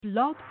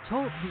Blog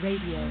Talk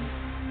Radio.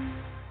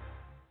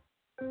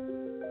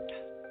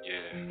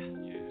 Yeah.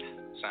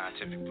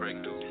 Scientific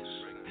breakthroughs,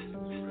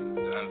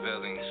 the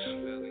unveilings,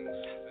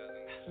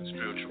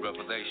 spiritual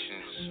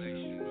revelations,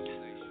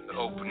 the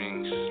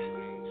openings.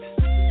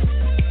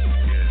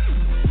 Yeah.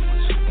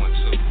 1, 2, 1,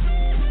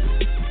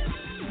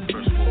 2.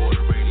 First World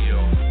Order Radio,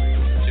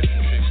 Tips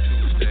and Tricks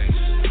Tuesdays.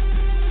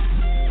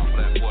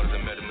 Black Water, the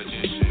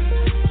Meta-Maji-Shen.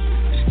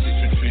 It's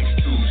Tips and Tricks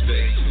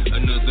Tuesday,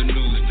 another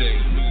news day.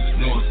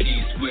 North,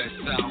 east, west,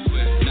 south.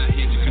 Not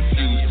here to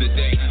confuse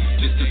today,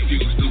 just to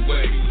fuse the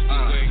way.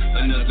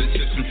 Another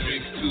Tips and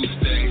Tricks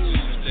Tuesday.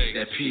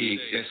 That pig,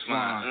 that's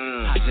fine.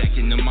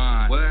 Hijacking the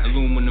mind.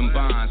 Aluminum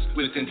bonds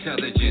with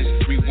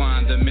intelligence.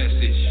 Rewind the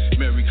message.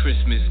 Merry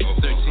Christmas.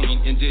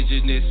 13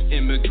 indigenous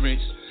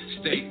immigrants.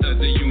 State of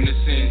the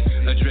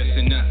unison.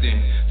 Addressing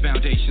nothing.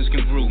 Foundations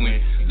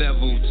congruent.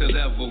 Level to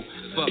level.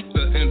 Fuck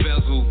the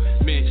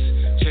embezzlements.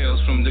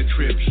 Tales from the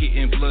crypt,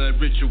 hitting blood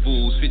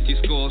rituals. 50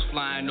 scores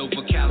flying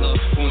over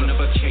California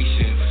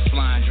vacation.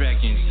 Flying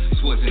dragons,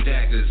 swords and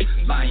daggers,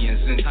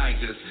 lions and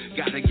tigers.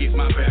 Gotta get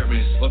my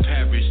bearings or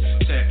perish.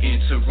 Tap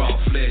into raw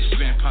flesh,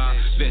 vampire,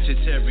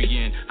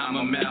 vegetarian. I'm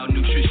a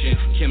malnutrition,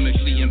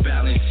 chemically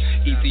imbalanced.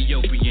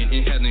 Ethiopian,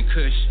 inhaling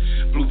kush.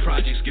 Blue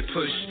projects get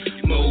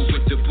pushed, move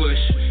with the bush.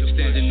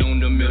 Standing on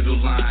the middle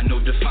line, no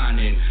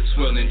defining.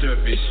 Swirling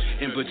dervish,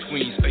 in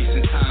between space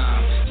and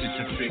time. Tips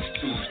and Tricks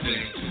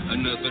Tuesday,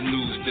 another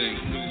news day.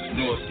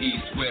 North,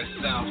 east, west,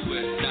 south.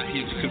 Not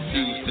here to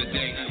confuse the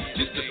day,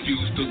 just to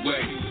fuse the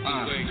way.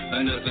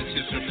 Another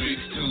Tips and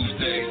Tricks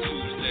Tuesday.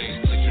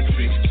 Tips and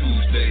Tricks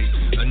Tuesday,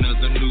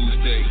 another news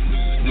day.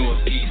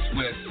 North, east,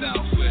 west,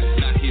 south.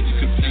 Not here to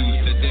confuse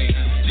the day,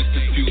 just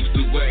to fuse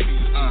the way.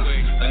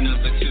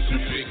 Another Tips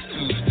and Tricks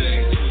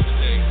Tuesday.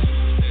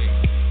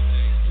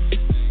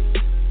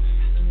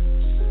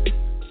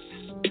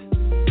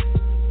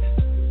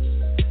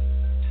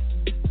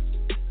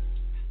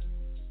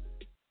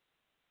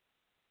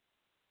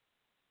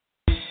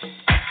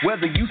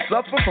 Whether you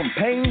suffer from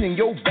pain in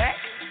your back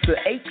to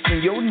aches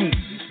in your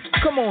knees,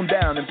 come on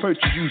down and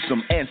purchase you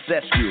some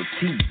ancestral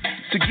tea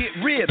to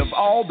get rid of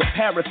all the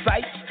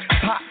parasites,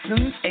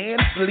 toxins,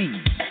 and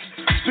fleas.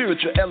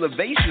 Spiritual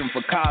elevation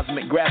for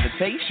cosmic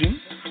gravitation.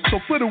 So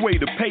put away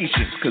the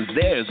patience, cause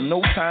there's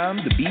no time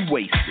to be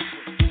wasted.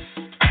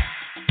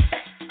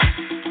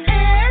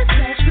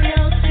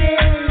 Ancestral tea,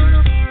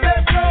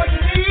 that's all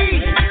you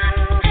need.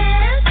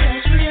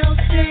 Ancestral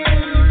tea,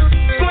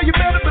 so you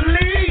better believe.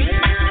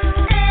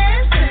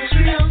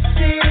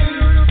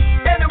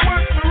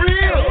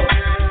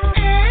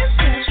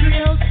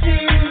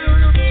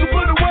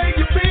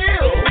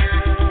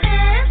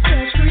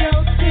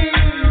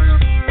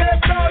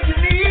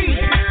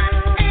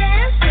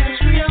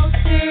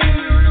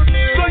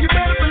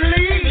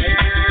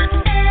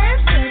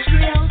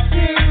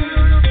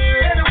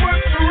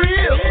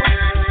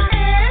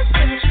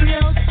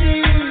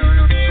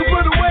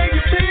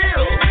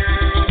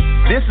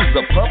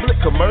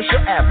 Commercial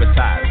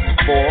advertising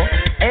for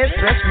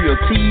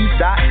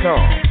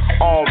AncestralTees.com.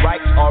 All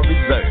rights are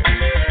reserved.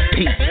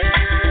 Peace.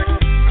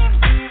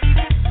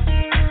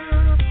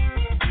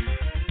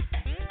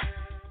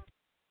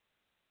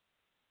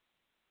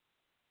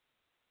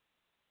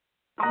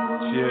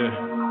 Yeah,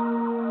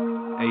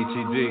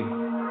 ATD,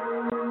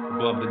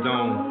 above the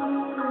dome,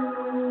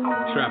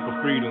 trap of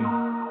freedom,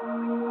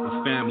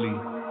 of family,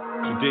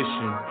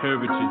 tradition,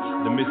 heritage,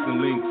 the missing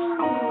links,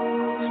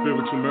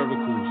 spiritual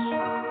miracles,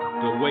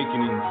 the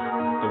awakenings,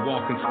 the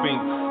walking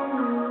sphinx.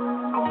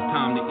 It's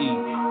time to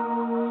eat,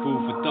 food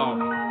for thought.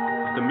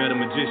 It's the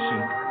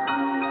Meta-Maji-Shen.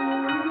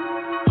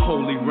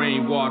 Holy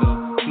rainwater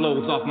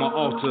flows off my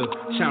altar,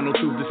 channel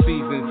through the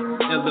seasons,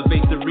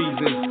 elevate the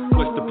reasons.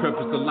 What's the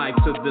purpose of life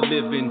to the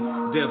living,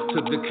 death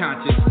to the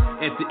conscious?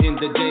 At the end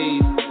of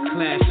days,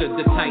 clash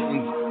of the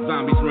titans,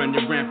 zombies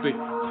running rampant,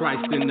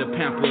 Christ in the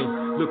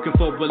pamper, looking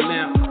for a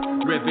lamp,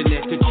 revving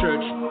at the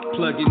church,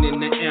 plugging in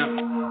the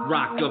amp.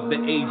 Rock of the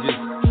ages,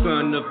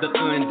 son of the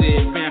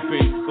undead,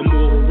 vamping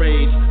immortal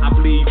rage. I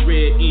bleed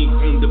red ink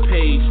on the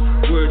page,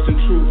 words and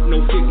truth,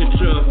 no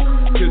signature.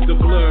 To the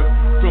blur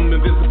from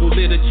invisible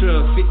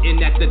literature,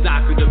 sitting at the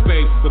dock of the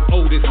bay with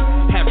Otis,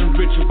 having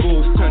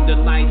rituals. Turn the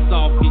lights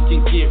off, it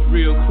can get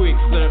real quick,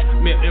 sir.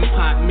 Melting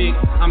pot mix,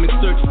 I'm in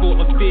search for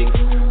a fix.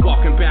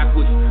 Walking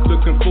backwards,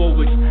 looking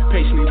forwards,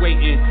 patiently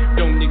waiting.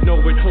 Don't ignore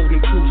it,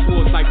 holding two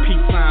swords like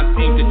peace signs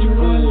aimed at your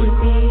board.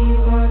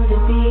 Want to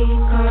be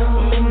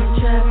caught in the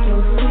trap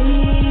of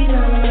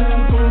freedom.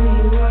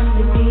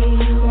 Do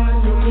you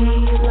want to be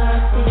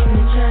locked in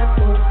the trap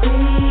of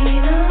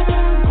freedom?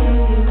 Do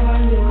you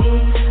want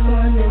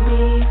to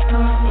be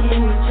caught in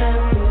the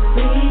trap of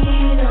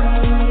freedom?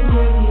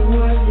 Do you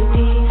want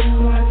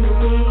to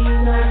be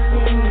locked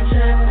in the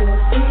trap of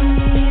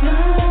freedom?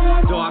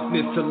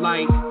 Darkness to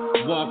light,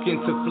 walk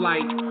into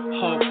flight,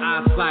 hawk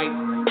eyesight,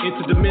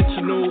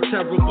 interdimensional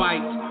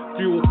terabytes.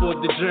 Fuel for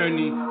the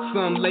journey,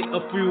 some lay a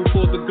fuel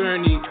for the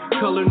gurney.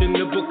 Colored in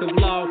the book of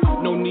law,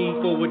 no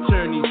need for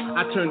attorneys.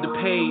 I turn the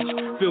page,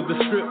 feel the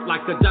script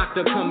like a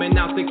doctor coming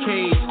out the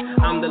cage.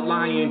 I'm the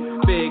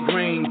lion, fed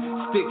grain,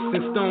 sticks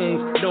and stones,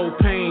 no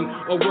pain,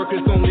 or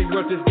workers only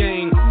worth his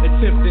gain,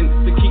 attempting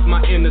to keep my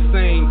inner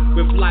sane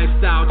with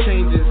lifestyle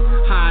changes,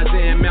 highs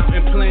and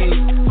mountain plains,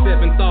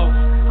 7 thoughts,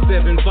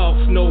 7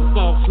 vaults, no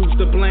faults, who's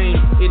to blame?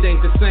 It ain't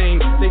the same,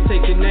 they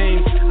take your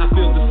names, I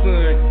feel the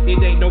sun,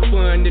 it ain't no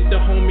fun if the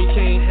homie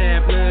can't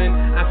have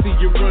none. I see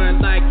you run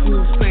like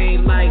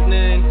Hussein, like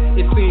none.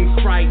 It seems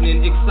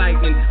frightening,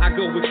 exciting, I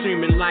go with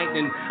streaming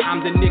lightning, I'm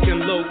the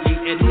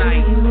Nickelodeon at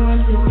night. You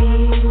want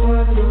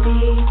to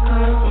be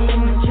caught in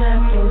the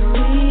trap of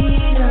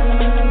freedom?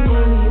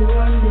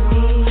 Do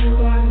you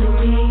want to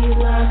be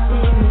lost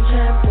in the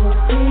trap of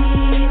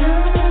freedom?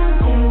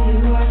 Do you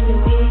want to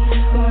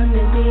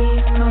be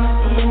caught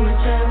in the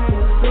trap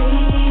of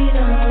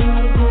freedom? Do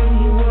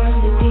you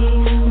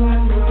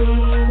want to be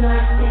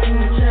lost in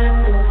the trap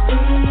of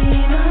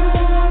freedom?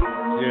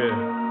 Yeah,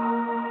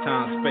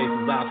 time, space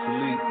is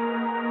obsolete.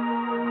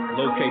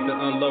 Locate the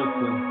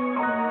unlocal,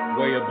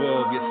 way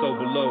above yet so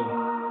below.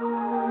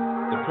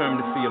 The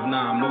permanency of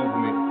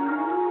non-movement,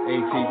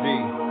 ATV,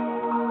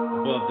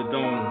 above the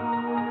dome,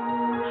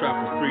 trap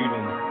of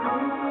freedom,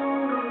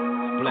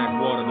 Black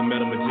Water, the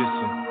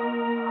Meta-Maji-Shen,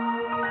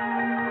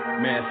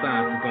 mad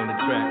scientists on the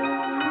track,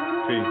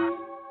 peace.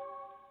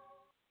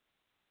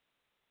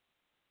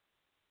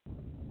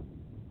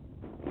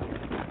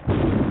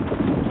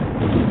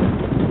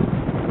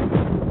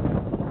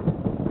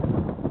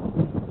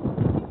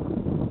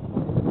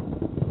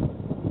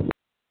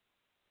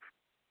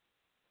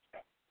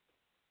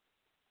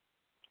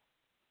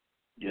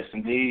 Yes,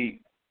 indeed.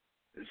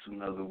 It's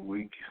another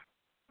week,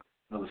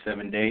 another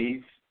 7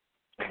 days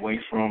away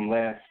from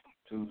last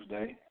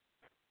Tuesday,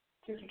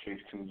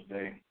 TIPZ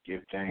Tuesday.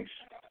 Give thanks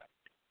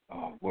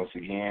once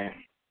again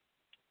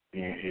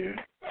being here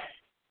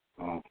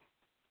on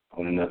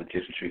another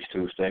TIPZ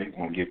Tuesday. I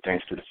want to give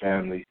thanks to the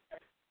family,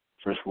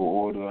 First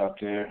World Order out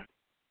there,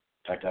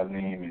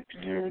 Tatalim and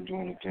Kadira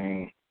doing the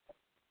thing.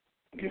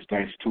 Give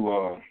thanks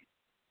to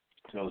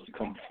those who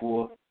come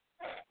before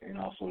and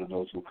also to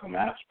those who come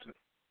after.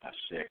 I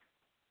check.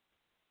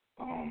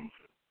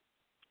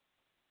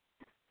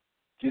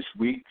 This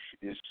week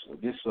is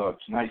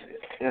tonight's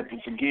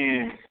episode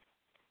again.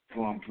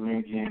 Going to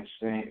bring in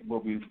saying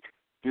what we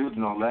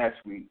building on last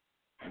week.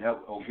 And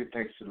that, give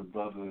thanks to the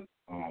brother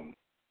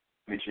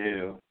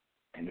Mitchell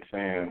and the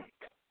fam.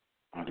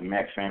 The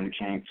Mac family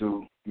came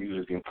through.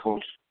 Music,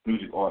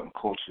 art, and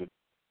culture.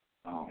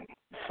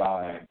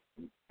 Side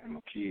and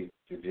my kids.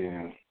 And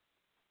then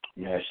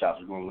Mad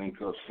Shops are going to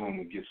link up soon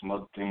and get some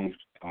other things.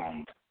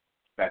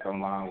 Back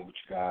online with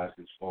you guys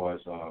as far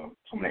as some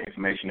of the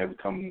information that we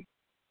come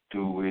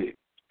through with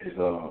is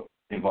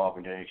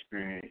involving their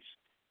experience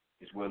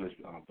as well as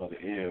Brother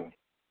L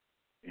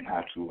and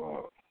how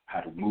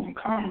to move in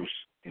commerce.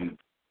 And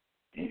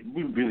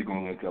we're really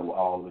going to link up with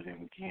all of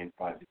them again,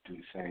 probably do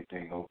the same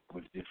thing over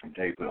a different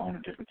day, but on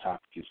a different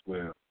topic as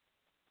well,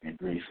 and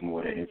bring some more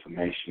of that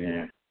information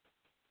in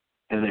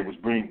as they was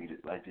bringing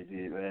it like they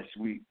did last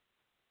week.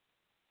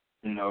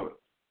 You know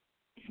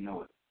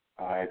it.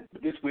 All right,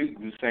 but this week,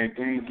 the same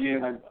thing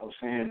again. Like I was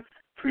saying,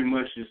 pretty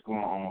much just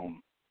going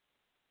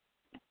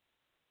to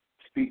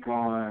speak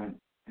on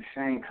the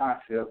same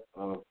concept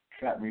of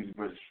trap music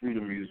versus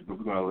freedom music, but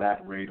we're going to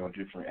elaborate on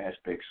different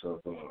aspects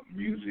of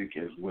music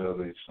as well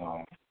as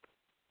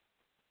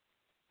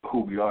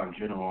who we are in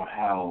general, and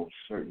how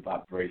certain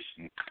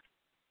vibrations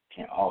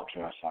can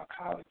alter our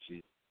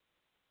psychology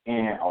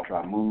and alter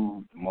our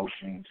mood,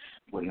 emotions,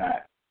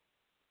 whatnot,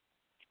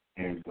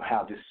 and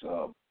how this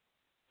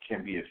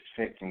can be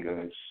affecting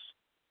us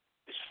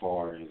as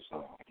far as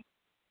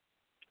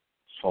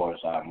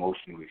our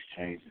emotional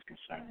exchange is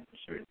concerned,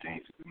 certain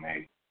things that we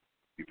may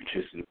be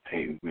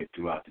participating with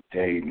throughout the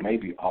day,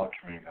 maybe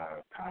altering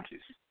our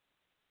conscious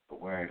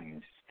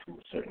awareness to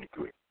a certain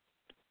degree,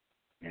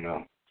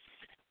 And,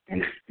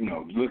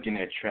 looking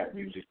at trap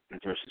music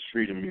versus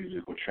freedom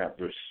music, or trap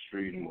versus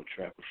freedom, or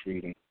trap or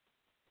freedom,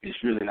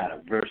 it's really not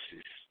a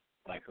versus,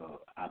 like a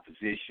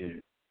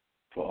opposition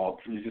for all.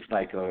 It's just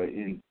like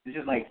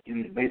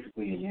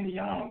basically in yin and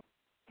yang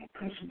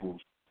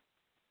principles,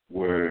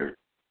 where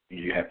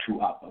you have two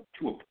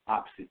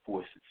opposite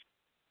forces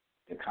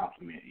that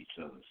complement each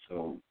other.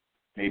 So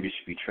maybe it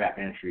should be trap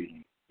and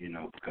freedom,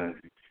 because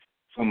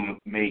someone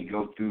may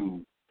go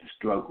through the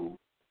struggle,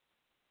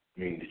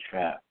 meaning the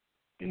trap,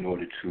 in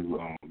order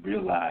to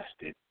realize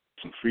that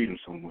some freedom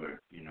somewhere,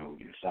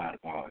 inside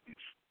of all this,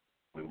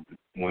 where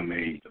one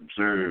may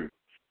observe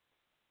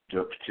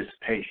the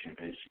participation,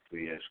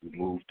 basically, as we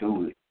move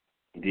through it.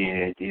 And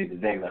then at the end of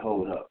the day, like,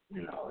 hold up,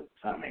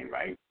 something ain't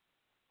right.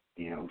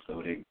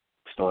 So they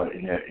start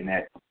in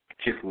that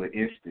particular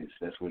instance,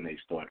 that's when they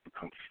start to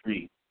become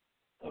free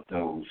of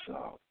those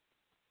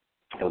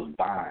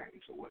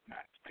binds or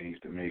whatnot, things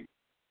that may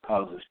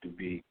cause us to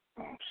be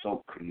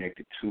so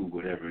connected to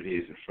whatever it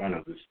is in front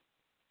of us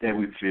that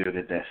we feel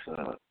that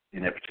that's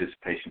in that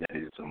participation that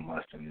it is a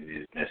must and it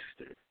is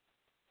necessary.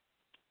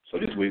 So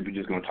this week we're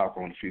just going to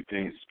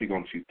speak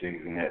on a few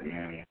things in that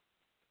manner.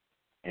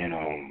 And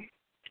I'm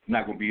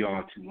not going to be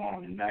on too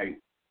long tonight.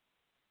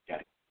 Got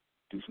to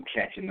do some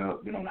catching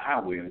up. Been on the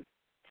highway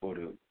for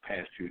the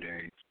past few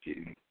days,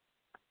 getting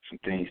some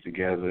things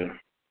together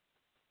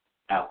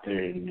out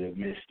there in the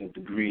midst of the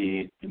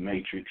grid, the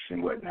matrix,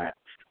 and whatnot.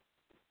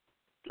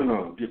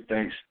 Give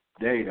thanks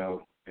today,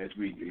 though, as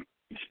we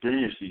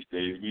experience these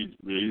days.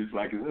 It's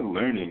like it's a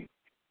learning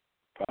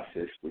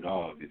process with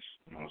all of this.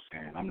 You know what I'm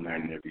saying? I'm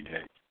learning every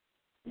day.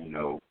 You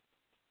know,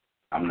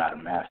 I'm not a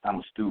master. I'm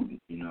a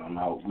student. You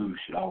know, we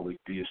should always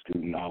be a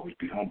student, always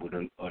be humble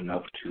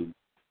enough to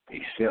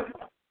accept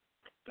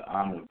the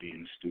honor of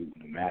being a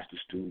student, a master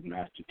student,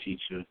 master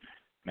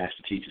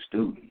teacher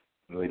student.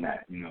 Really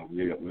not. You know,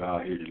 we're all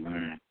here to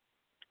learn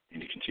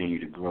and to continue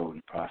to grow in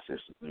the process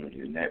of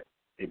learning, and that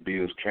it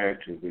builds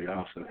character, but it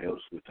also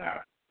helps with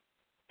our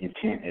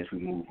intent as we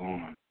move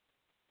on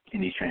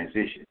in these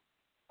transitions.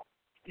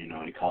 You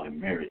know, they call it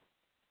merit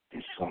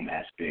in some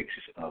aspects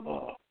of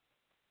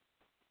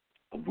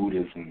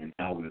Buddhism and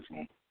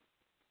Taoism.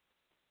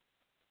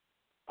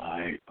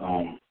 I'm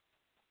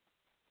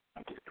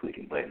just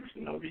clicking buttons for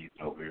no reason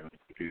over here on the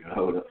computer.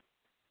 Hold up.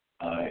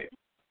 All right.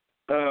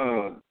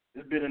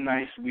 It's been a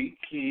nice week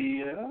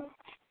here.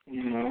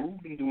 You know,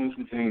 been doing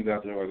some things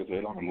out there, like I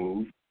said, on the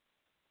move.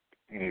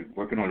 And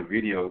working on a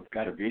video,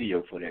 got a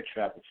video for that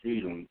Trap of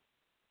Freedom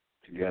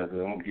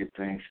together. I want to give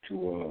thanks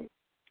to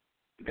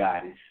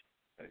Goddess.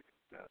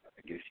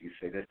 I guess you could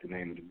say that's the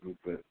name of the group,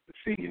 but the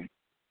singing in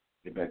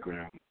the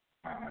background,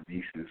 my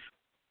nieces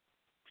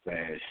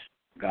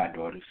 /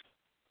 goddaughters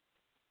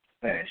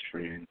 /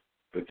 friends,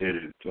 but they're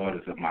the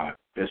daughters of my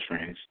best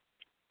friends.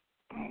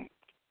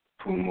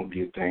 Puma,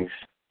 give thanks,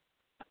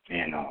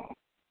 and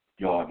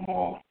Yard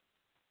Mall,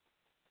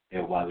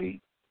 El Wali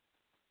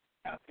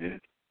out there.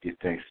 Give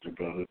thanks to the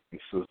brother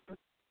and sister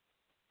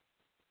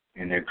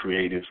and their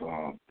creative,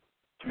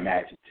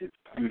 imaginative,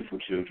 beautiful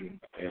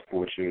children. They have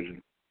 4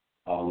 children.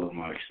 All of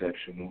them are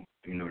exceptional.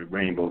 You know, the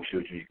rainbow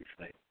children, you could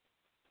say.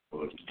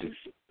 Or just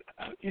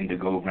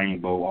indigo,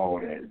 rainbow,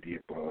 all that.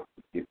 Give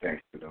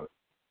thanks to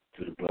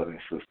the brother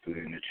and sister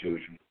and the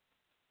children.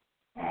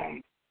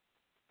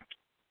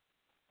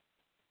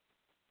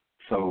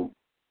 So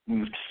we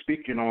were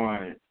speaking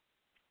on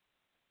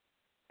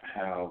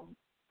how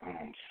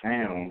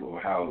sound,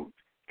 or how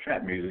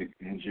trap music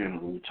in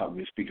general,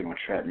 we're speaking on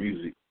trap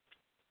music,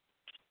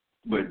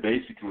 but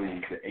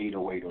basically the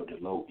 808 or the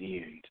low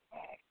end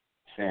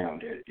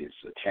sound that is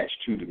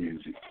attached to the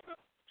music.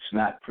 It's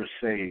not per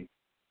se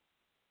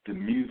the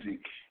music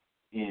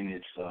in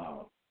its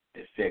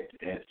effect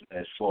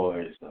as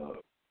far as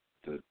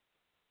the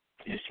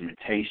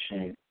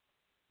instrumentation,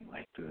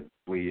 like the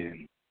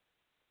way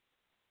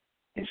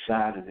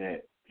inside of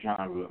that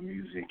genre of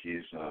music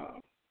is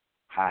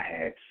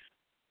hi-hats,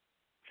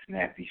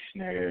 snappy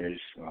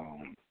snares.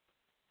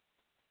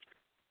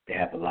 They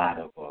have a lot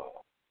of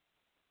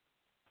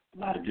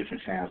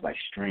different sounds, like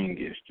string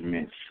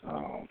instruments.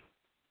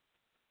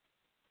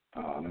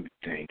 Let me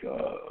think.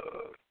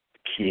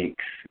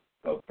 Kicks,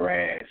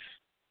 brass,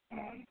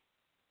 and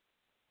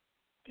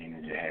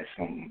it has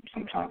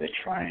sometimes that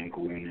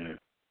triangle in there,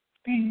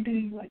 ding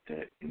ding, like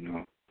that. You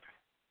know,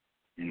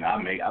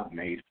 I've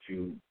made a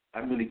few. I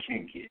really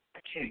can't.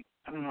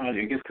 I don't know.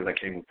 I guess because I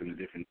came up in a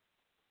different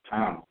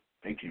time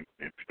making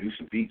and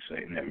producing beats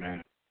in that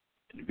manner.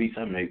 The beats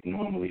I make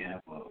normally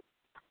have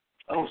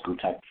a old school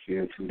type of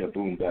feel to that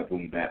boom bap,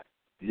 boom bap.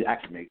 I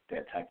can make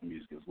that type of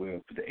music as well.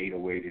 Put the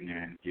 808 in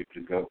there and give it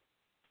a go.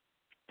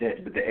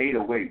 But the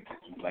 808,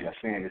 like I'm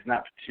saying, it's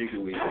not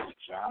particularly a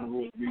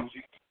genre of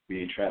music,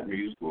 being trap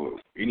music or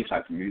any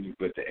type of music,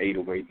 but the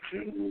 808 in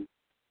general,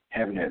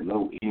 having that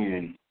low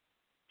end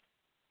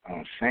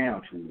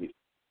sound to it,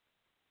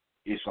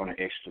 it's on an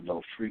extra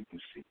low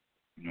frequency.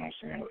 You know what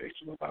I'm saying? Or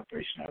extra low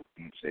vibration, I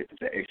wouldn't say. But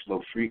the extra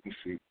low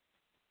frequency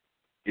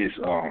is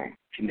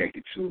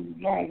connected to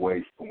long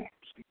wave forms.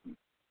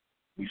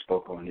 We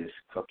spoke on this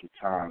a couple of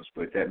times,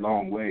 but that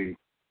long wave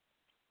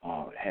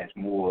has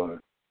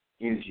more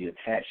energy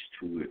attached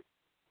to it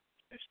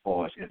as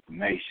far as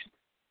information.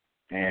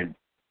 And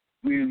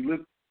we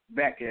look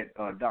back at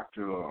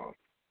Dr.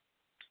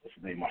 What's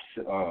his name?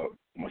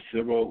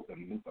 Masaru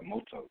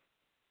Emoto.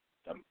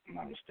 If I'm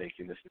not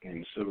mistaken, that's his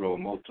name, Masaru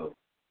Emoto,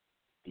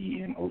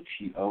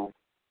 Emoto,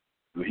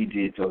 where he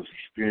did those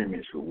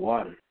experiments with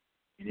water.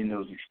 And in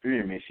those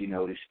experiments, he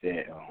noticed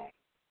that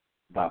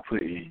by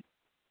putting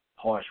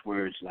harsh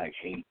words like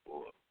hate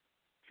or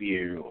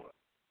fear or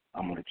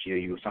I'm going to kill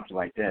you or something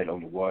like that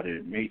on the water,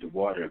 it made the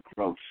water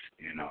gross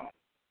and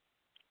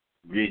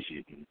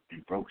rigid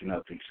and broken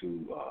up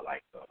into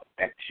like a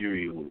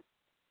bacterial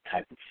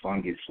type of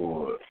fungus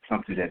or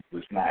something that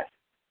was not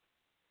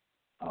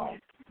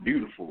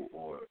beautiful,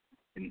 or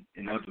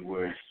in other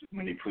words,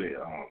 when they put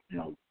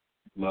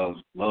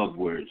love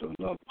words or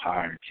love,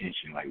 power,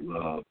 intention, like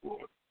love or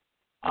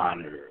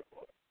honor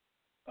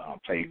or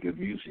play good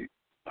music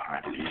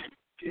behind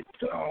it,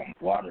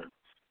 water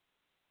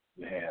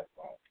would have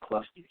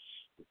clusters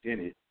within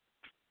it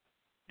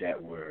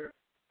that were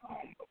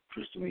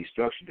crystalline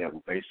structure that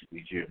were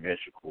basically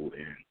geometrical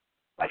and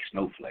like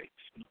snowflakes,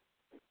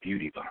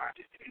 beauty behind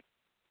it.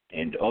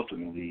 And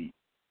ultimately,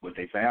 what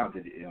they found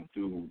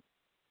through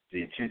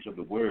the intent of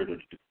the word or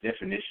the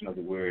definition of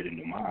the word in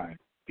the mind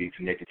being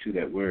connected to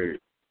that word,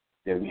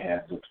 that we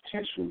have the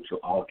potential to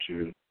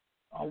alter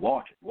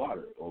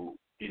water or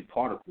in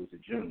particles in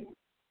general.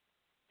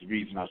 The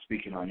reason I'm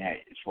speaking on that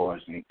as far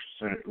as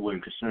we're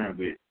concerned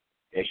with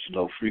extra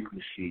low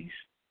frequencies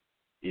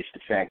is the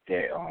fact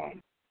that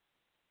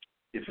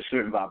if a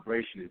certain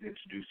vibration is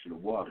introduced to the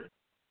water,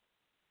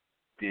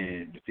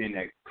 then within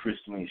that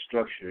crystalline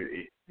structure,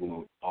 it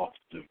will alter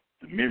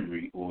the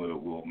memory, or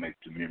it will make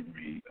the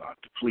memory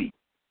deplete.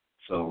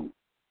 So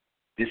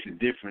this is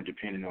different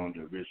depending on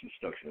the original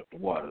structure of the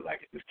water. Like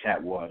if it's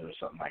tap water or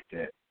something like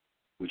that,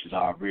 which is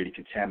already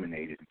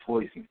contaminated and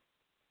poisoned,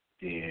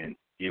 then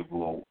it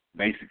will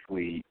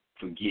basically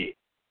forget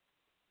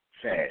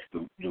fast.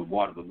 The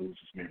water will lose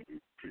its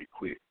memory pretty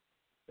quick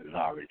because it's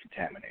already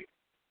contaminated.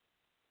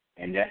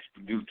 And that's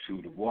due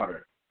to the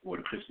water or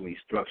the crystalline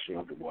structure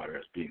of the water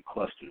as being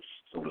clusters.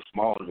 So the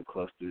smaller the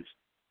clusters,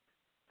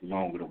 the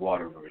longer the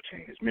water will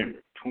retain its memory.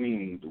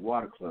 Between the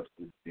water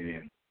clusters,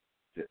 then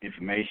the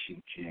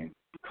information can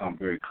become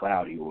very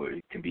cloudy, or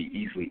it can be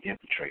easily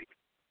infiltrated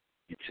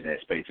into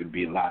that space. It would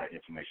be a lot of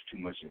information, too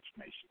much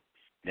information.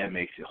 That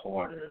makes it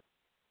harder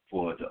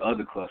for the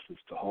other clusters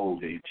to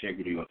hold the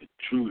integrity or the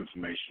true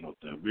information or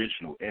the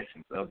original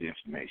essence of the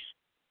information.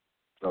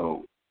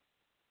 So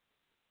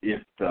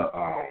if the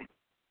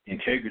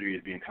integrity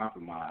is being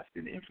compromised,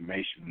 then the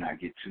information will not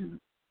get to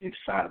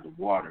inside of the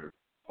water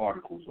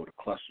particles, or the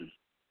clusters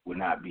will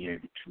not be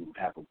able to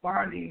have a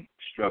bonding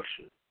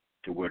structure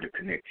to where the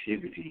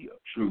connectivity of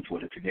truth, or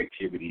the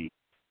connectivity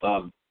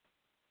of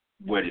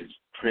what is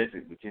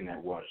present within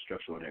that water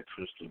structure or that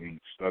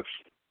crystalline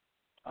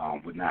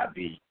structure would not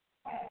be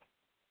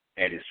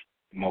at its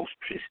most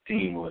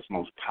pristine or its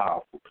most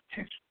powerful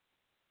potential.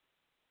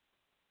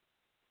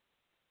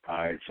 All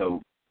right,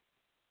 so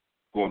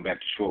going back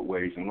to short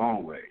waves and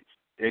long waves,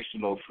 extra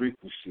low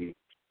frequency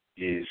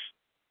is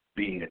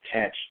being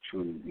attached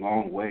to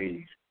long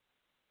waves,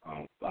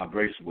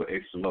 vibration with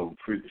extra low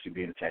frequency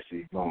being attached to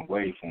these long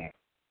waveforms.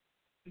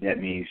 That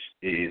means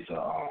it is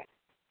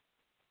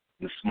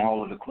the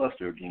smaller the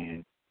cluster,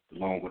 again, the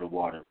longer the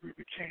water will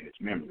retain its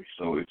memory.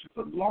 So if it's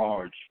a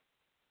large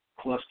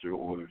cluster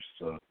or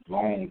it's a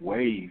long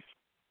wave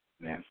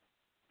length,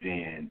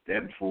 then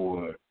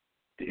therefore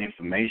the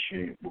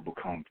information will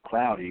become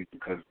cloudy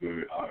because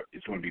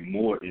it's going to be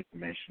more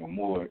information or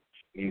more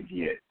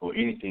energy or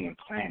anything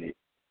implanted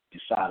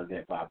inside of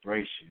that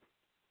vibration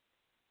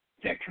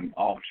that can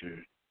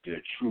alter the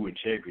true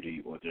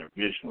integrity or the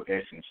original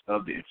essence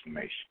of the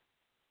information.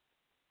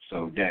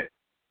 So that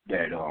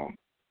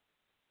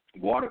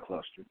water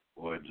cluster,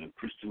 or the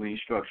crystalline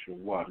structure of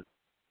water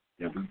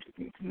that we,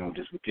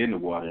 just within the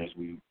water as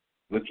we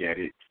look at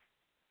it,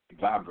 it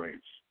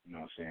vibrates,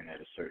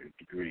 at a certain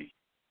degree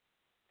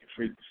in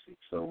frequency.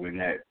 So when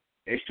that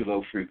extra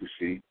low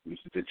frequency, which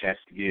is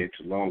attached again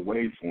to long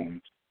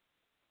waveforms,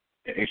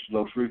 the extra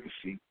low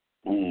frequency,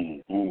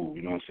 boom, boom,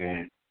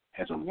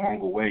 has a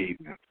longer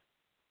wavelength.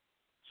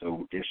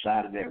 So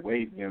inside of that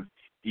wavelength,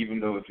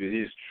 even though if it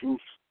is truth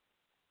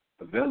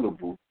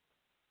available,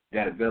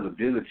 that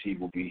availability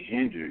will be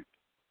hindered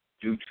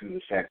due to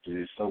the fact that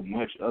there's so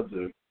much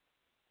other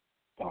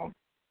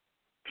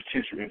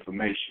potential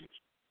information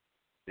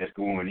that's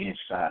going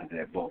inside of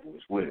that bubble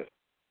as well.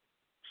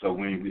 So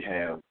when we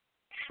have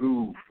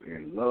truth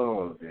and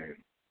love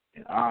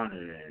and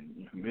honor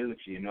and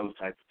humility and those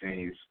type of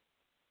things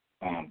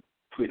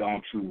put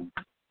onto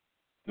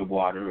the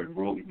water and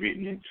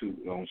written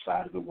into on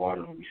side of the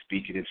water, when we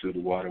speak it into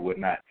the water,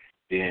 whatnot,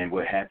 then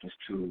what happens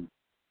to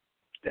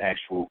the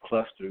actual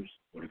clusters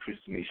or the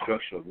crystalline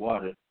structure of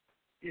water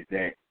is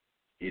that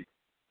it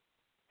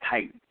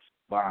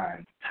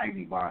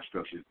tightening bond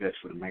structure is best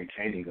for the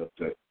maintaining of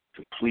the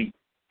complete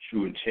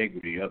true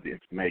integrity of the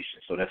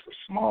information. So that's a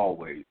small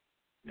wave,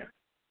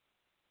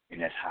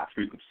 and that's high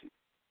frequency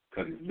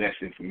because it's less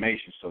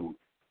information. So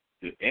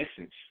the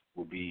essence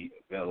will be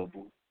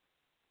available,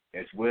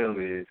 as well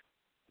as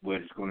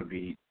what is going to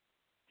be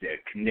the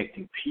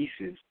connecting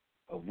pieces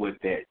of what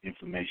that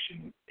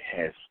information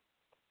has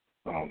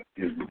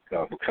is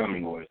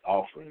becoming or is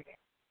offering.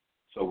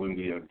 So when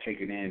we are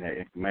taking in that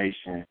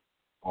information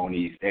on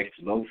these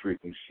extra low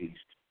frequencies,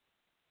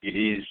 it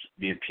is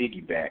being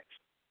piggybacked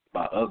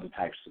by other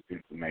types of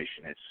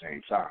information at the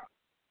same time.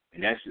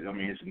 And that's,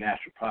 it's a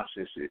natural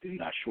process. It's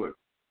not short.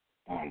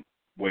 The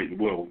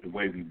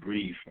way we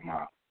breathe from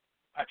our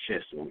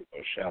chest or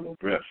shallow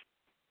breath.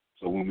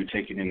 So when we're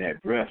taking in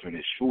that breath and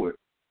it's short,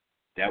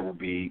 that will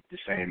be the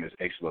same as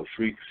extra low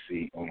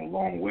frequency on a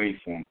long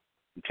waveform.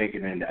 We're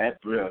taking in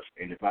that breath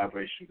and the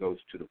vibration goes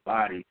to the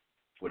body,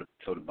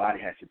 so the body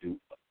has to do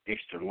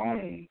extra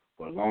long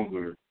or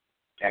longer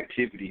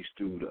activities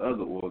through the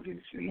other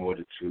organs in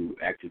order to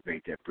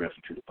activate that breath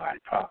into the body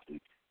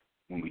properly.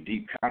 When we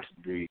deep conscious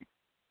breathe,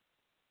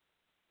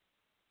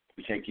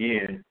 we take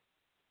in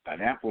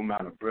an ample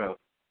amount of breath,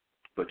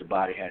 but the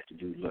body has to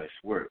do less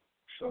work.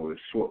 So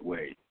it's short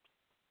wave.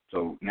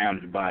 So now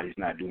that the body's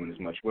not doing as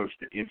much work,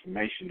 the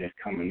information that's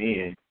coming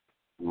in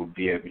will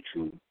be able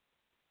to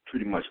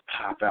pretty much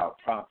pop out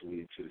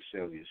properly into the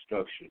cellular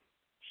structure,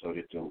 so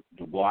that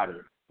the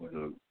water or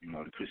the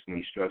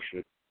crystalline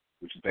structure,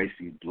 which is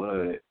basically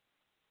blood,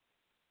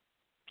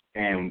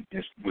 and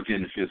it's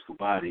within the physical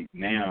body,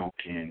 now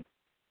can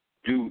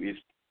do its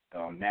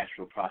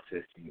natural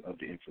processing of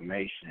the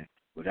information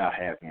without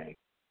having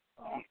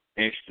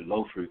extra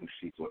low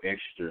frequencies or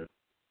extra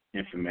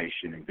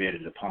information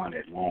embedded upon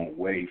that long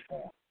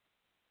waveform.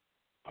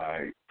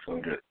 Alright,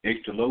 so the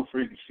extra low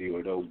frequency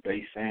or those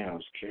bass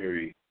sounds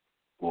carry,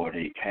 or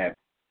they have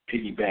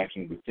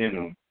piggybacking within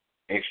them,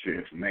 extra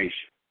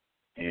information.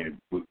 And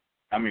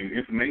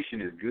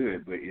information is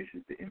good, but is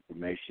it the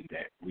information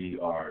that we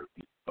are,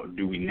 or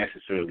do we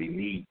necessarily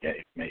need that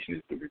information?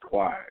 Is it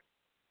required?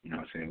 You know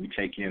what I'm saying? We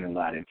take in a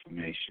lot of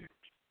information,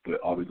 but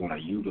are we going to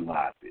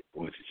utilize it?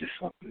 Or is it just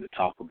something to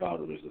talk about,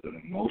 or is it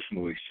an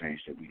emotional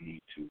exchange that we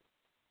need to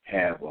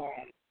have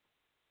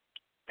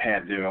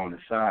there on the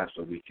side,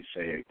 so we can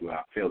say, well,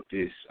 I felt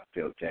this, I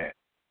felt that,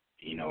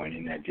 and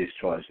in that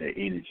discharge, that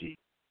energy,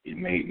 it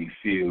made me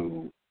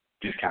feel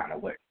this kind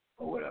of way,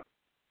 or whatever.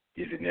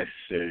 Is it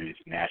necessary? Is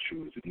it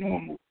natural? Is it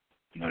normal?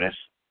 That's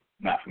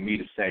not for me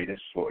to say.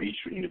 That's for each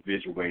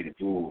individual way to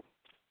do,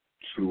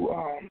 to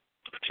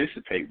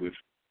participate with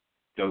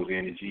those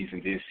energies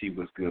and then see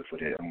what's good for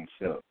their own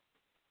self.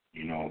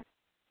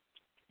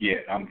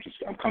 Yeah, I'm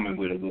coming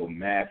with a little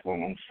math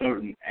on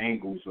certain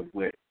angles of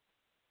what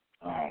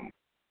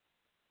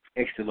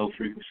extra low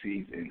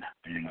frequencies and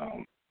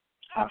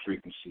high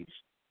frequencies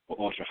or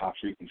ultra high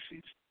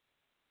frequencies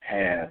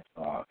have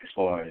as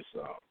far as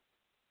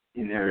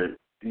in their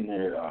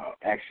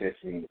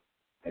accessing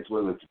as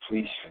well as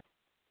depletion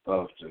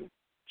of the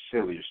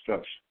cellular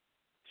structure.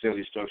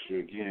 Cellular structure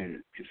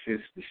again the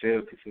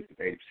cell consists of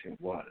 80%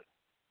 water,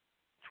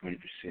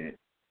 20%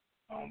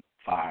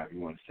 fire, you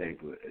want to say,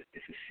 but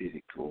it's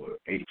acidic, or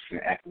 80%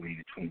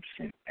 alkaline and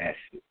 20%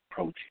 acid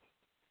protein.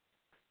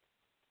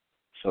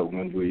 So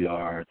when we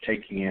are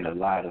taking in a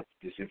lot of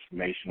this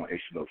information on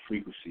extra low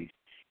frequencies,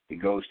 it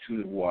goes to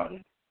the water,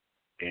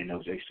 and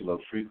those extra low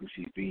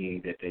frequencies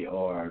being that they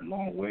are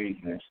long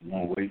wavelengths,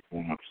 long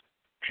waveforms,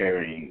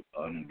 carrying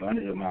an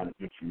abundant amount of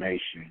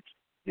information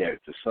that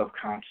the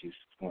subconscious is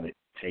going to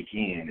take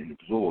in and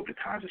absorb. The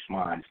conscious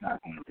mind is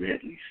not going to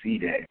readily see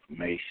that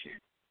information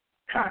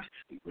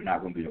consciously. We're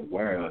not going to be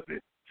aware of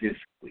it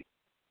physically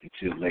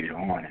until later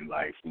on in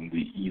life, when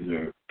we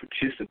either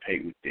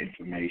participate with the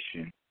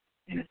information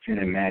in a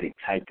cinematic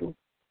type of,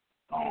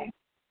 I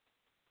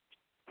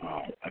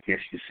guess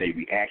you could say,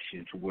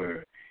 reaction, to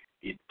where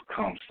it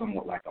becomes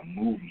somewhat like a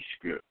movie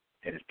script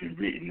that has been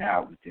written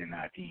out within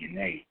our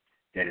DNA,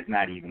 that is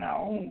not even our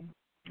own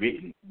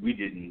written. We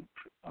didn't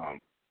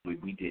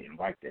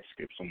write that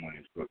script. Someone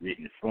has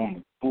written it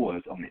for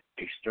us on the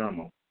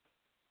external,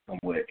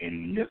 somewhat,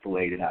 and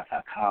manipulated our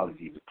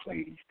psychology to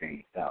play these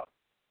things out.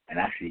 And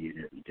I see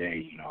it every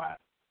day.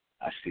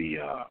 I see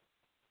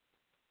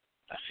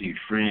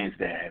friends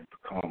that have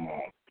become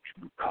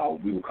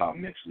we would call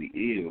mentally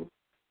ill,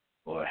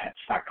 or have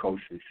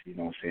psychosis,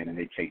 and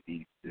they take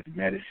this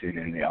medicine,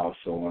 and they're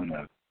also on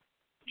a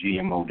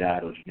GMO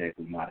diet or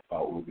genetically modified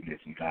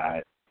organism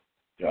diet.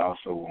 They're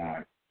also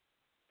on,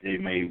 they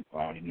may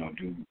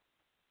do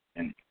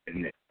an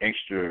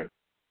extra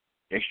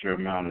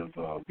amount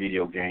of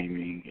video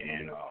gaming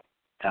and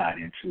tied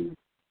into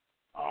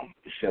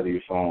the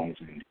cellular phones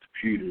and the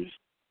computers,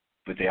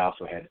 but they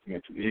also had this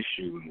mental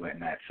issue and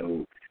whatnot.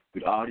 So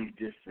with all these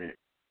different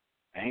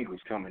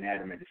angles coming at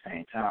them at the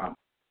same time,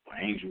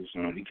 angels,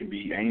 they can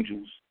be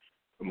angels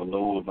from a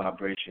lower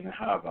vibration and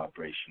higher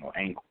vibration, or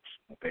angles,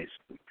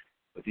 basically.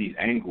 But these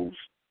angles,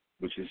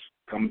 which is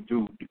coming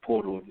through the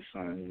portal of the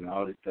sun, and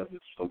all this stuff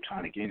is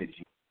photonic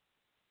energy,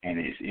 and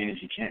this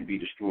energy can't be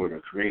destroyed or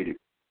created.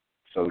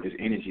 So this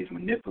energy is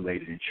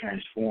manipulated and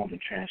transformed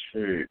and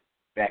transferred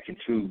back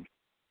into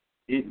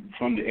it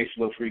from the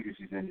extra low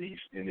frequencies and this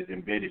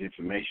embedded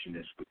information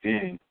that's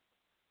within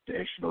the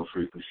extra low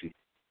frequency.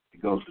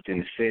 It goes within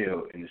the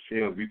cell, and the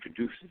cell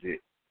reproduces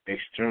it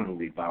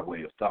externally by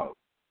way of thought.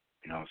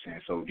 You know what I'm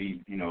saying? So the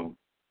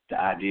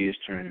ideas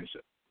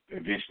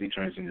eventually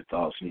turns into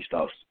thoughts, and these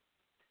thoughts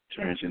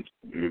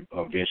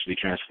eventually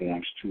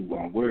transforms to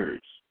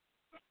words.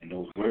 And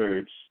those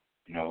words,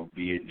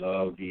 be it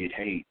love, be it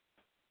hate,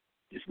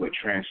 is what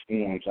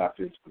transforms our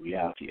physical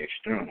reality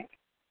externally.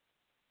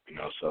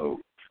 So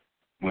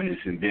when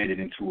it's embedded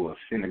into a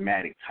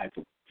cinematic type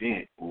of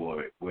event,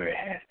 or where it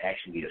has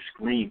actually a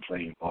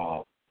screenplay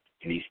involved,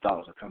 and these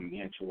thoughts are coming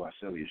into our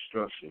cellular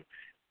structure,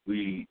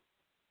 we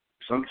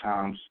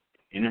sometimes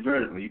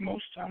inadvertently,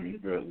 most of the time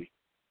inadvertently,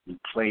 we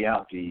play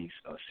out these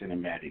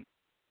cinematic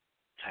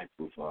type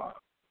of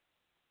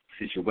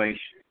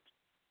situations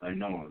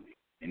unknowingly.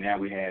 And now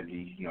we have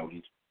these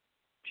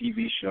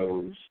TV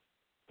shows,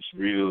 this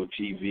real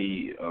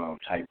TV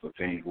type of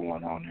thing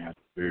going on now,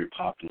 very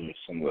popular,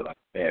 somewhat like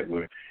that,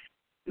 where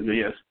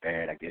it's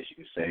bad, I guess you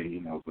could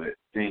say, but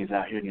things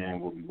out here now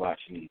where we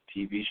watching these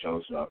TV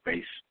shows are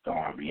based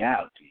on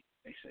reality,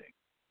 they say.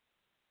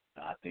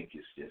 I think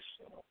it's just,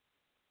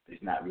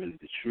 it's not really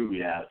the true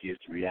reality.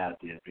 It's the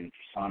reality that's been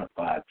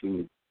personified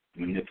through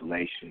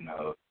manipulation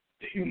of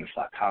the human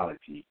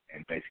psychology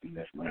and basically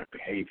let's learn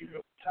behavior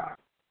over time.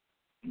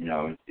 You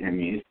know, I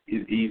mean,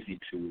 it's easy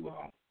to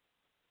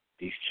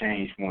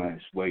exchange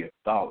one's way of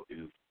thought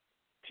if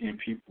 10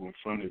 people in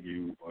front of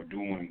you are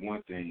doing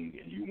one thing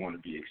and you want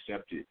to be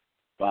accepted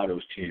by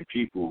those 10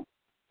 people.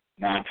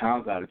 9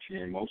 times out of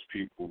 10, most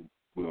people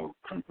will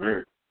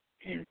convert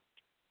and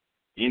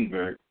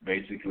invert,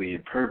 basically,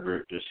 and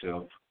pervert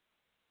themselves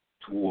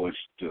towards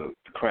the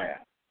crowd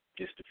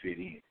just to fit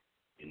in,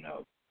 you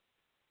know.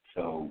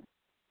 So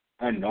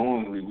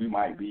unknowingly, we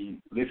might be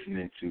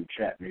listening to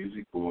trap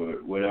music or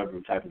whatever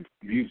type of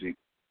music,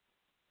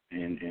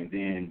 and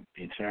then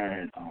in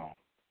turn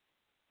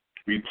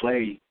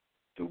replay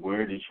the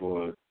wordage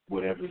or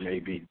whatever it may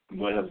be,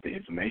 whatever the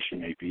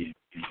information may be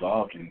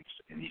involved in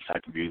these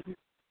type of music,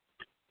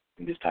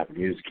 in this type of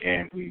music,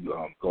 and we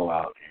go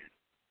out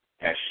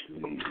and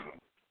actually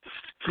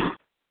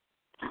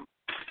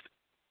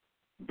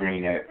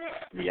bring that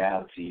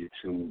reality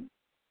to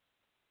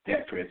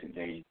that present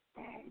day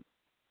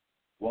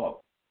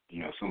walk.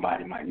 You know,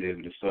 somebody might live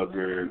in the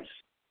suburbs,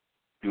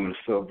 doing the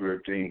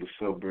suburb thing with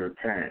suburb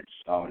parents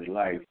all their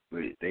life,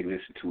 but they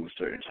listen to a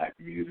certain type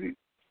of music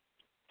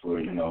for,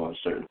 you know, a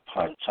certain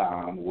part of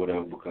time or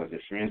whatever because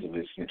their friends are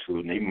listening to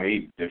it,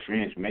 and their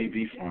friends may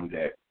be from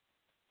that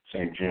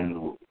same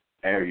general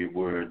area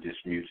where this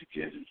music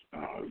is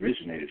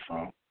originated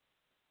from.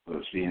 But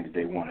seeing that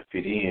they want to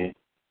fit in,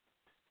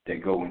 they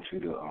go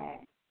into the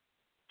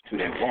to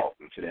that walk,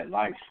 into that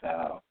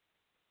lifestyle,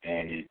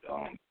 and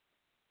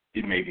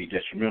it may be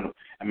detrimental.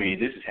 I mean,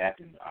 this has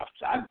happened.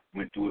 I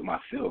went through it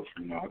myself.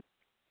 You know,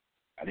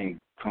 I didn't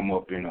come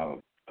up in a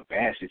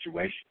bad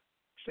situation,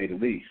 to say the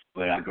least,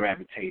 but I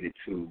gravitated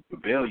to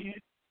rebellion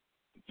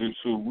due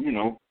to, you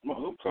know, my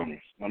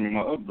upbringing.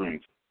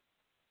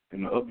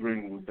 And the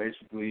upbringing was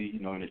basically, you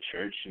know, in the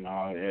church and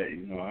all that.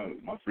 You know,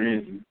 my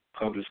friends in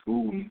public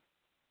school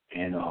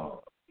and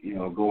you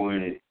know,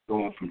 going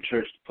from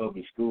church to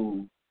public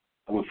school.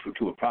 I went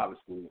to a private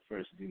school at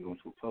first, then going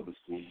to a public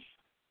school.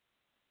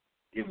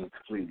 It was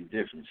completely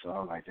different. So I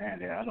was like,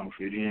 damn, I don't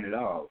fit in at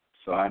all.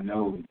 So I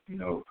know, you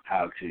know,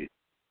 how to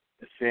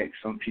affect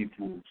some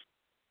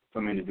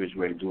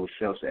individuals do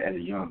themselves at a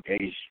young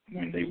age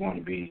when they want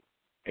to be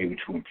able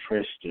to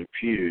impress their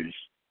peers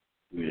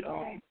with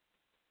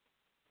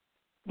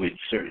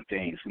certain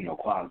things, you know,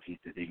 qualities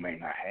that they may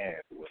not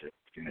have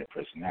within their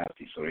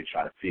personality. So they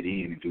try to fit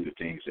in and do the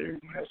things that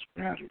everyone else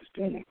around them is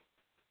doing.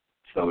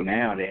 So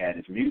now they have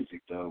this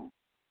music, though,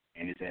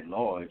 and it's at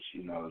large,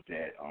 you know,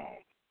 that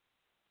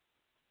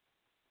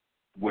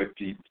what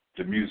the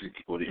music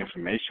or the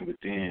information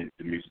within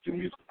the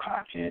musical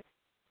content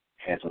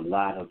has a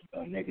lot of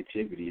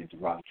negativity and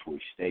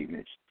derogatory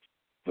statements,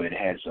 but it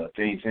has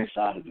things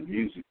inside of the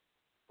music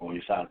or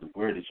inside of the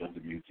wordage of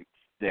the music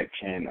that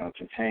can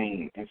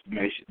contain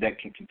information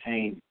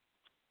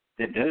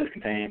that does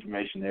contain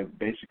information that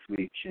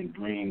basically can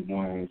bring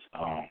one's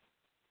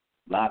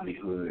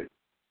livelihood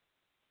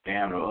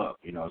down or up.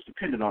 You know, it's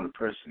dependent on the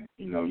person.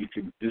 You know,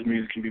 this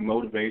music can be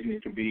motivating,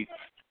 it can be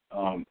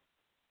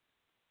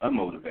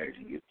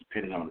unmotivating. It's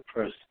dependent on the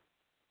person.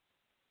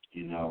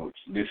 You know, it's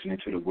listening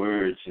to the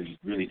words and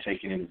really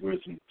taking in the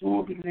words and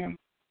absorbing them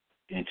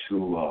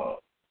into a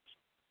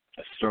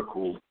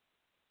circle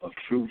of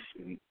truth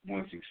in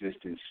one's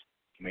existence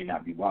may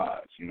not be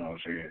wise. You know what I'm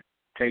saying?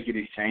 Take it,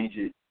 exchange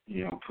it,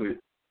 you know, put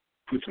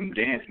some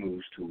dance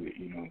moves to it,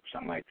 you know,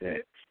 something like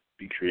that.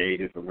 Be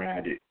creative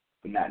around it,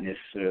 but not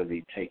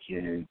necessarily take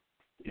in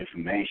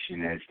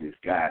information as this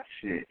God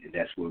said. And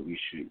that's what we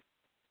should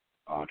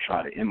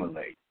try to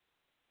emulate,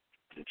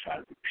 to try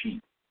to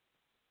repeat.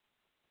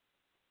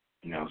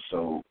 You know,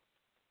 so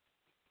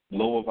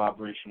lower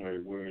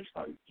vibrational words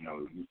like, you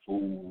know, you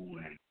fool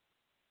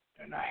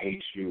and I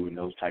hate you and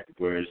those type of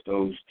words,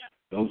 those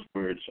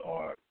words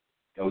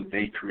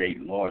they create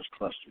large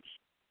clusters.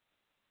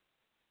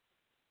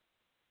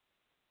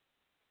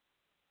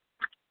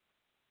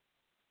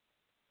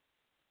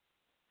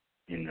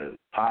 In the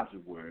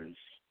positive words,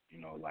 you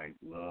know, like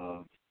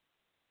love,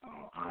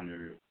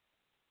 honor,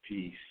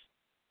 peace,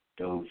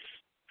 those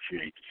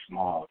create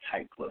small,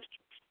 tight clusters.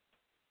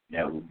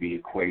 That would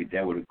equate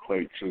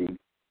to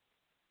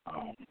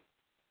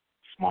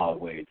small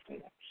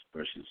waveforms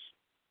versus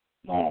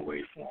long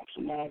waveforms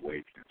or long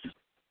wavelengths.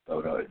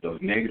 So those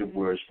negative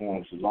words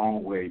forms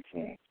long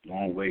waveforms,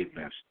 long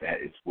wavelengths.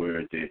 That is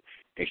where the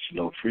extra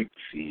low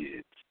frequency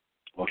is.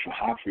 Ultra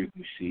high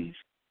frequencies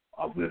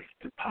are with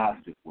the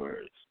positive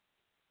words,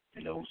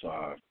 and those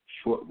are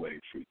short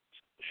wave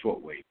frequencies,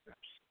 short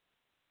wavelengths.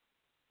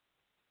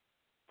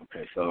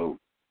 Okay, so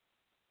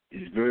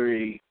it's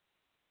very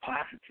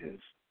positive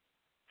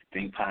to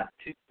think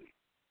positively.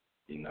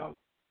 You know,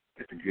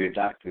 as a good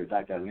Dr.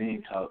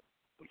 Lin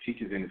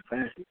teaches in his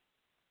classes.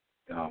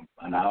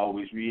 And I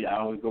always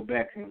go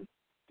back and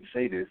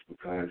say this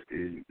because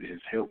it has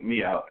helped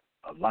me out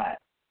a lot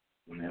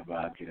whenever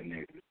I get a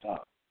negative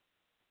thought.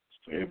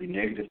 So every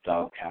negative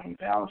thought,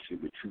 counterbalance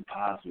it with 2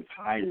 positive,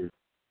 higher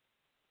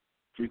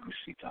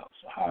frequency thoughts,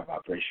 or higher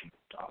vibrational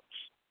thoughts.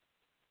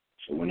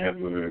 So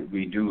whenever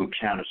we do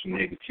encounter some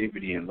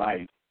negativity in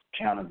life,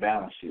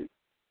 counterbalance it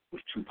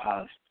with two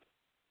positive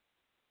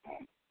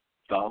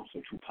thoughts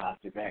or two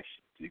positive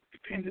actions,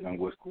 depending on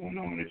what's going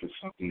on. If it's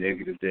something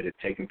negative that has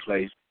taken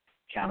place,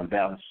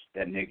 counterbalance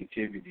that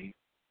negativity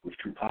with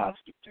two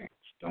positive things.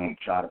 Don't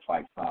try to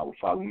fight fire with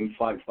fire. When we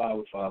fight fire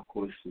with fire, of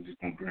course, it's just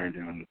going to burn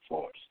down the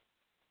forest.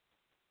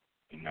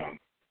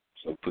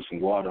 So put some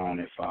water on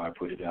that fire,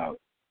 put it out.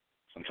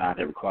 Sometimes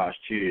that requires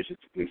tears, as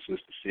the big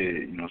sister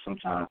said.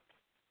 Sometimes,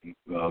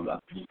 a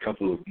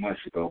couple of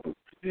months ago, but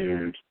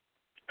there's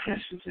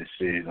Christians that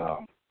said,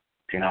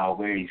 can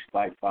always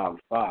fight fire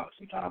with fire.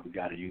 Sometimes we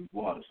got to use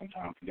water.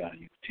 Sometimes we got to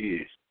use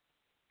tears.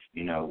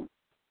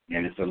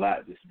 And it's a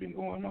lot that's been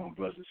going on.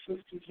 Brothers and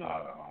sisters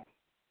are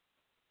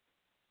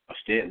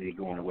steadily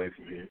going away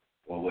from here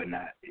or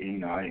whatnot. I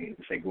ain't gonna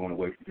say going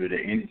away from here. The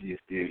energy is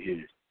still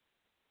here.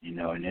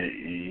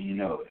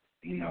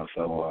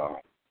 So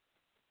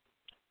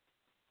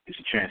it's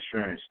a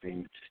transference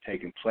thing that's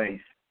taking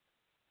place,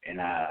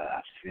 and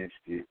I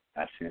sensed it.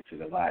 I sense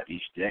it a lot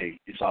each day.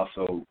 It's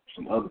also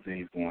some other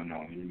things going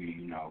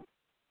on.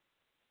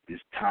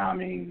 This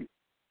timing,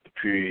 the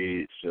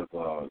periods of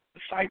the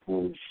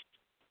cycles,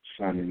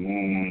 sun and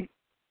moon.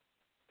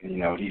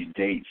 These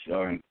dates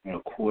are in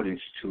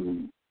accordance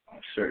to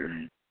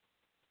certain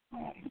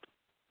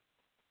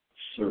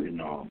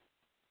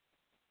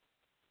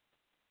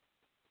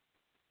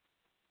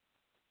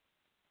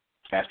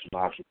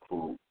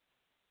astrological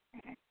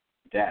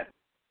data,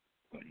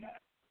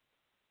 whatnot.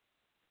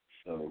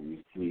 So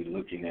if we're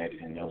looking at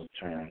it in those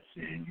terms,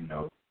 and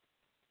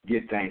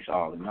get things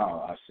all in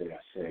all, I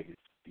say,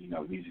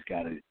 we just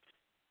gotta.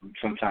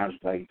 Sometimes,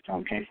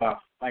 can't fight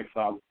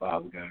fire with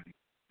fire. We gotta,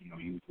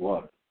 use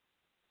water.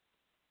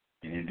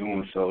 And in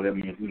doing so, that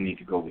means we need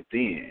to go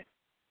within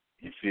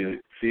and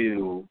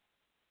feel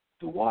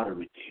the water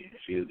within,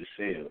 feel the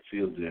cell,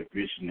 feel the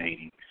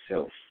originating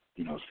self.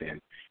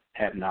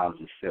 Have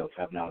knowledge of self,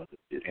 have knowledge of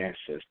the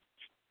ancestors,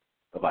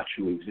 of our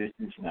true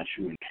existence and our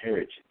true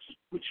inheritance,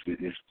 which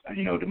is,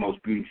 the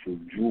most beautiful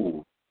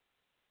jewel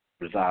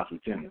resides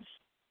within us,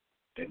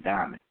 that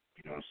diamond,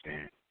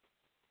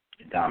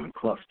 the diamond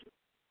cluster,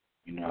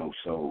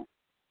 so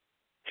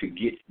to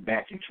get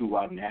back into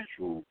our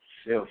natural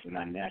self and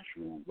our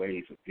natural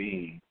ways of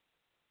being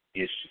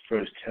is to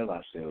first tell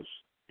ourselves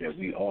that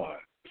we are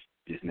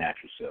this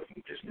natural self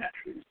and this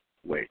natural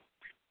way.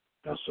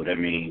 So that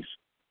means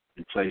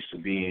the place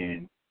of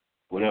being,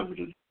 whatever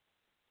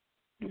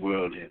the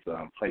world has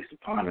placed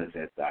upon us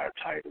as our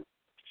title,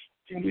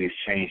 then we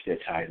exchange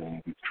that title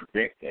and we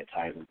correct that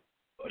title,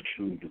 a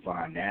true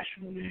divine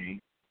national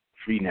name,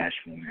 free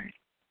national name,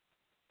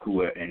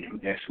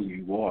 that's who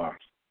you are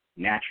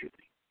naturally,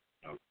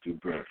 through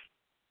birth.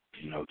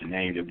 The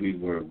name that we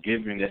were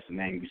given, that's the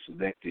name we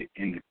selected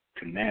in the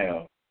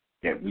canal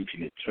that we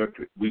can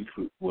interpret,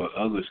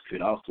 others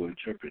could also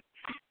interpret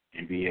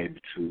and be able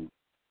to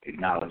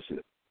acknowledge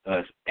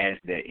us as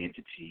that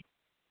entity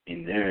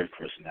in their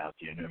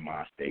personality, in their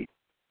mind state.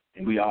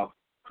 And we all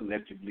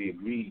collectively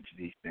agreed to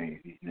these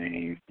things, these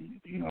names, the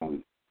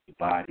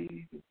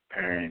body, the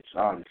parents,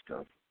 all this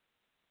stuff.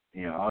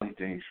 All these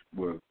things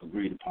were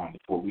agreed upon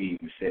before we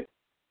even set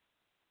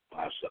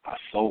our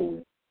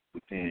soul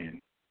within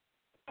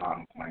the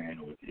palm gland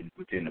or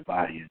within the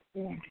body and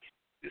formed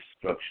this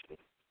structure,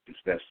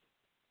 this vessel.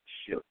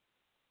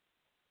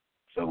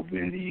 So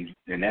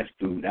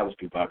that was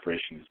through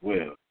vibration as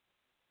well.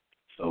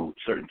 So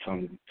certain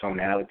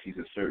tonalities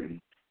or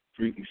certain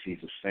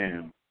frequencies of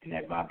sound and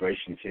that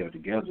vibration is held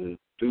together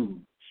through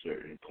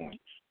certain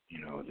points,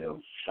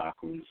 those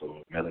chakras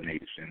or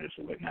melanated centers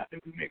or whatnot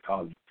that we may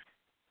call them.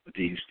 But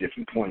these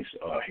different points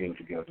are held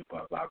together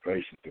by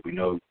vibration. So we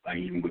know,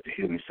 even with the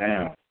healing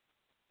sound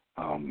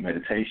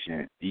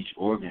meditation, each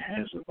organ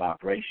has a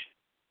vibration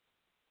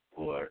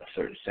or a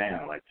certain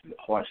sound. Like the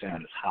heart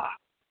sound is ha,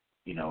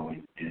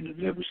 and the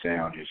liver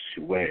sound is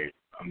shway.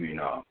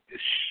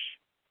 It's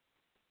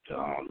the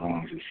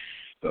lungs is,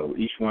 so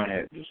each one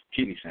has, this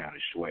kidney sound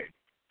is shway.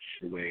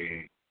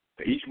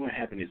 But each one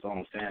having its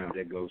own sound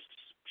that goes to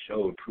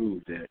show and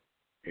prove that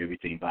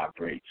everything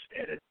vibrates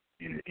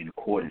in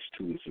accordance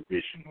to its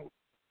original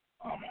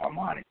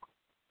harmonic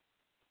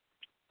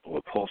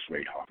or pulse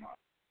rate harmonic.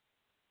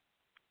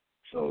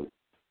 So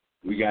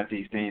we got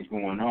these things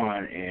going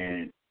on,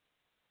 and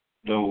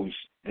those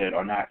that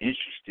are not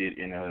interested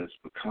in us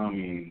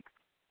becoming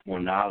more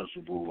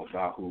knowledgeable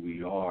about who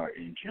we are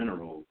in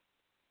general,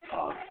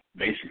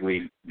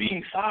 basically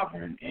being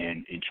sovereign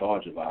and in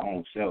charge of our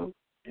own self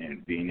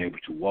and being able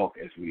to walk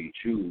as we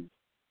choose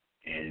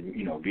and,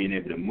 being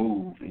able to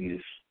move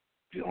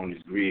on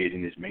this grid,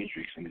 in this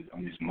matrix, and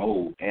on this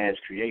mode as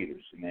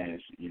creators and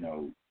as,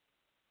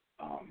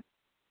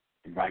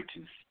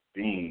 righteous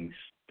beings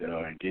that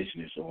are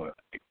indigenous or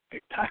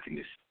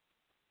autochthonous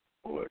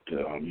or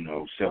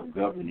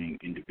self-governing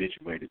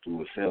individuated through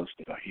ourselves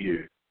that are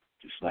here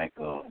just like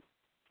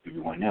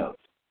everyone else.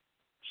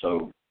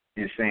 So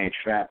in saying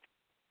trap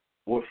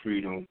or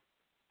freedom,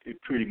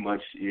 it pretty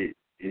much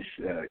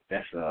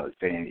that's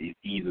saying it's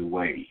either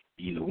way,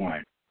 either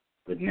one.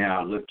 But now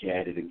I look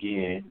at it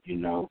again,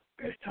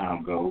 as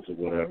time goes or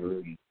whatever,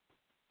 and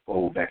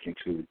fold back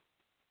into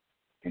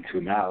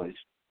knowledge,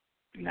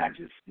 not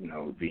just,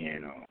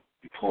 being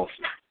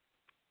impulsive.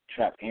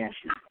 Trap and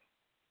freedom.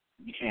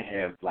 You can't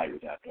have light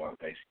without dark,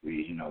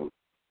 basically,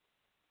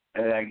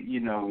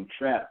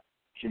 trap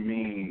can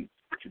mean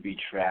to be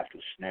trapped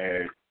or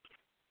snared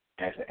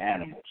as an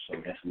animal, so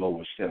that's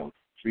lower self.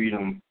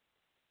 Freedom,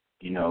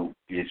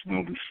 is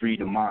when we free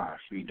the mind,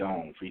 free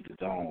the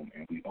dome,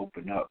 and we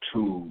open up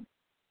to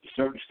the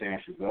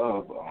circumstances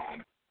of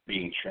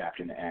being trapped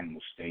in the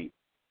animal state.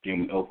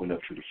 Then we open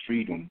up to the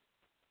freedom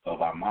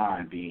of our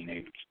mind being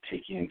able to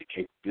take in the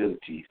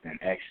capabilities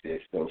and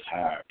access those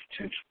higher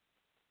potential.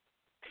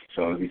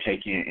 So if we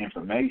take in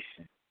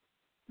information,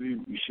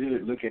 we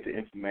should look at the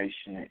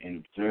information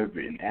and observe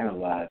it and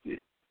analyze it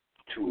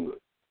to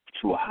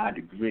a high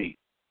degree.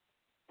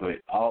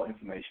 But all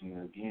information,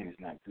 again, is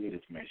not good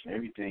information.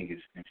 Everything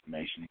is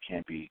information. It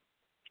can be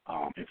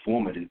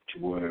informative to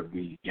where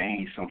we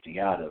gain something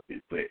out of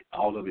it, but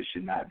all of it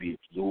should not be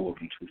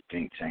absorbed into the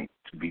think tank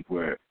to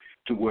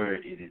where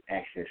it is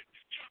access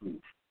to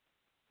truth.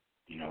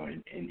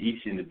 And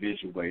each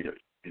individual way that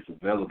is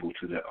available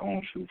to their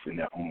own truth and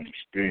their own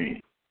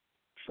experience.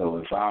 So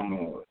if I'm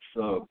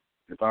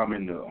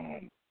in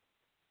the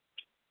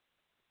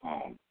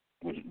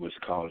what's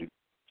called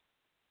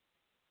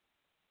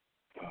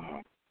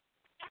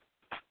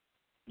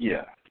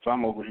if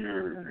I'm over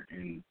here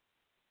and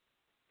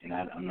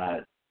I'm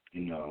not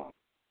in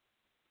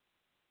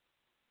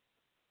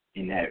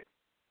that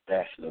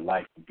facet of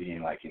life of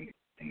being like in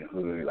the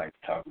hood, like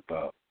to talk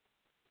about,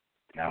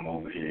 and I'm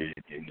over here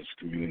in this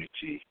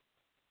community,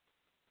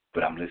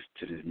 but I'm listening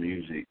to this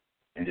music,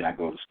 and then I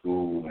go to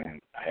school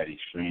and I have these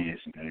friends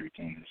and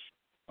everything,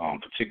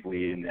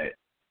 particularly in that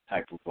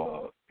type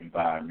of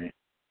environment,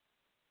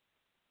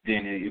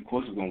 then of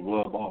course it's going to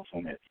rub off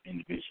on that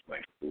individual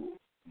at school.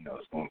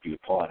 It's going to be a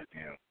part of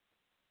them.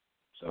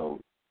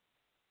 So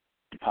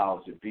the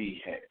powers that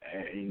be,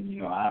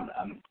 and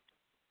I'm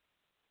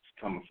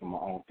coming from my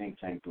own think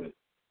tank, but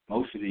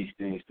most of these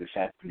things that's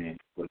happening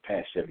for the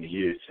past 70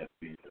 years have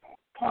been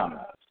upon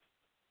us.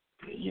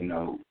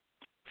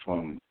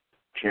 From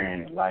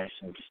carrying a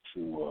license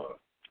to,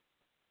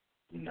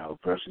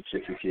 birth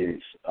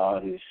certificates, all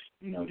this,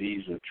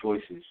 these are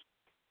choices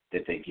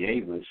that they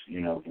gave us,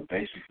 but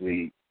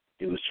basically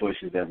it was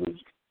choices that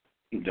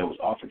was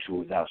offered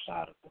to us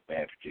outside of a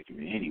bad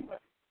predicament anyway.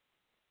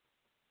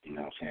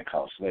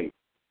 Called slavery.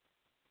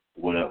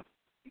 Whatever.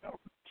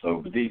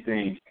 So but these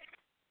things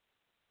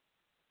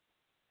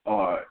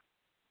are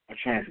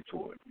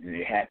transitory and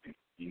they happen,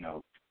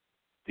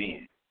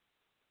 then.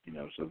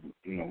 So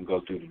we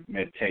go through the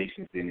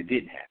meditations, then it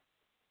didn't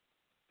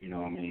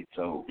happen.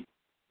 So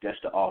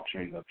that's the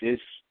altering of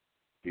this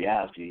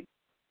reality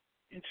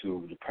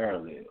into the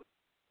parallel.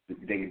 The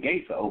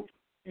gates are open.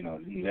 The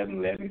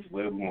 1111s,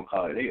 whatever you want to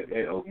call it,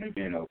 they're open. They've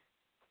been open.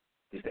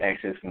 It's the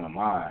access from the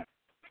mind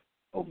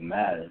over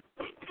matter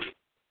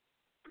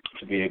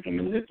to be able to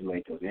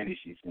manipulate those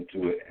energies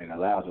into it and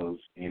allow those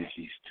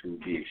energies to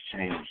be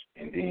exchanged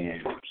and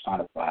then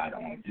personified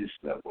on this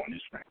level, on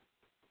this rank.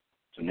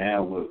 So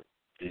now what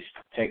is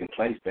taking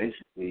place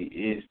basically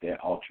is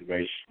that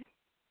alteration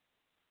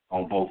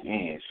on both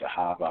ends, the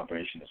high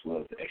vibration as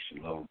well as the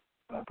extra low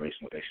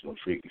vibration or extra low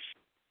frequency.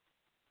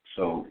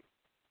 So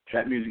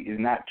trap music is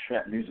not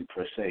trap music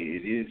per se.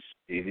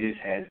 It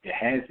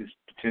has this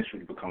potential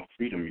to become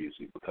freedom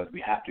music because we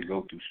have to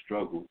go through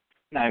struggle.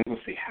 Not even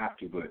gonna say have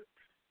to, but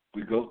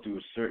we go through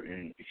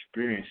certain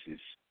experiences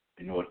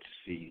in order to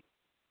see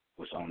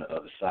what's on the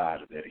other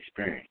side of that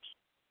experience.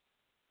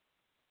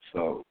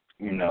 So,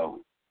 and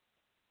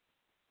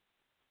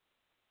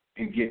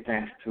get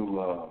thanks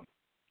to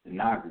the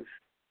Nagas,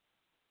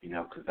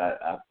 because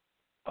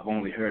I've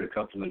only heard a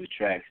couple of the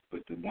tracks,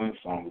 but the one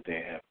song that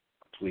they have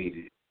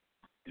completed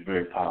is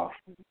very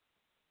powerful.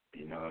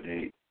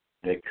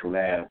 They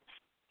collab.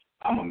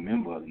 I'm a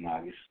member of the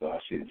Nagas, so I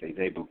shouldn't say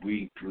they, but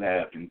we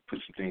collabed and put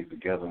some things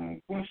together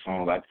on one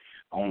song. Like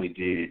I only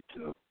did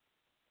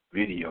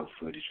video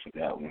footage for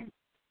that one.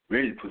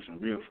 Really put some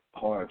real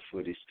hard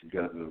footage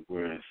together,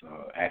 where it's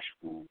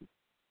actual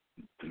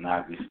the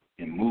Nagas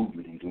in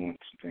movement and doing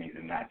some things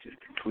and not just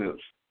the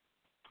clips.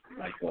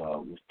 Like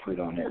was put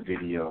on that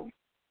video,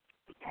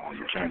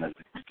 Return of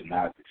the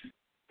Nagas.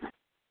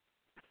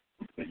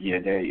 But yeah,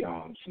 they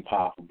some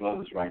powerful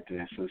brothers right there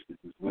and sisters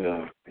as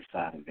well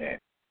inside of that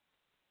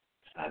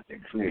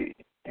clip.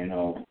 And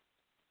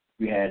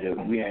we had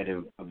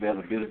the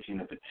availability and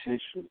the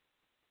potential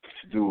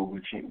to do what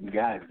we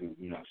gotta do,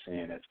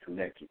 that's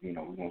collective. We're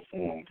gonna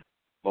form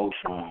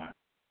Voltron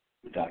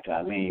with Dr.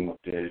 Alim up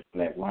there,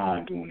 Black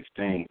Line doing his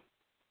thing,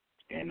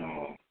 and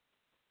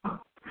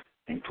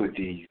put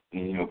these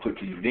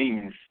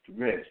demons to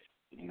rest,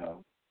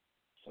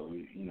 So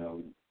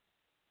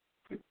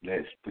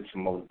let's put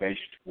some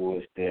motivation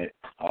towards that,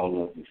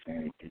 all of us,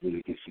 and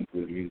really get some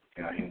good music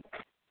out here.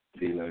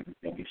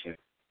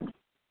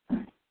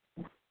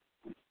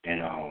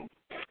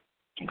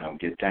 And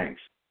get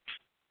thanks.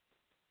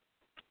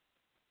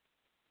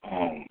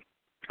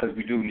 because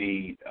we do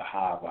need a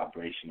high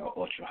vibration or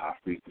ultra high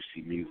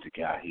frequency music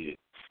out here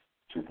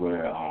to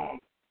where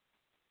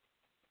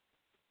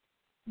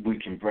we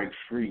can break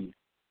free.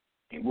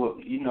 And well,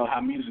 you know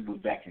how music was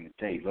back in the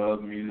day,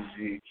 love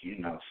music, you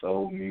know,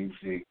 soul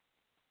music,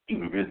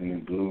 even rhythm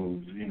and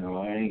blues. You know,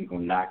 I ain't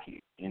gonna knock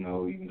it. You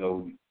know, even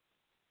though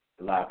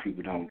a lot of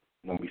people don't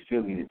be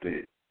feeling it,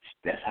 but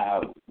that's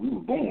how we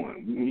were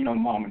born. You know,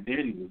 mom and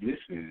daddy was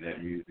listening to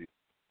that music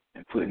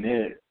and putting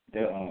their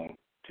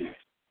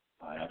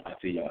I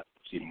see y'all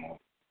see them more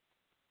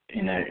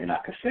in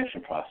our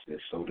conception process.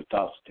 So the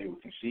thoughts that they were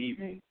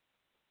conceiving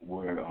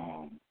were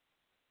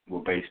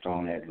based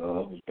on that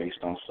love, was based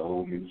on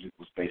soul music,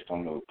 was based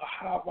on the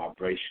high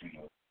vibration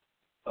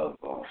of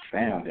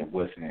sound that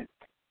wasn't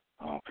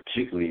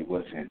particularly it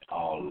wasn't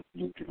all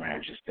looped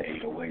around just the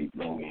 808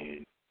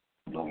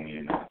 low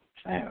end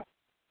sound.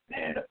 They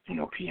had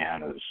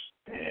pianos,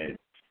 they had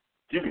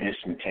different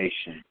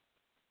instrumentation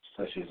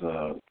such as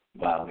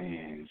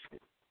violins,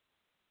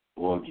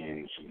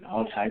 organs, and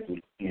all types of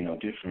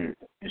different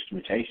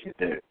instrumentation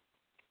that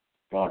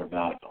brought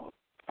about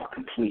a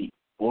complete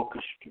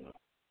orchestra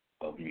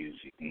of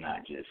music,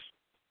 not just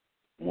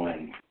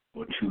one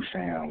or two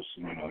sounds.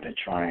 That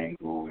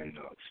triangle and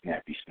the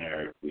snappy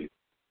snare with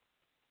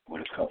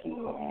a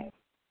couple of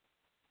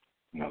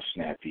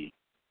snappy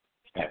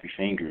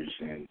fingers,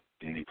 and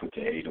then they put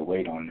the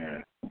 808 on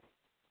there.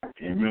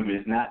 And remember,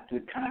 it's not the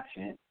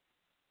content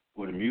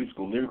or the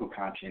musical lyrical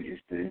content,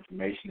 it's the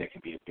information that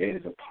can be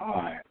embedded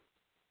upon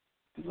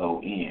the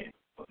low end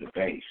of the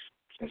bass,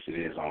 since it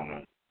is on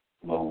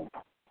a low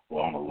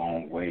or on a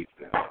long wavelength.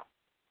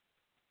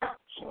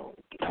 So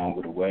the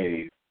longer the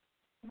wave,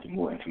 the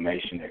more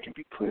information that can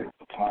be put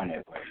upon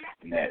that wave,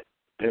 and that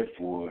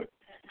therefore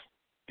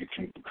it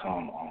can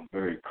become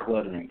very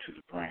cluttering to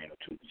the brain or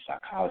to the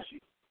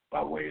psychology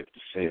by way of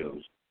the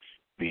cells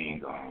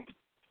being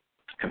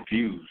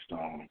confused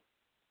on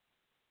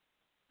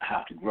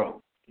how to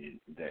grow. And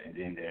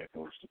then there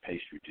goes the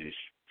pastry dish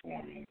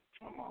forming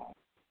from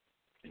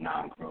the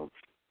non-growth.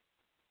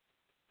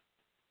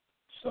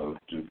 So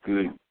the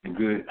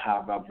good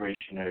high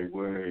vibrationary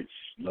words,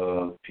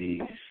 love,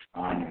 peace,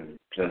 honor,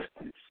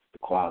 justice,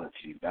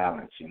 equality,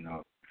 balance,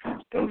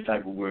 those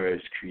type of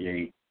words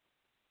create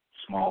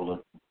smaller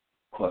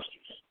clusters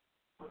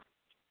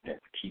that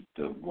keep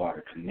the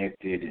water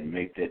connected and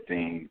make that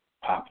thing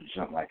pop and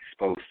jump like it's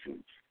supposed to.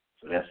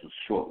 So that's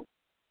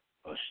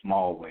a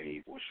small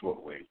wave or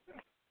short wave.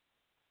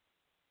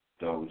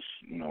 Those,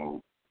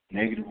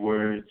 negative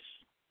words,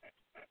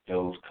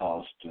 those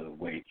cause the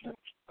wavelengths to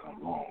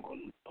become long or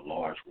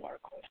large water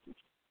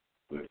clusters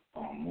with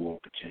more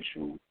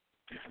potential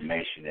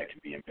information that can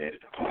be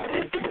embedded upon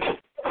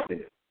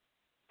it.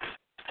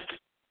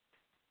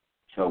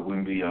 So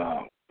when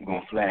we're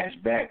going to flash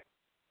back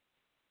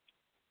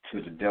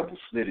to the double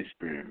slit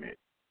experiment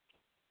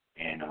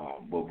and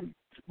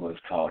what's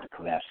called the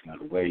collapsing of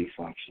the wave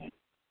function.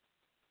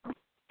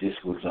 This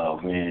was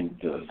when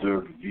the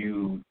observer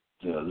viewed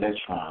the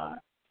electron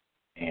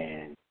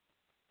and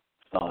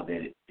saw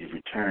that it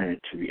returned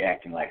to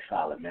reacting like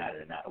solid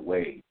matter, not a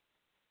wave.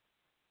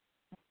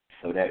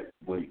 So that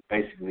was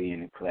basically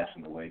in the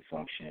collapsing of the wave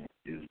function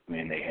is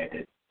when they had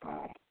that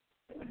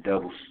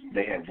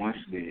they had one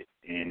slit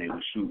and they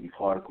were shooting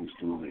particles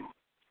through it.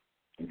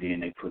 And then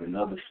they put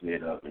another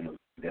slit up, and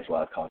that's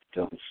why it's called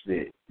the double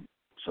slit.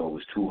 So it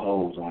was two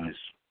holes on this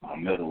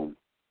metal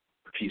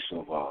piece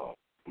of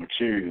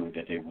material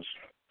that they was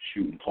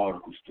shooting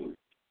particles through.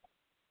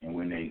 And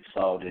when they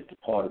saw that the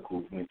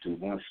particles went through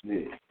one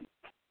slit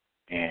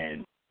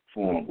and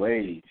formed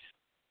waves,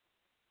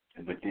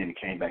 but then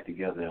it came back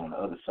together on the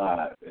other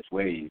side as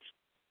waves,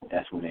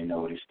 that's when they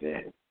noticed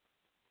that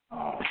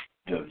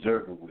the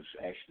observer was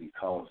actually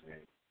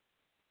causing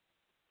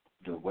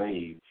the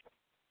wave,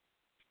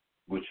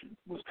 which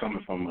was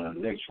coming from an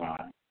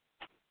electron,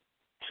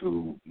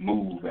 to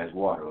move as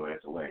water or as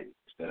a wave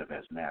instead of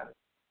as matter.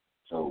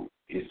 So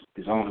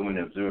it's only when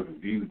the observer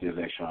viewed the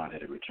electron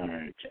that it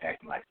returned to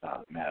acting like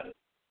solid matter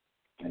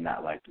and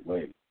not like the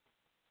wave.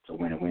 So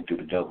when it went through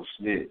the double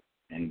slit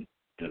and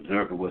the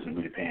observer wasn't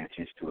really paying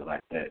attention to it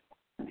like that,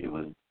 it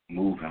was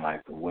moving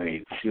like the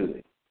wave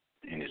should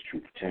in its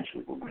true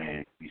potential. But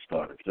when we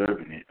start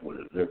observing it or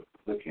the observer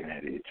looking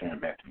at it, it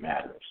turned back to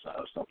matter,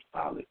 something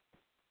solid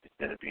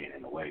instead of being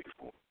in the wave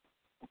form.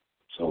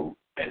 So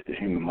as the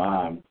human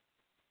mind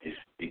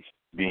it's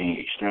being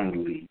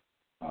externally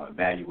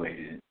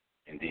evaluated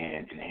and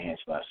then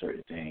enhanced by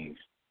certain things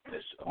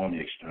that's on the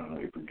external,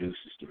 it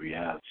produces the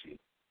reality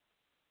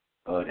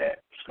of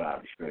that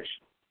prescribed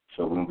expression.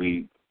 So when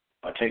we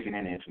are taking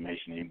in the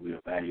information and we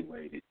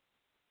evaluate it,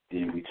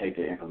 then we take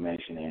that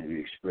information and we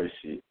express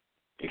it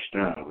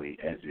externally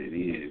as it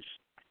is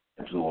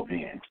absorbed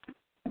in.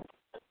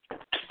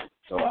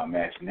 So our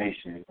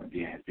imagination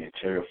then has been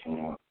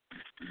terraformed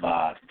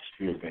by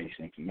spirit-based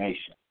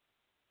information.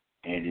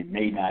 And it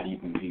may not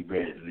even be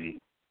readily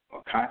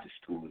or conscious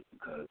to it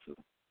because of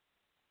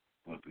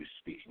what we're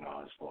speaking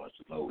on as far as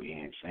the low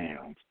end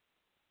sounds.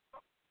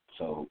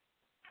 So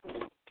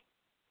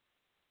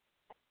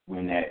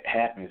when that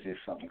happens, there's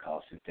something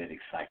called synthetic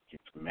psychic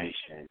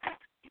information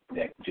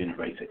that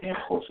generates an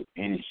impulse of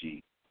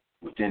energy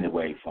within the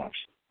wave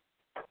function.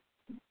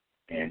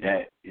 And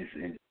that is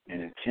an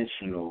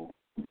intentional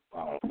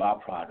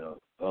byproduct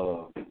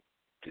of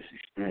this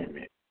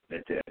experiment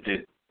that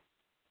it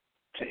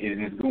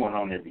is going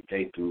on every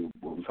day through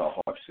what we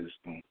call HARP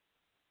system.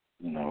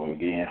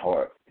 Again,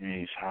 HARP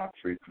means high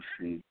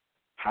frequency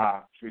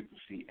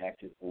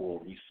active oil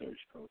research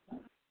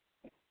program.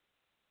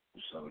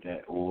 So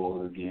that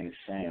oil again is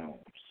sound.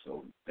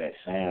 So that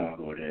sound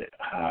or that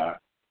high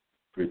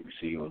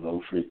frequency or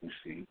low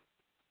frequency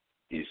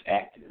is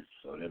active.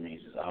 So that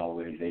means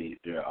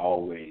they're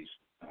always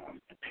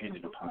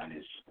dependent upon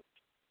this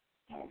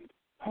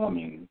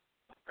humming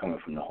coming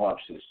from the HARP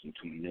system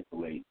to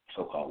manipulate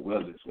so-called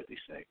weathers, what they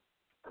say.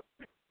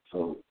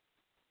 So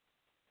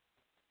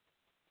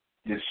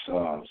this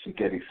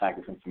synthetic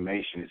psychic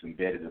information is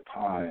embedded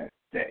upon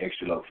that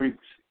extra low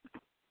frequency.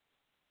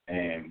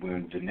 And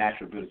when the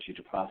natural ability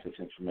to process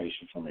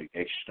information from an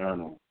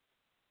external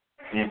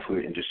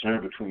input and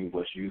discern between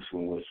what's useful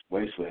and what's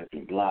wasteful has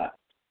been blocked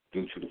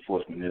due to the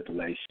forced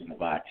manipulation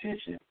of our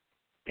attention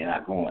and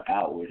our going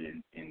outward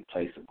in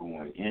place of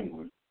going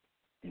inward,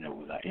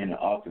 with our inner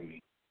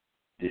alchemy,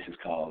 this has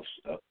caused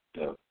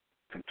the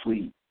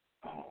complete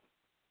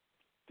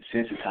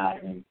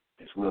sensitizing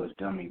as well as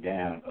dumbing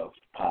down of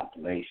the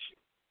population.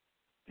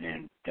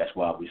 And that's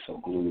why we're so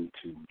glued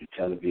to the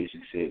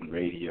television set and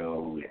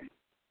radio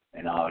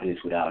and all this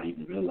without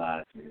even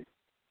realizing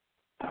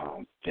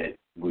that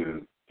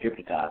we're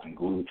hypnotized and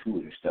glued to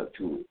it and stuck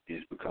to it.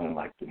 It's become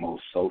like the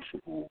most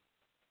sociable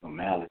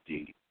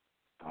normality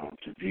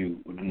to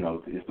view.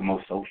 It's the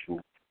most social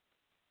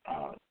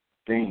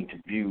thing to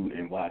view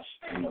and watch,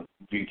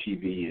 view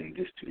TV and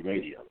listen to the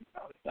radio.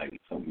 It's like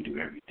something we do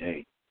every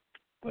day.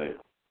 But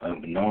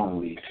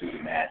unknowingly to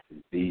the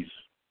masses, these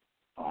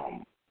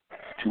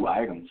two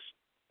items,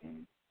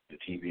 the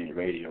TV and the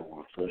radio,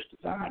 were first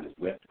designed as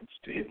weapons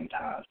to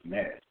hypnotize the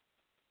mass.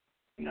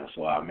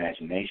 So our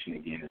imagination,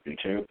 again, has been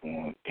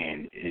terraformed,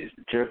 and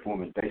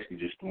terraform is basically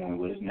just doing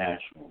what is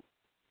natural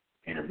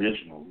and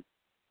original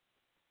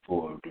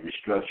for the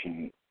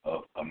destruction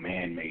of a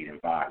man-made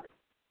environment.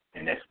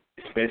 And that's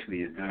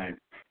especially is done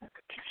to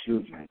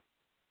children,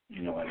 at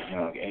a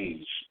young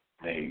age.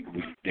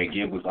 They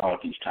give us all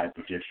these type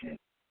of different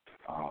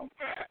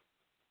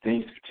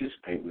things to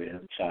participate with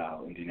as a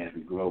child, and then as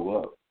we grow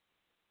up,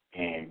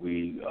 and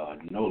we are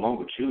no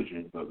longer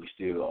children, but we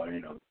still are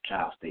in a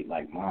child state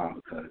like mine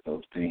because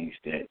those things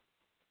that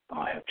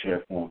have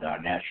terraformed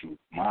our natural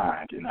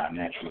mind and our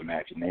natural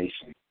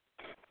imagination,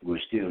 we're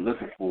still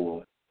looking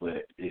for,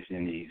 but it's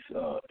in these,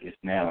 it's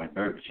now in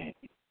Burger King.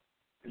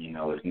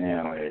 It's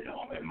now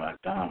at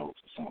McDonald's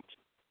or something.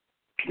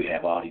 We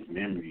have all these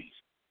memories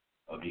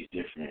of these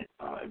different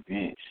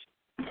events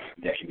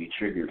that can be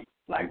triggered,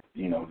 like,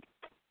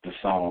 the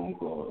song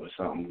or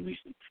something. We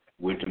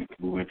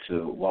went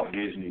to Walt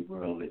Disney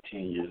World at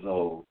 10 years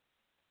old,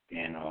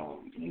 and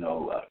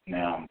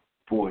now I'm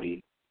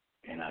 40,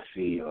 and I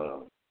see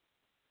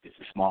It's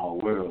a Small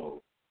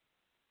World.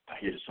 I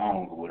hear the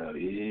song or whatever.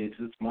 It's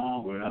a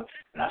small world,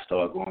 and I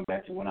start going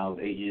back to when I was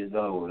 8 years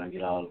old, and I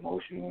get all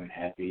emotional and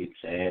happy and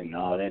sad and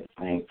all that at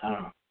the same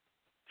time.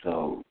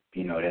 So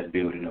that's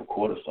building up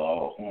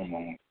cortisol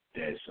hormone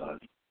that's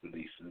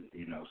released.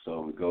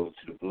 So it goes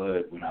to the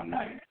blood when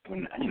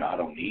I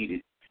don't need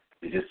it.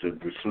 It's just a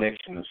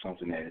reflection of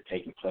something that had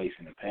taken place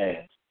in the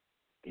past,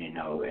 and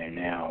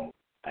now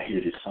I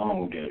hear this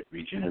song that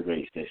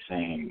regenerates that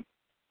same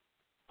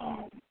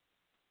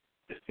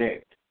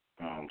effect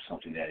from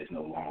something that is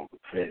no longer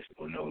present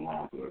or no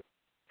longer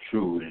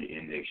true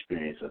in the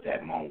experience of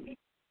that moment.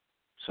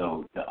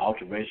 So the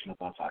alteration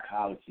of our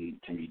psychology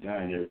can be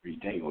done every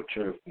day, or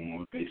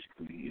terraform,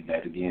 basically, is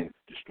that, again,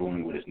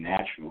 destroying what is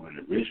natural and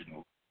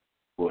original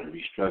for the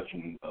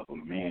restructuring of a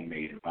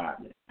man-made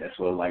environment. That's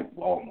sort of like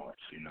Walmart,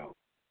 You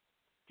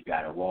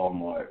got a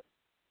Walmart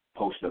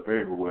posted up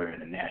everywhere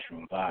in a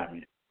natural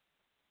environment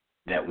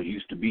that would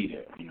used to be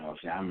there.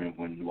 I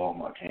remember when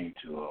Walmart came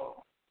to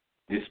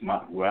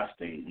where I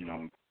stayed,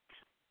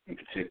 in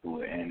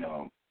particular, and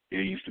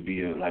there used to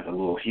be like a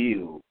little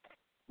hill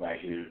right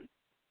here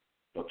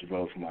up the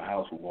road from my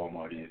house where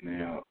Walmart is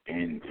now,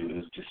 and it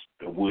was just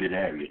a wooded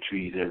area,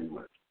 trees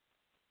everywhere.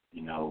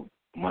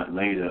 A month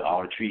later,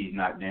 all the trees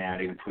knocked down.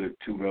 They put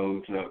 2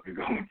 roads up to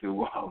go into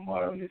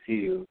Walmart on this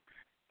hill,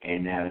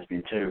 and now it's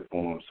been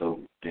terraformed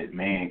so that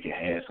man can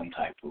have some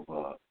type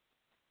of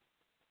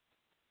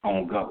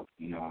on go.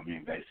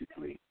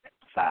 Basically,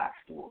 side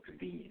store,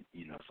 convenient.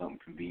 Something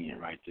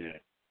convenient right there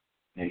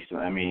next to.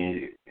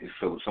 It's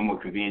so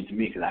somewhat convenient to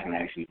me because I can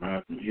actually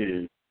run from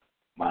here,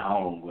 my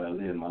home where I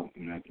live,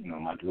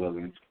 my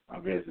dwelling, my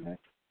residence,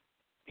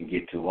 and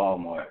get to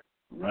Walmart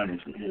running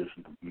from here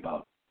for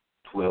about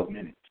 12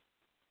 minutes,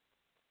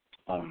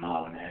 about a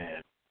mile and a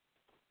half.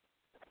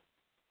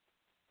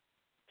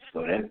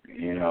 So that,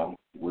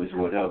 was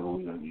whatever,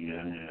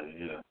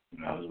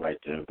 I was right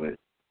there, but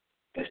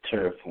that's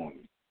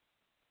terraforming.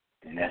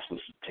 And that's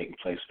what's taking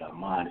place with our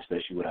mind,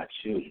 especially with our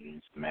children.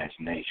 It's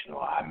imagination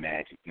or our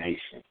magic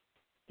nation,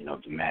 the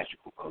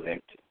magical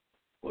collective,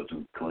 or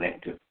the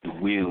collective, the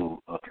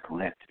will of the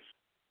collective.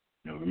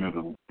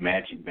 Remember,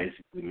 magic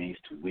basically means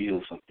to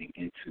will something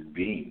into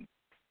being.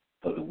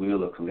 So the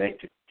will of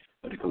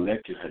the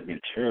collective has been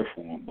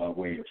terraformed by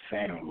way of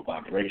sound or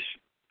vibration,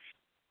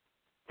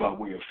 by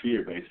way of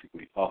fear,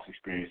 basically. False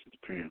experiences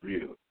appearing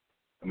real.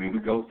 I mean, we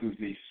go through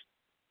these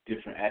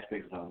different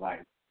aspects of our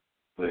life,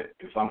 but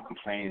if I'm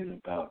complaining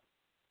about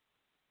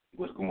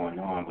what's going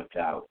on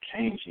without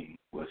changing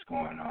what's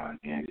going on,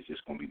 then it's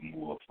just going to be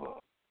more of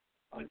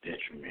a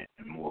detriment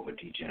and more of a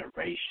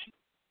degeneration.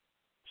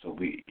 So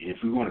if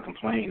we want to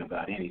complain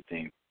about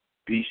anything,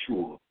 be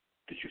sure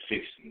that you're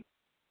fixing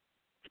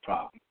the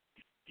problem.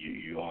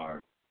 You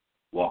are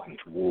walking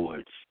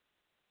towards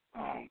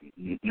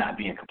not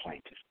being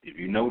complaintive. If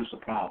you notice a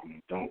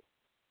problem, don't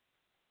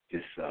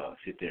just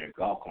sit there and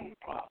gawk on the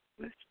problem.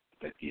 Let's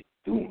get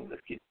doing.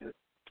 Let's get the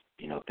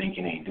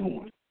thinking ain't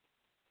doing.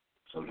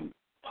 So the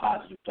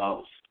positive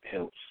thoughts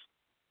helps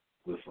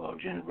with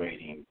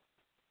generating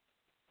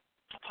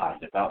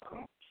positive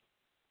outcomes.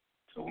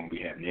 So when we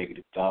have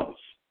negative thoughts,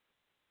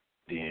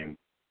 then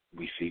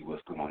we see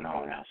what's going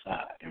on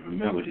outside. And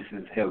remember, this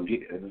is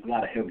there's a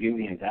lot of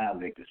Hegelian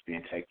dialect that's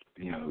being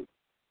taken,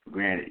 for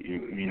granted.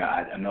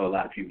 I know a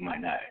lot of people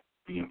might not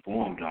be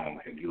informed on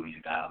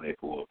Hegelian dialect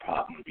or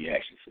problem,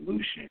 reaction,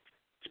 solution,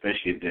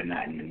 especially if they're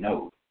not in the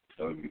know.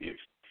 So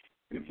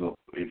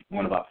if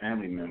one of our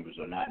family members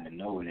are not in the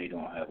know and they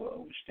don't have an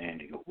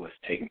understanding of what's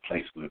taking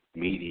place with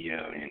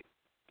media and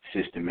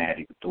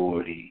systematic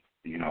authority,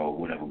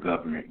 whatever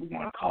government we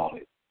want to call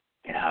it,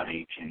 and how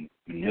they can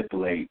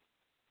manipulate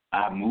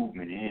our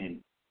movement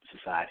in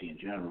society in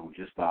general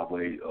just by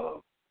way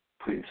of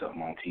putting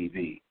something on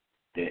TV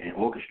and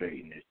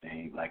orchestrating this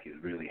thing like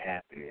it's really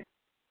happening.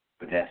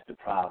 But that's the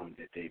problem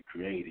that they've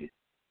created.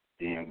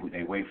 Then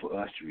they wait for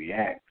us to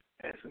react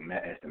as the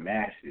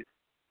masses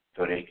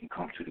so they can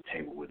come to the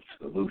table with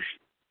a solution.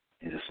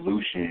 And the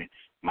solution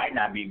might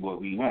not be what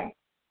we want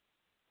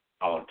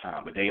all the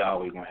time, but they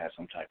always going to have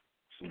some type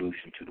of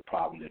solution to the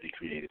problem that they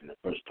created in the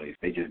first place.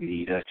 They just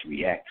need us to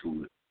react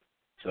to it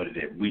so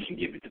that we can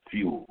give it the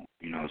fuel,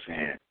 you know what I'm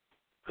saying?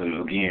 Because,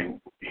 again,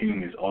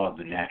 humans are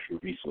the natural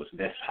resources.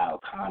 That's how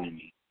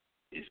economy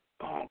is,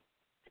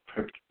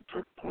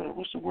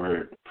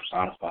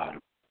 personified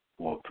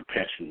or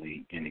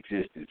perpetually in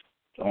existence.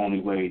 The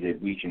only way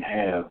that we can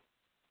have,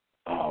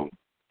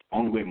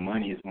 only way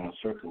money is going to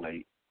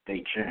circulate,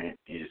 state current,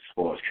 as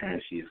far as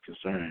currency is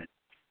concerned,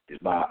 is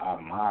by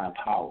our mind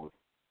power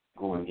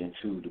going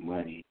into the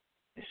money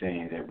and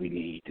saying that we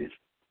need this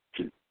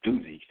to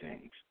do these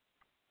things.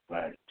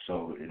 Right.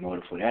 So in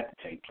order for that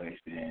to take place,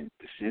 then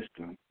the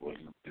system or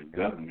the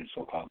government,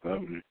 so-called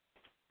government,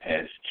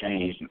 has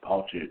changed and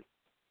altered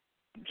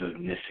the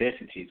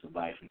necessities of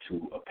life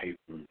into a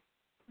paper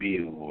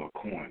bill or a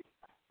coin.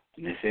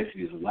 The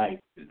necessities of life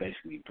is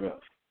basically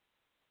breath.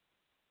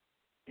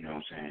 You know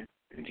what I'm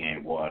saying?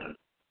 Again, water,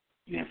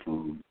 then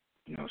food,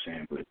 you know what I'm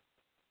saying? But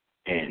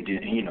and then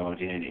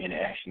then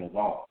interaction of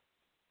all.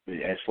 But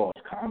as far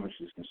as commerce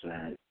is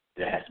concerned,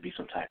 there has to be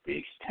some type of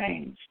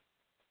exchange.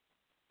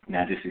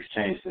 Now, this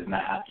exchange does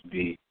not have to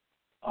be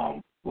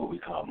what we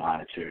call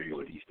monetary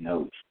or these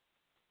notes.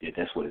 Yet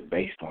that's what it's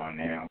based on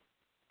now.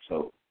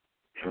 So,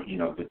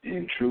 but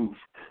in truth,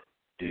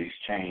 the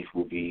exchange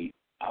will be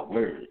our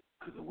word,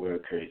 because the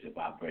word carries a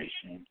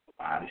vibration of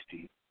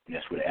honesty, and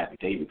that's where the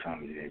affidavit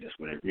comes in. That's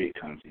where the writ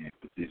comes in.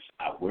 But this,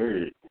 our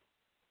word,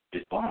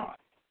 is bond.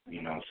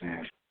 You know what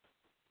I'm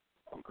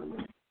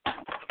saying?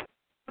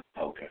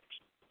 Okay.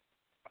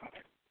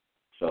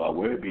 So our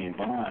word being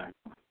bond,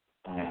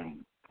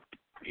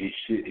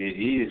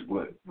 it is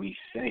what we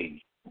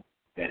say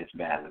that it's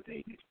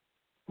validated,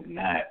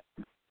 not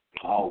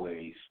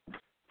always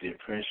the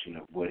impression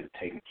of what is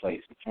taking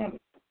place in front of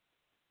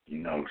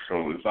you.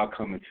 So if I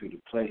come into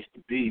the place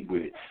to be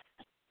with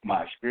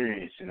my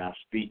experience and I'm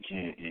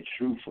speaking in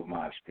truth of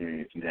my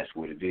experience, and that's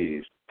what it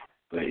is.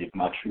 But if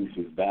my truth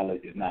is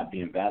not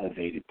being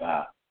validated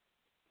by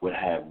what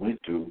I have went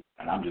through,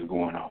 and I'm just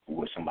going off of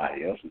what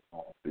somebody else is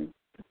going through,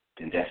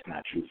 then that's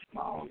not true for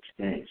my own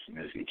experience.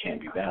 It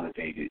can't be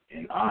validated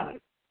and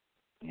honored.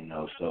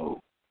 So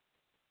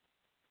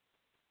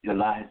a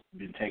lot has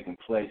been taking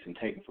place and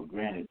taken for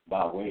granted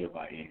by way of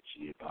our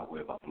energy, by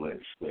way of our blood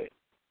and sweat,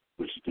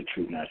 which is the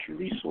true natural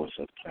resource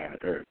of the planet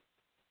Earth.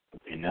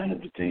 And none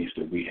of the things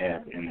that we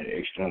have in the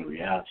external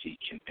reality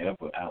can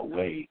ever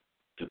outweigh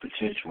the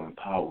potential and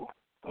power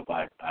of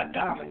our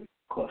diamond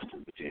cluster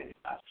within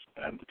our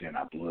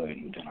blood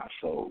and within our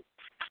soul.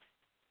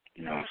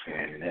 You know what I'm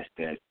saying? And that's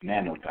that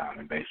nano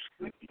diamond,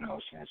 basically. You know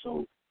what I'm saying?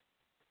 So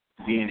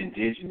being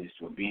indigenous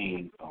or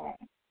being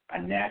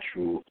a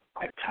natural,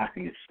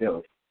 attacking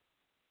itself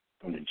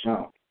from the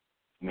jump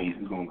means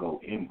we're going to go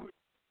inward.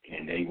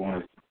 And they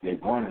want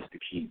us to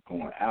keep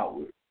going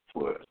outward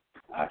for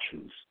our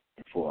truths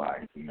and for our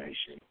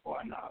information, for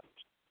our knowledge.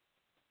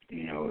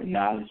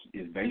 Knowledge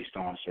is based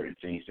on certain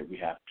things that we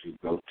have to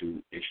go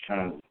through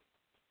externally.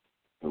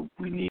 But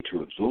we need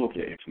to absorb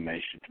that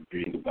information to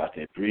bring about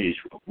that bridge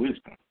of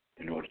wisdom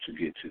in order to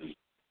get to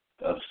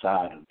the other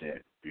side of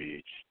that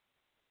bridge,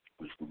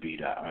 which will be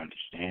the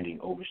understanding,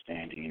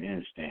 overstanding, and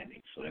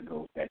understanding. So that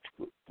goes back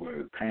to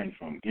where it came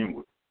from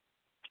inward.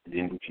 And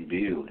then we can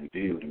build and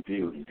build and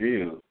build and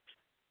build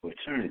for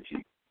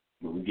eternity.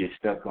 But we get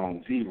stuck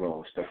on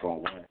zero, stuck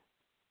on one.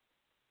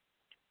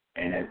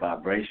 And that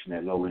vibration,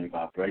 that low-end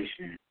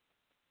vibration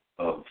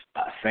of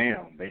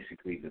sound,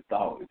 basically the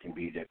thought, it can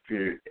be that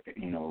fear,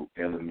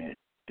 element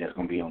that's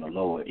going to be on the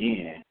lower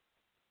end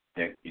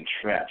that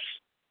entraps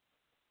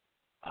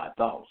our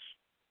thoughts,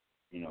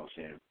 and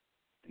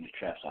it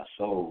traps our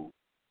soul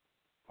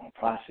on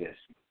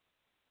processing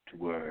to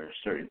where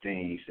certain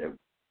things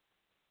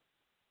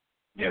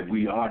that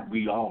we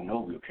all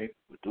know we're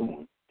capable of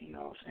doing,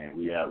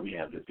 we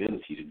have the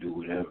ability to do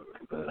whatever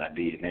because our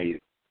DNA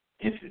is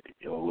infinite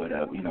or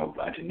whatever,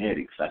 our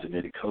genetics, our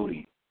genetic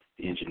coding,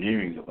 the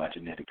engineering of our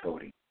genetic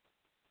coding,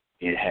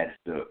 it has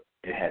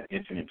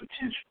infinite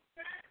potential.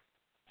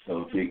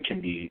 So if it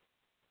can be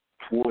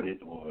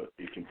thwarted or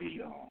it can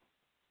be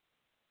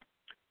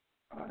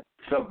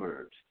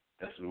suburbs.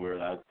 That's the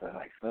word I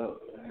like. So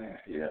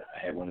yeah,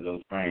 I had one of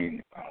those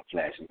brain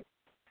flashes.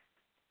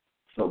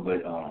 So,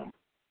 but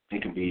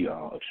it can be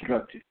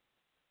obstructed.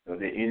 So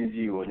the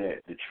energy or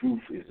that the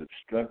truth is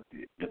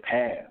obstructed. The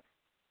path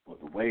or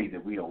the way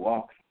that we are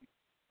walking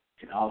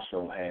can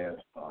also have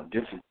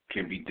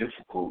can be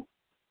difficult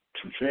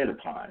to tread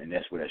upon, and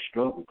that's where that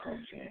struggle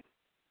comes in.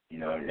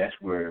 That's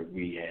where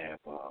we have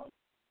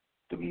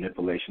the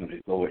manipulation of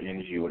the lower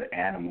energy or the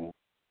animal,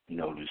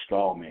 the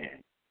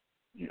strawman,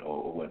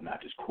 or whatnot,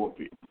 this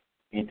corporate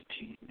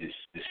entity,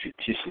 this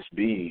fictitious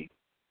being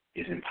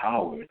is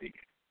empowered,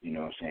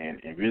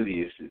 and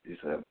really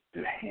it's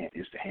the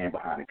hand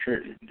behind the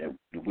curtain. That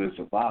the Wizard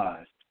of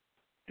Oz,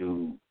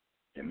 dude,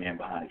 the man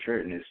behind the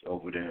curtain is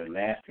over there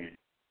laughing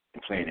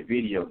and playing a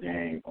video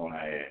game on our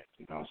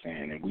ass,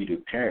 and we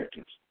the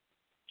characters.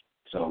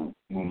 So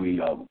when we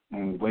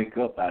wake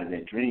up out of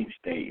that dream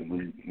state and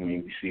when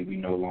we see we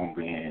no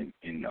longer in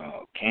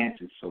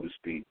Kansas, so to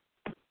speak,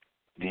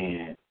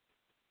 then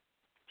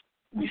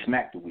we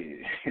smack the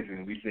wizard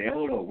and we say,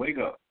 "Hold on, wake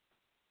up!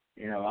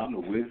 I'm the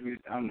wizard.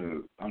 I'm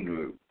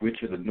the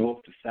witch of the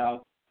north, the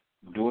south,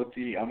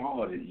 Dorothy. I'm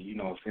all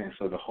that.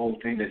 So the whole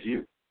thing that's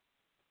you.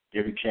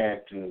 Every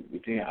character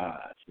within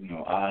Oz.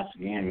 Oz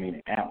again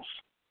meaning ounce.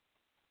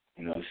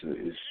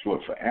 It's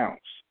short for ounce.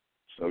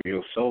 So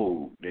your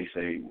soul, they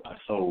say, our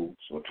soul,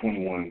 so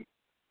 21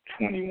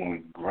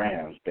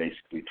 grams,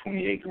 basically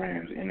 28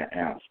 grams in an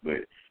ounce,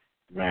 but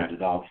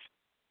rounded off,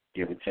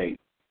 give or take.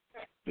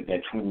 But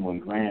that 21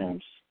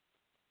 grams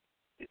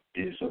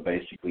is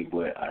basically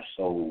what our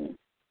soul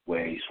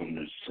weighs from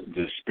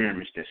the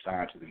experiments that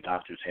scientists and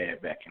doctors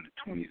had back in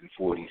the 20s and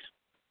 40s,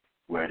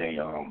 where they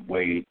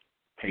weighed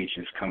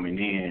patients coming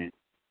in,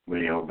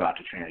 where they were about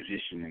to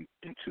transition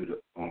into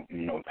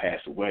the pass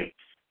away.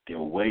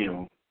 They'll weigh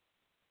them,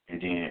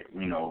 and then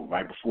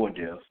right before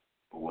death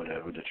or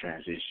whatever the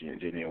transition,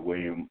 then they'll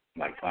weigh them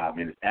like 5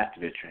 minutes after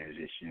their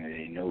transition, and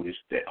they noticed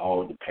that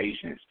all the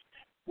patients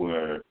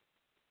were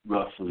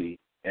roughly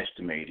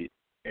estimated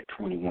at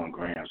 21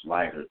 grams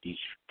lighter each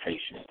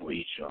patient or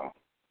each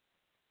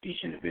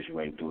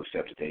individual able to do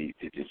except that they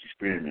did this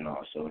experiment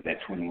on. So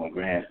that 21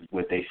 grams is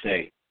what they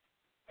say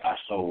our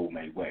soul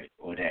may weigh,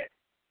 or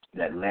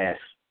that last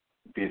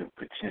bit of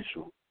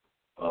potential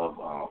of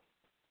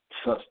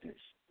substance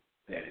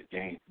that is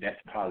gained. That's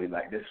probably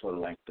that's sort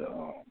of like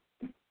the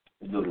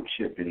little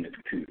chip in the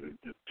computer,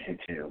 the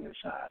Intel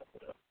inside.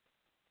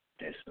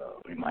 That's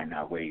it might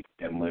not weigh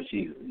that much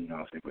either,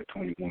 but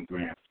 21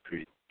 grams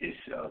is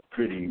a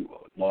pretty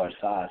large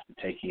size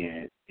to take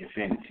in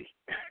infinity.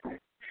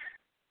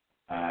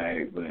 All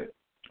right, but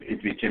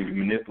it can be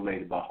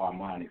manipulated by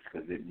harmonics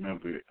because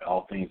remember,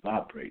 all things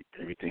vibrate.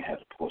 Everything has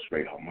a pulse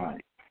rate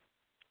harmonic.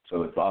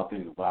 So if all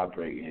things are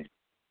vibrating,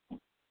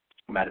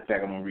 matter of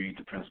fact, I'm going to read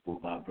the principle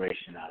of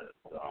vibration out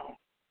of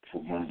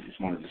it's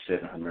one of the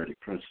 7 Hermetic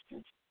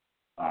principles.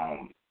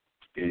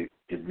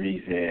 It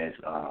reads as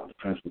the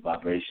principle of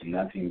vibration: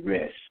 nothing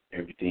rests,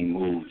 everything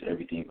moves,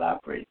 everything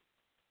vibrates.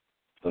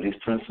 So this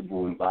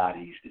principle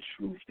embodies the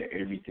truth that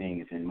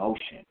everything is in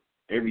motion,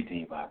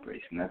 everything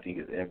vibrates, nothing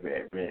is ever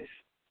at rest.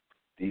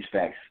 These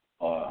facts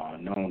are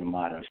known to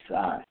modern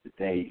science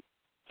today,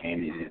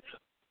 and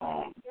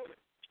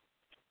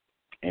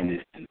the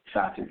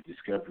scientific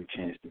discovery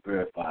tends to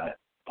verify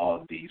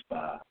all of these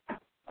by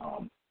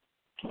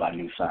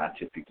new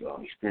scientific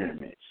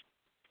experiments.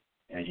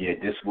 And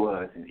yet this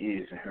was and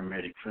is a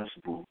Hermetic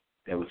principle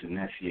that was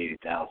enunciated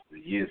thousands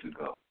of years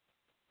ago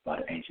by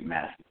the ancient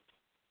masters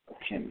of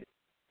chemistry.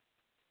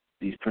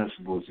 These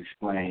principles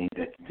explain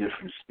that the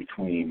difference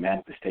between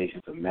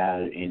manifestations of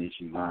matter,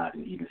 energy, mind,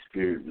 and even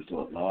spirit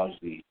result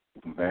largely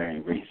from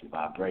varying rates of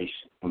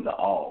vibration, from the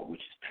all,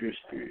 which is pure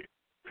spirit,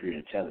 pure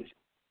intelligence,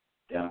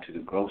 down to the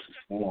grossest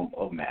form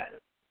of matter.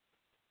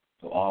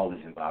 So all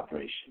is in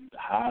vibration. The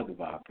higher the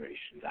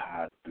vibration, the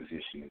higher the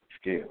position in the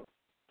scale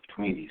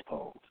between these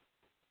poles.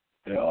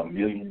 There are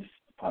millions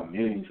upon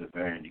millions of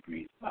varying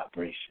degrees of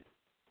vibration.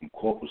 from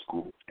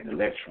corpuscle and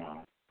electron,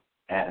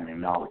 atom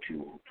and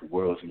molecule to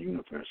worlds and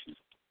universes.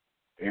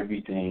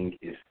 Everything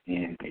is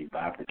in a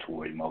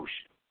vibratory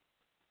motion.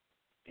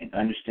 An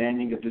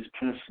understanding of this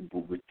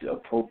principle with the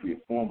appropriate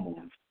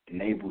formulas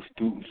enables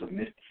students of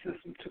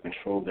mysticism to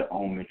control their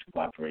own mental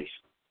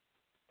vibration,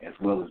 as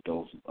well as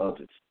those of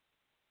others.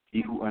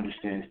 He who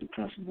understands the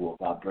principle of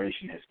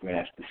vibration has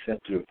grasped the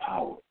scepter of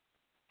power,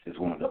 says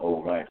one of the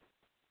old writers.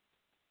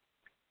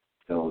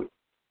 So,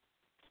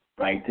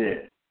 right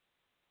there,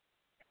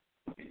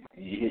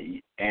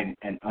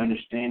 and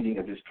understanding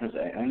of this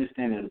principle,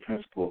 understanding of the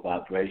principle of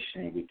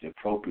vibration with the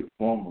appropriate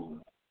formula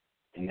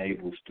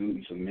enables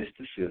students of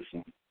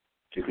mysticism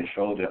to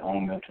control their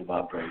own mental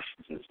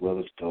vibrations as well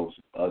as those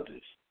of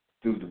others.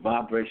 Through the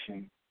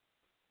vibration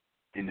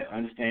and the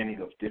understanding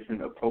of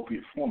different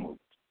appropriate formulas,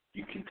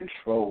 we can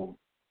control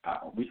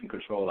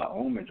our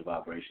own mental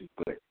vibrations,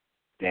 but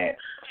that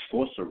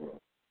sorcerer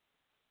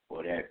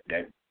or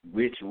that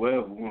witch,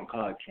 whatever we want to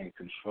call it, can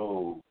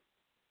control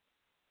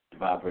the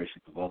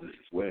vibrations of others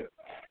as well.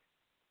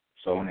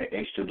 So on that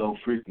extra low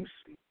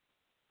frequency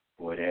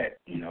or that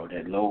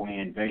low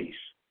end bass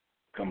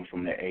coming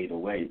from that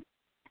 808,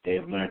 they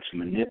have learned to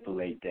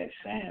manipulate that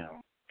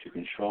sound to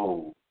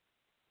control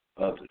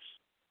others.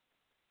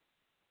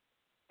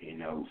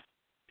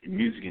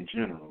 Music in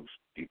general,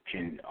 it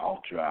can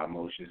alter our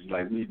emotions.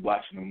 Like we're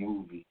watching a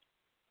movie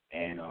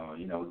and a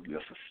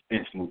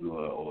suspense movie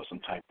or some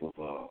type of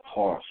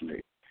horror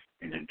flick,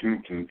 and then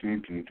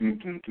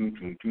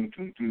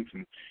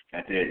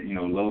got that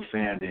low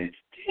sound, then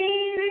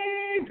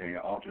you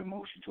alter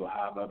emotion to a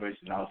high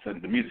vibration, and all of a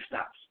sudden the music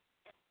stops.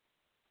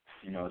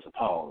 It's a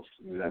pause.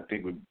 I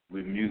think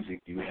with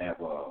music you have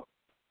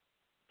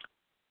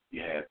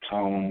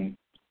tone,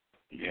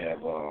 you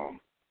have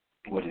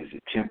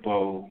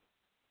tempo,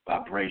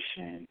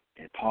 vibration,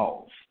 and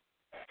pause.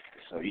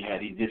 So you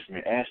have these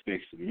different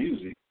aspects of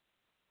music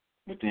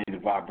within the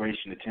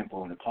vibration, the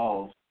tempo, and the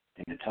pause,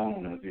 and the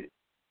tone of it,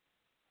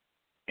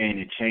 and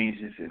it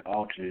changes and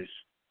alters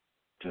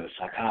the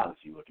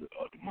psychology or the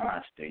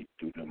mind state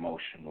through the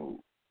emotional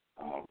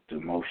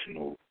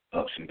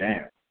ups and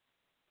downs.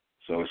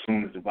 So as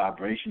soon as the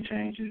vibration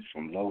changes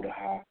from low to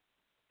high,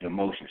 the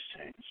emotions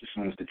change. As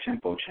soon as the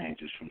tempo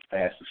changes from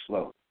fast to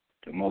slow,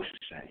 the emotions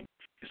change.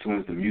 As soon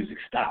as the music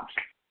stops,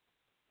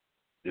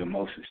 the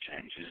emotions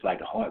change. It's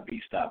like a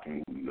heartbeat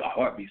stopping. A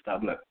heartbeat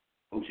stops, like,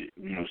 oh shit,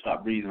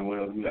 stop breathing.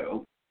 Well, you're like,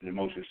 oh, the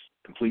emotion's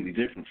completely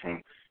different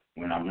from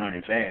when I'm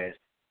running fast,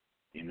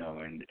 and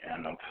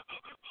I'm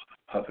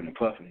huffing and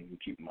puffing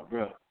and keeping my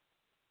breath.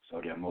 So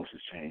the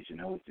emotions change in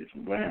those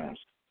different realms.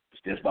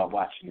 It's just by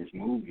watching this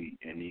movie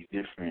and these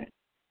different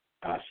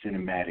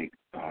cinematic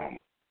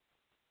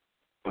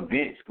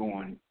events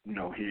going,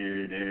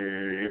 here,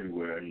 there,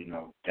 everywhere.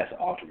 That's an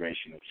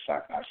alteration of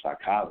our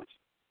psychology,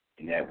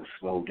 and that will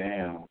slow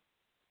down.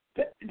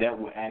 That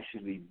will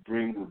actually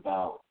bring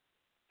about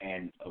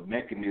a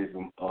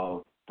mechanism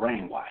of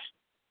brainwashing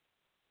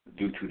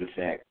due to the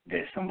fact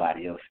that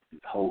somebody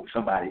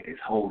is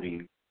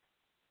holding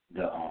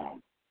the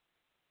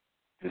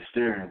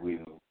steering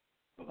wheel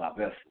of our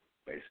vessel,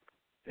 basically.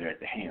 They're at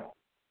the helm.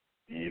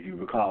 And if you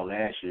recall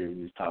last year,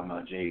 we was talking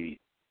about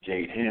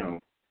Jade Helm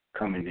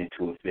coming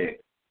into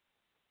effect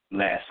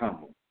last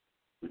summer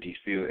with these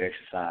field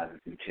exercises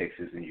in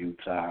Texas and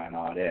Utah and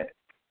all that.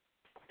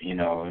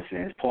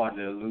 It's part of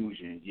the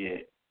illusion,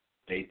 yet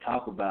they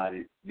talk about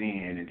it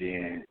then and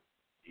then.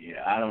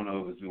 I don't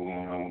know what's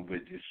going on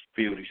with this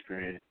field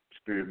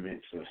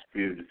experiments or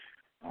field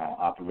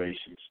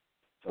operations,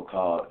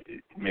 so-called.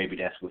 Maybe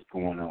that's what's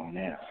going on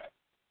now.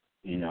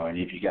 And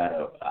if you got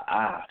an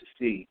eye to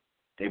see,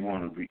 they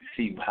want to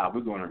see how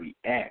we're going to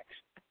react,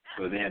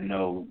 so they'll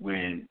know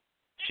when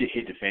shit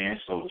hit the fan,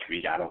 so to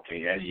speak. I don't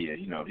care. These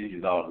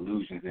is all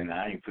illusions, and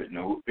I ain't putting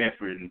no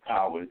effort and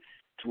power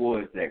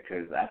towards that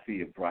because I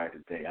see a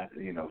brighter day.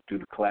 Through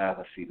the clouds,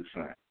 I see the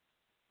sun.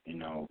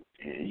 What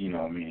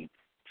I mean?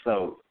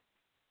 So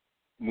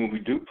when we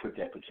do put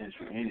that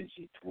potential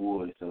energy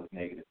towards those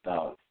negative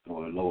thoughts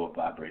or lower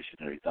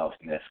vibrationary thoughts,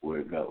 and that's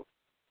where it goes,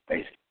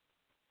 basically.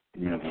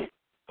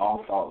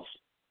 All thoughts,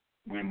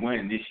 when one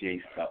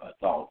initiates a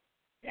thought,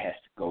 it has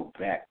to go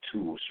back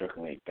to or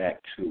circulate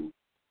back to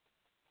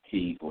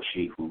he or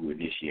she who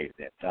initiated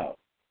that thought.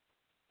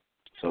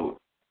 So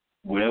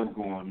whatever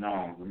going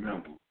on,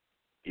 remember,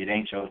 it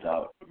ain't your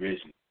thought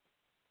originally.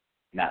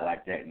 Not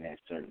like that in that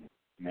certain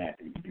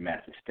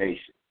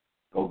manifestation.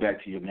 Go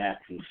back to your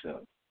natural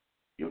self,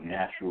 your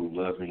natural,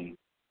 loving,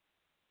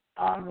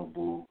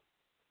 honorable,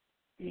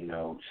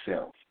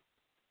 self.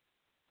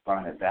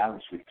 Find a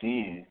balance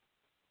within,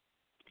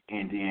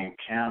 and then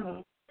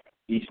counter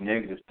each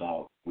negative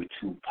thought with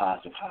two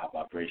positive high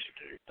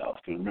vibrationary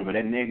thoughts. Because remember,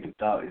 that negative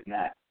thought is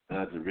not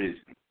us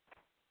originally.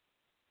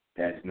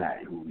 That is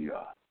not who we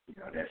are.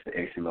 That's the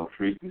extra low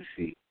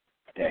frequency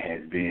that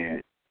has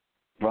been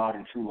brought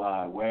into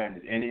our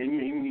awareness. And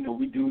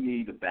we do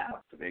need the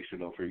balance of extra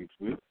low frequency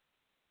with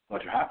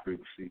ultra high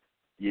frequency.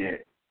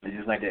 Yet, it's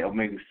just like that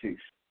omega-6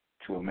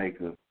 to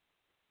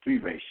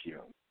omega-3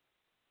 ratio.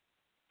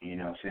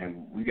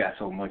 We got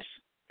so much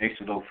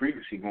extra low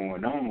frequency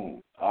going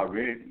on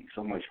already.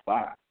 So much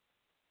fire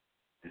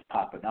is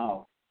popping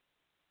off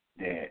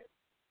that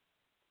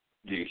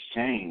the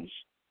exchange,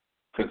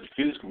 because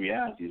the physical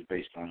reality is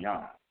based on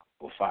yarn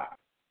or fire.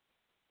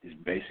 It's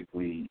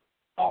basically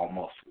all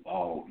muscle,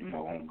 all,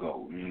 on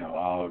go,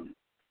 all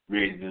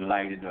ready to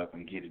light it up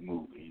and get it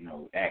moving,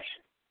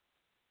 action.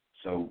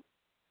 So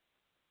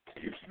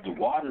if the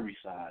watery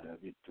side of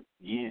it, the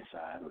yin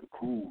side or the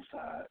cool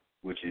side,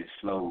 which is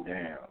slow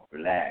down,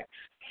 relax,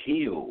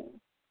 heal,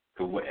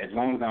 because as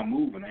long as I'm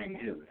moving, I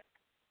ain't healing.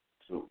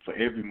 So for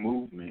every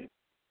movement,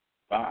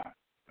 fire,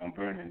 I'm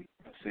burning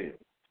a cell,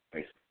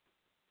 basically.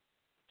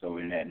 So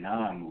in that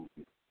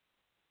non-movement,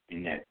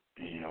 in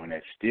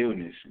that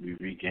stillness, we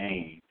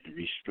regain and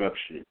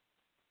restructure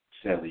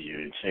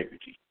cellular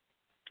integrity.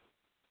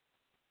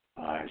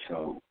 All right,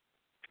 so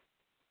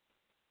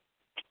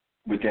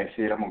with that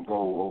said, I'm going to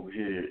go over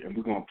here and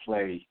we're going to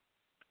play.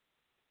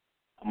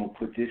 I'm going to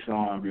put this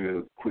on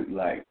real quick.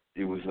 Like,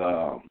 it was,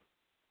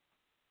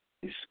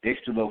 it's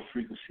extra low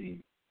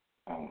frequency,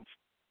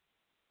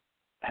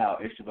 how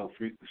extra low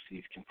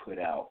frequencies can put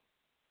out.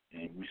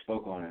 And we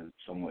spoke on it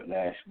somewhat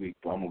last week,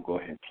 but I'm going to go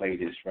ahead and play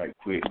this right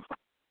quick.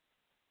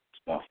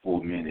 It's about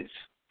 4 minutes.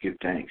 Give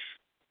thanks.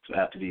 So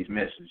after these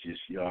messages,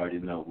 you already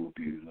know we'll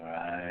be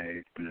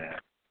right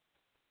back.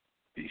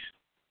 Peace.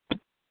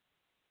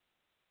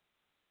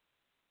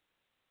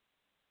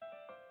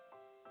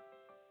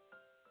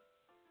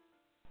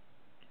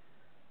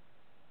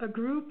 A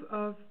group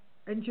of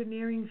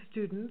engineering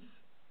students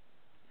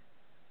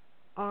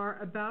are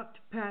about to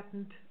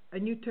patent a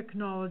new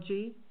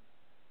technology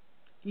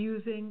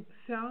using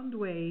sound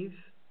waves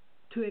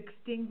to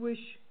extinguish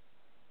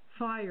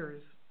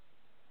fires.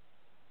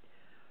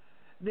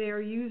 They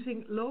are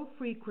using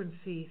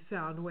low-frequency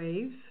sound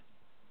waves,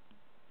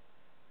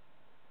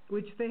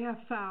 which they have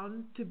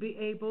found to be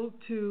able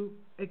to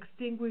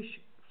extinguish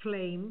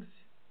flames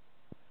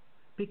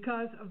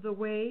because of the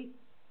way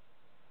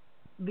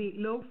the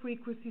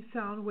low-frequency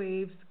sound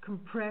waves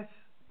compress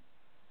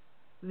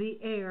the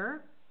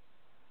air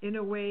in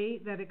a way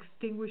that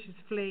extinguishes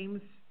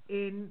flames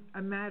in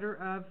a matter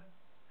of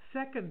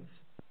seconds.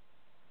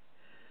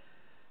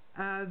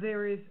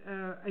 There is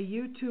a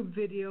YouTube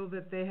video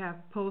that they have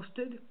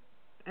posted,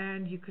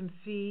 and you can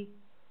see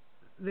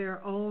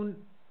their own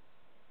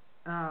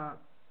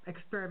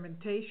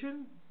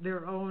experimentation,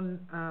 their own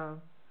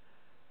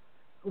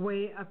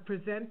way of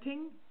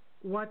presenting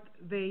what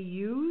they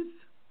use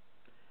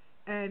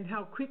and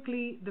how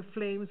quickly the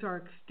flames are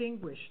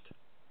extinguished.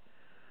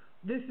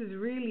 This is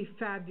really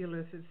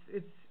fabulous.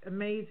 It's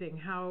amazing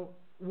how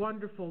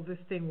wonderful this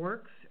thing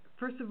works.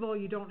 First of all,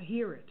 you don't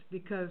hear it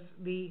because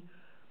the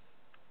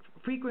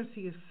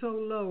frequency is so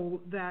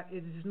low that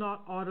it is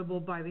not audible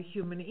by the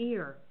human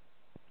ear.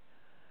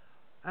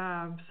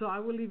 So I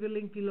will leave a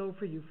link below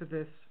for you for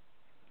this.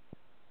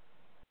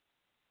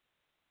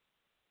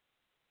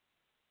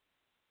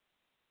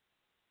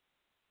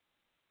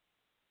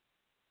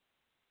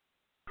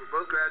 We're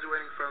both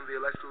graduating from the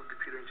Electrical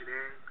Computer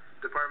Engineering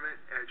Department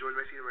at George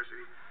Mason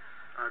University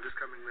this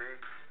coming May.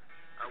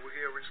 We're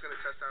here, we're just going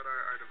to test out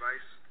our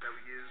device that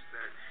we use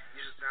that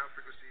uses sound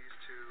frequencies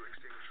to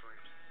extinguish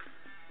flames.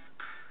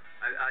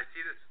 I see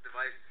this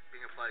device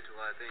being applied to a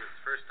lot of things.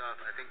 First off,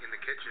 I think in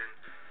the kitchen,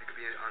 it could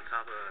be on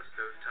top of a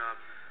stovetop.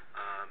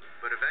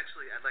 But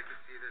eventually, I'd like to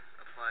see this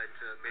applied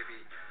to maybe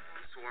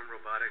swarm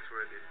robotics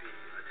where it'd be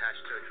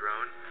attached to a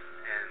drone,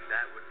 and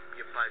that would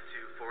be applied to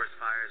forest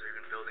fires or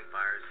even building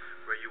fires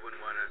where you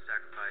wouldn't want to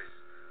sacrifice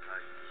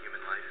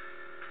human life.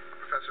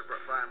 Professor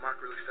Brian Mark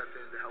really stepped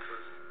in to help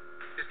us.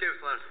 Just gave us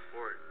a lot of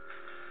support.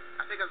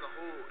 I think as a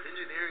whole,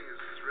 engineering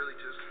is really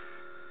just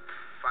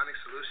finding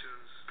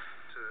solutions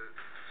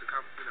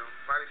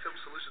finding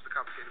simple solutions to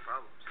complicated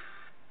problems.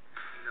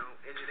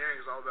 Engineering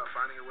is all about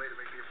finding a way to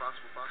make the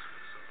impossible possible.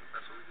 So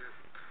that's what we did.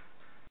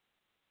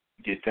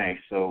 Yeah,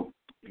 thanks. So,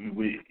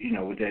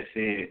 with that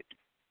said,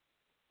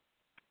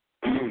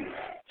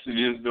 so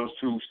those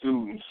two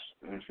students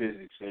in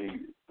physics, they,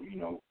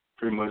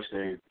 pretty much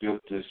they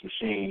built this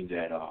machine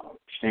that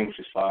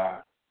extinguishes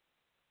fire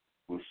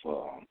with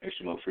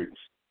extra low frequency.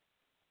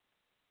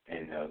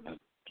 And the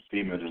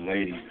female, the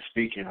lady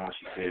speaking,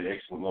 she said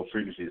extra low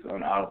frequency is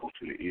unaudible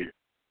to the ear.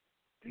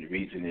 And the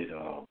reason it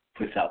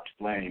puts out the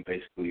flame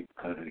basically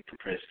because it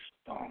compresses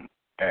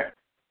air.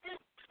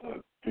 So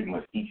it pretty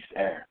much eats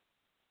air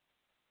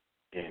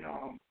and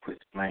puts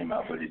the flame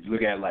out. But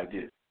look at it like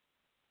this.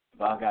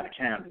 If I got a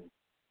candle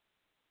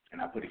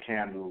and I put a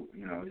candle,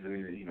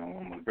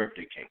 on my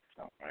birthday cake or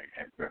something, right?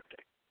 Happy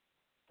birthday.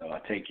 So I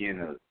take in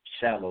a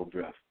shallow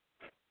breath,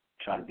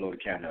 try to blow the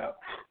candle out.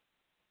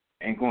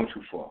 Ain't going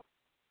too far.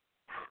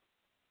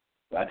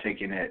 So I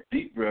take in that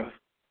deep breath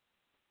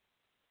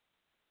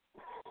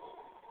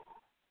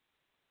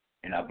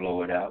and I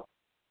blow it out.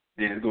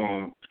 Then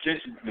the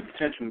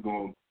potential is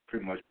going to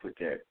pretty much put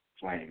that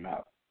flame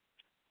out.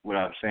 What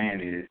I'm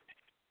saying is,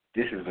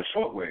 this is a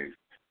short wave.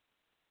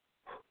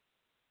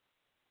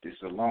 This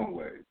is a long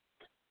wave.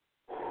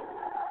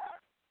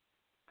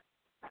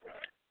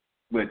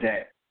 But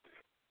that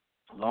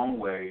long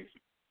wave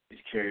is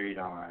carried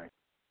on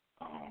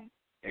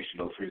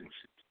extra low frequencies.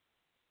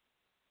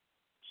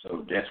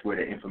 So that's where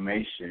the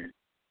information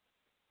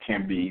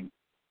can be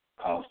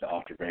caused the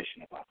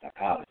alteration of our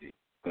psychology.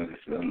 Because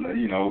it's,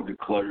 the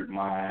cluttered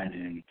mind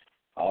and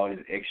all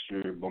this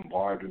extra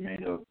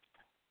bombardment of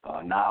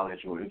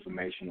knowledge or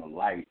information or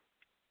light,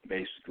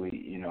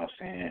 basically,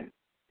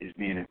 is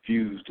being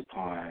infused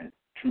upon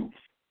truth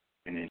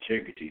and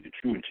integrity, the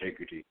true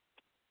integrity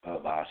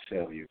of our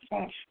cellular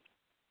function.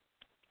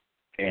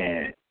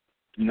 And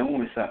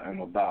knowing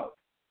something about,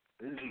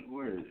 this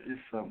is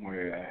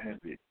somewhere I have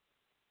it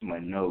in my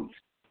notes,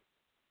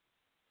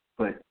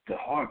 but the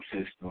heart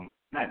system,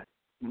 not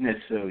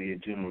necessarily in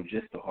general,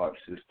 just the heart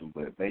system,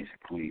 but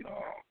basically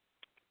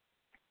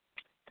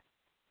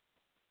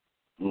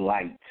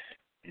light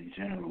in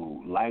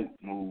general. Light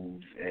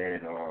moves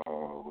at,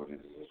 what is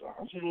it,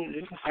 100,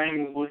 it's the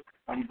same as what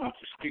I'm about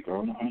to speak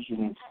on,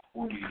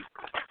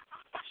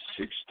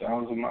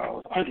 146,000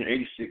 miles,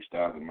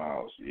 186,000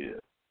 miles, yeah,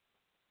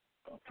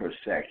 per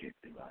second.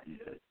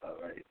 Yeah, all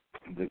right.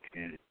 I'm looking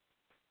at it.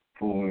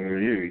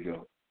 Here we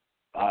go.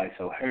 All right,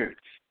 so hertz.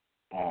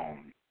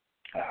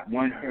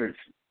 1 hertz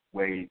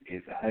wave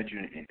is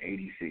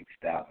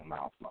 186,000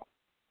 miles long.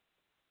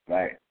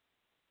 Right?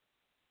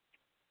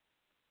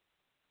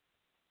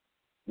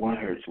 1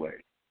 hertz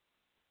wave.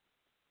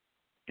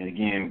 And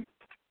again,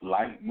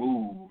 light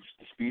moves,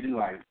 the speed of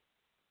light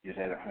is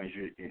at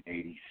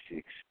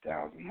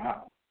 186,000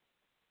 miles.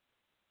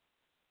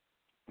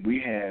 We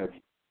have,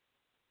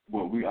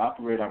 what we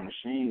operate our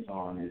machines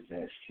on is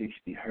at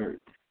 60 hertz.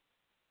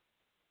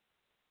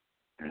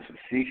 And so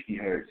 60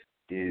 hertz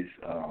is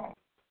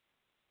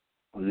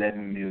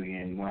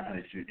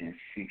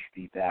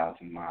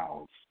 11,160,000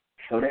 miles.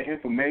 So that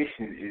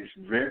information is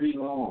very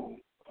long.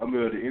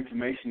 The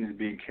information is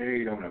being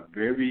carried on a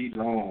very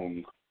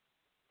long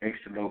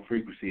extra low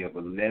frequency of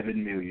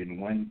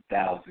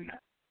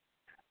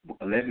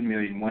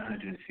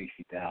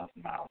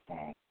 11,160,000 miles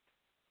long.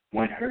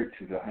 1 hertz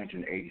is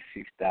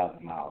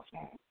 186,000 miles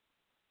long.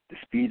 The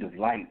speed of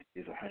light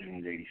is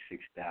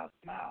 186,000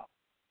 miles.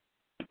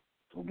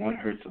 So 1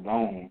 hertz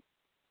alone,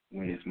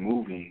 when it's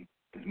moving,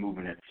 is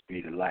moving at the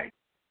speed of light.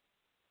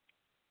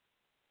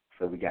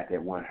 So we got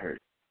that 1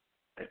 hertz.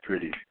 That's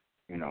pretty,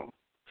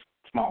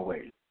 small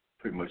wave.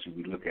 Pretty much if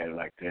we look at it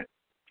like that.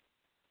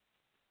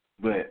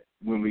 But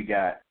when we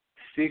got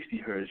 60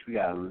 hertz, we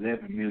got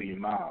 11 million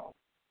miles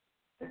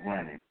of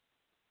running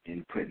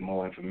and putting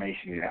more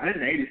information in.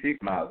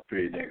 186 miles is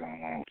pretty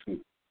daggone long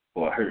too,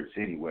 or hertz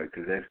anyway,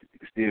 because that's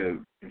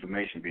still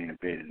information being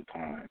embedded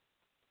upon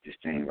this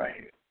thing right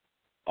here.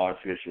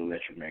 Artificial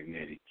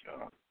electromagnetic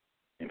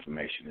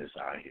information that's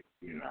out here,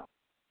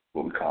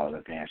 what we call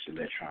advanced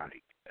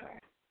electronic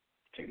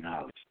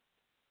technology.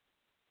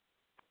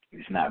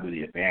 It's not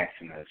really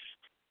advancing us,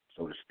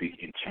 so to speak,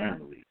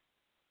 internally.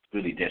 It's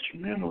really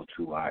detrimental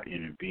to our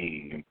inner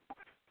being. And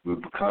we're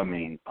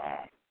becoming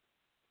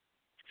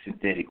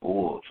synthetic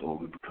oils, or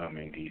we're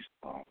becoming these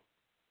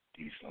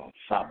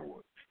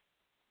cyborgs.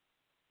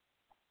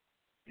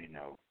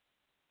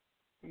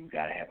 We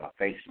got to have our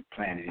faces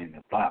planted in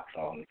the box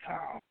all the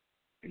time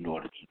in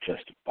order to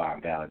justify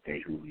and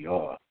validate who we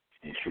are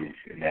in truth,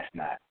 and that's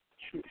not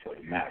truth for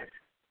the matter.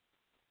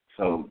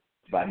 So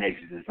by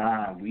nature's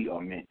design, we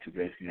are meant to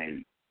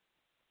resonate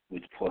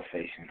with the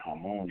pulsation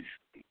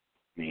harmoniously,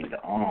 meaning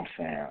the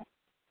sound.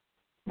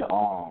 The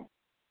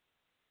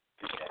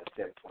is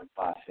at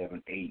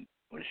 7.578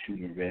 or the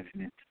Schumann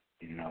resonance.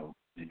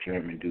 The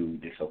German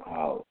dude, the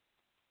so-called,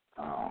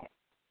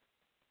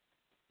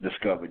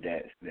 discovered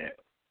that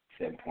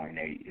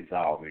 7.8 has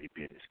already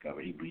been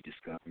discovered. He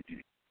rediscovered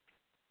it.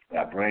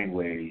 Our brain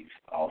waves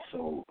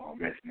also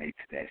resonate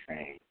to that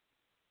same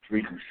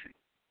frequency.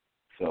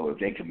 So if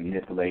they can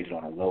manipulate it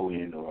on a low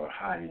end or a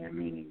high end,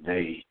 meaning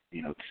they,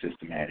 the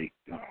systematic,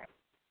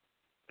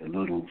 the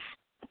littles,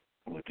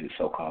 with the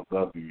so-called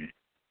government,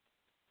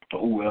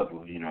 or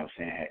whoever, in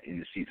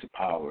the seats of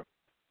power,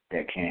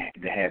 that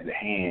have the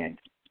hand,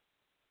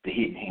 the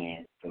hidden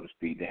hand, so to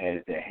speak, that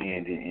has that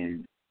hand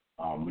in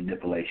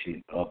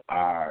manipulation of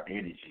our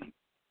energy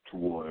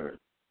toward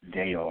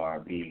they are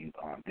being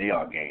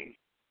gaining.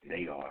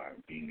 They are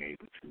being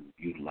able to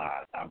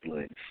utilize our blood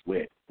and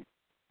sweat.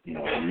 The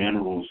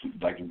minerals,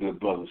 like a good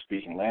brother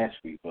speaking last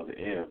week, Brother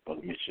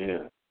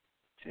Michelle,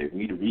 said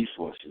we the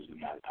resources and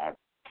not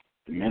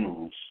the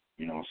minerals,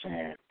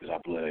 because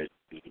our blood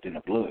is within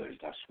the blood,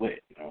 it's our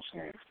sweat,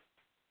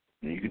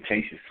 And you can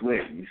taste your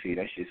sweat and you see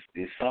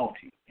it's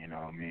salty,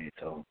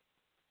 So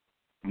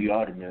we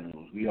are the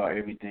minerals. We are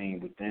everything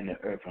within the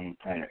earth, on the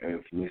planet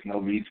Earth. There's no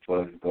reason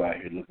for us to go out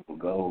here looking for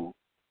gold.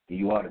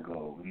 You are the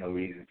gold. There's no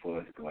reason for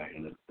us to go out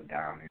here looking for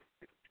diamonds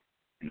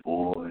and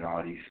oil and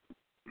all these.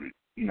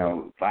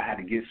 If I had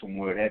to get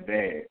somewhere that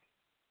bad,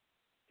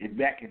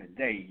 back in the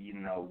day, we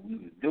was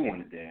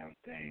doing the damn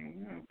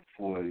thing.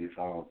 Before this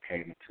all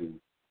came into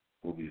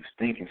what we was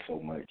thinking so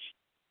much,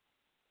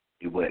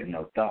 it wasn't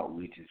no thought.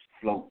 We just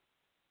float.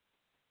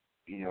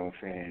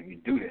 We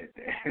do that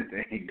damn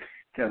thing.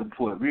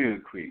 Teleport real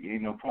quick.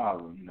 Ain't no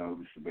problem.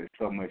 There's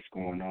so much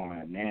going on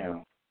right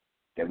now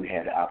that we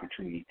had the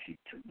opportunity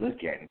to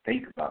look at and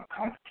think about and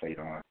contemplate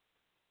on.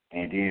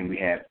 And then we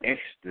have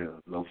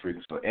extra low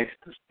frequency or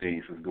extra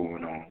things that's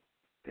going on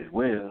as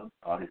well,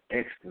 all this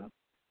extra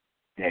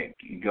that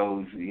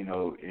goes,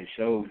 it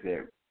shows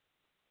that,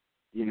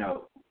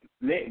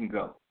 letting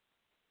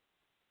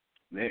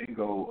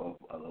go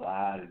of a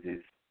lot of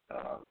this,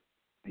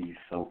 these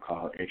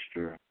so-called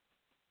extra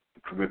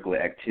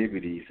curricular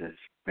activities that's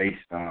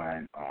based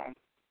on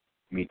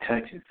me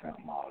touching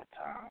something all the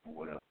time, or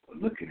whatever, or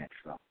looking at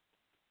something,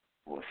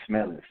 or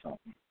smelling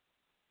something,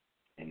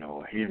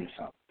 or hearing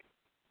something.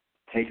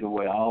 Take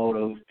away all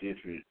those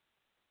different,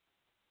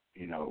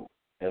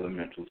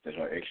 elementals that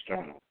are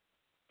external,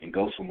 and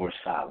go somewhere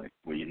solid,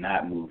 where you're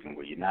not moving,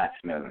 where you're not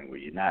smelling, where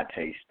you're not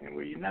tasting,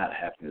 where you're not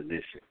having to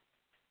listen,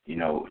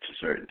 to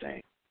certain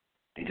things.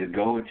 And just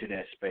go into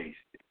that space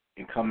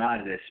and come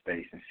out of that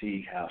space and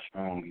see how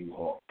strong you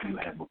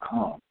have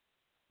become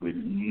with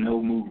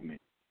no movement,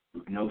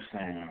 with no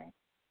sound,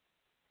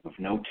 with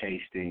no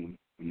tasting,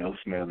 no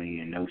smelling,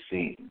 and no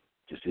seeing.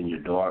 Just in your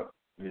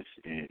darkness,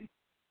 and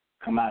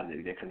come out of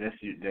it, because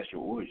that's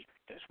your origin.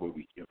 That's where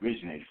we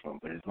originated from.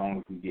 But as long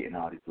as we're getting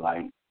all this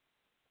light,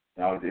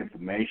 all this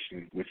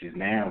information, which is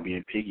now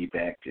being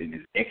piggybacked, and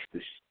this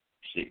extra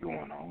shit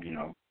going on,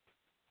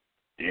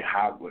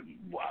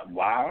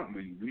 why aren't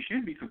we? We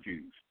should be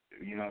confused.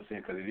 You know what I'm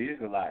saying? Because it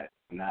is a lot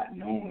not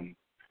knowing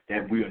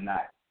that we are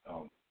not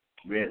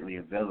readily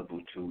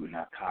available to in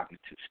our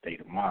cognitive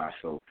state of mind.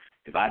 So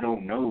if I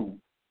don't know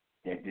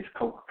that this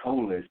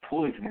Coca-Cola is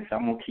poisonous,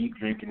 I'm going to keep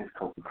drinking this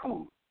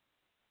Coca-Cola.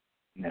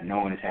 Now,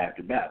 knowing is half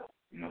the battle.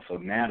 So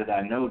now that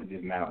I know that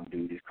this Mountain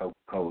Dew, this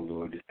Coca-Cola,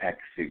 or this pack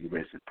of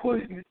cigarettes is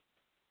poisonous,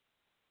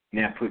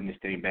 now putting this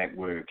thing back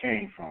where it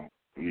came from,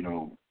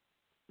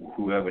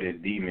 whoever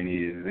that demon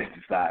is that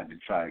decided to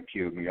try to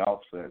kill me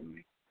off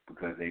suddenly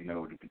because they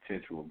know the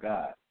potential of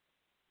God.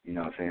 You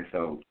know what I'm saying?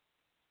 So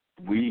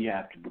we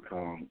have to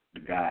become the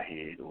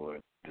Godhead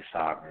or the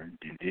sovereign,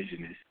 the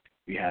indigenous.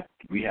 We have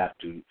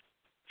to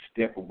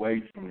step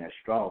away from that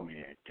straw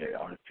man, that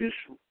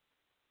artificial.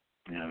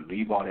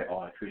 Leave all that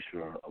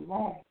artificial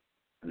alone.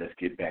 And let's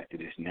get back to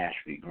this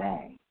naturally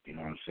grown. You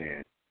know what I'm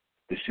saying?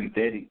 The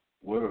synthetic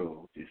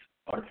world, this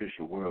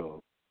artificial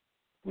world,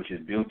 which is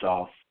built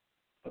off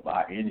of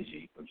our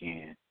energy,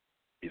 again,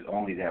 is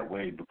only that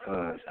way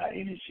because our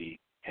energy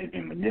has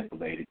been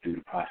manipulated through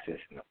the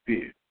processing of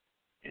fear.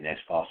 And that's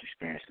false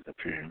experiences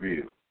appearing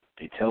real.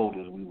 They told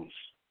us we was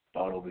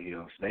thought over here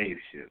on slave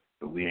ship,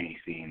 but we ain't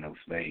seen no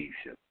slave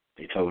ship.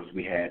 They told us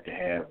we had to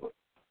have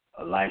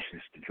a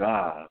license to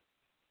drive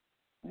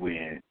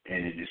and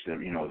it just,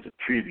 it's a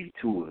privy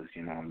to us,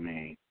 you know what I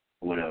mean,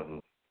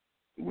 whatever,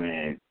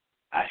 when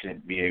I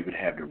should be able to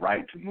have the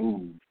right to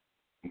move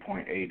from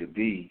point A to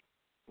B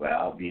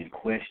without being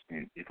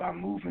questioned if I'm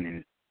moving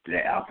in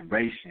that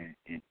operation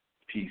in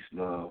peace,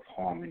 love,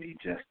 harmony,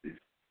 justice,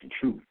 and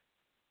truth.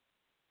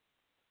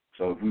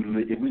 So if we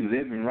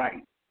living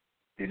right,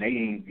 then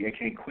they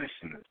can't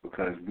question us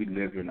because we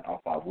living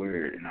off our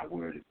word, and our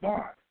word is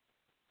bond.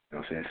 You know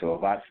what I'm saying?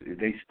 So if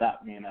they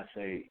stop me and I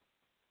say,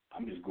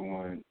 I'm just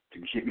going to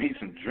get me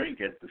some drink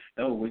at the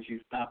store, what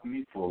you stopping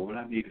me for? What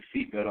I need a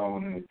seatbelt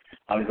on and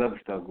all this other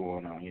stuff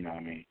going on, you know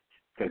what I mean?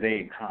 Because they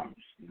in commerce,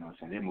 you know what I'm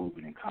saying? They're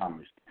moving in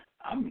commerce.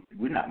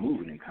 We're not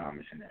moving in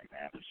commerce in that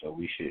manner, so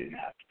we shouldn't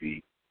have to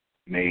be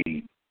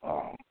made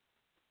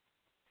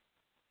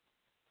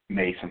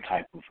some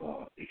type of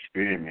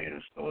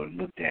experiment or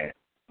looked at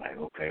like,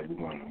 okay, we're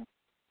going to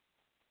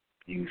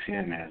use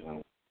him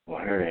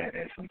or her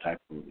as some type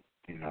of, look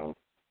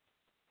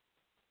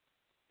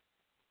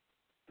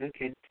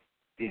at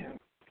them.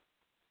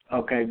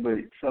 Okay, but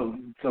so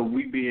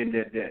we being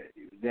that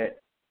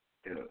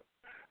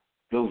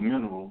those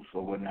minerals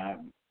or whatnot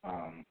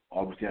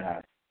are within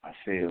our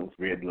cells,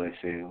 red blood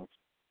cells.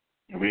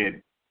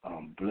 Red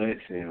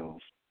blood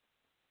cells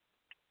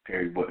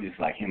carry what is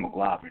like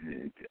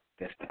hemoglobin.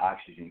 That's the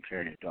oxygen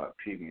carrying dark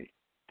pigment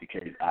that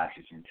carries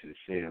oxygen to the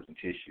cells and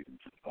tissues,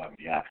 carbon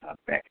dioxide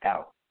back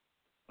out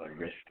of the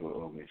respiratory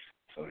organs,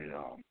 so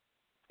that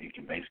it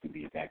can basically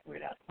be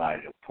evacuated out the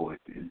body.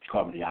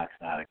 Carbon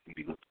dioxide can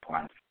be looked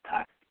upon as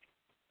toxic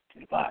to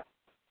the body,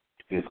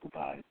 the physical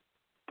body.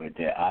 But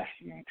that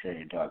oxygen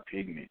carrying dark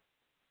pigment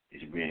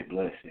is red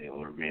blood cell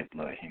or red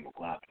blood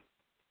hemoglobin.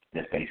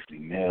 That's basically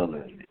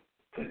melanin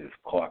because it's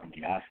carbon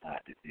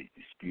dioxide that it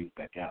spews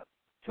back out.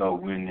 So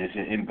when there's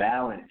an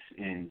imbalance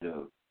in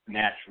the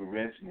natural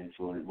resonance,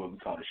 or what we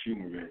call the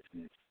Schumann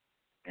resonance,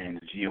 and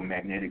the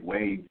geomagnetic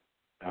wave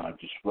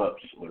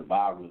disrupts, or the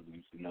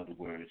biorhythms, in other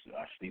words,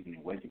 our sleeping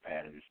and waking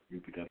patterns,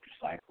 reproductive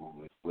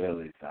cycle, as well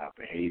as our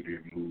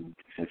behavior, mood,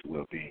 sense of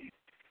well-being.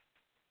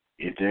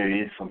 If there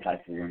is some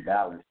type of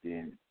imbalance,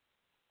 then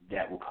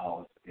that will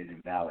cause an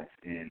imbalance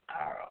in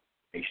our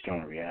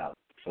external reality.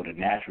 So the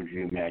natural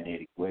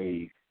geomagnetic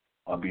waves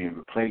are being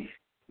replaced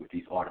with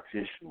these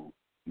artificial,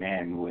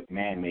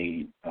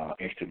 man-made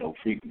extra low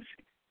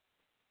frequencies.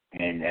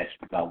 And that's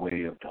by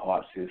way of the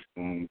heart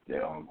system,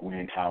 the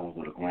Gwen towers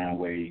or the ground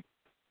wave,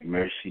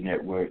 emergency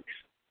networks,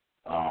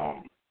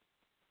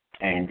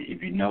 And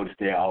if you notice,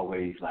 they're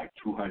always like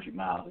 200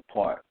 miles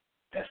apart.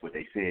 That's what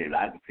they said.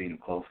 I haven't seen them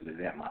closer to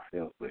that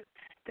myself, but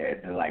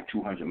they're like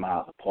 200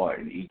 miles apart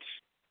in each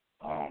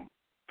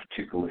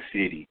particular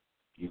city.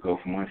 You go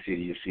from one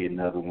city, you see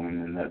another one,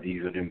 and another.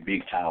 These are them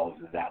big towers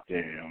that's out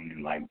there on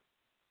them, like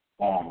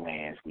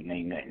farmlands with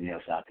ain't nothing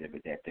else out there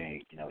but that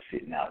thing,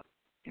 sitting out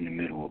in the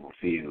middle of a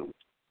field.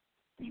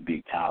 These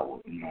big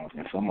towers,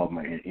 and some of them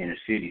are in inner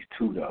cities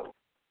too, though,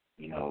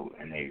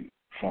 and they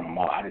from them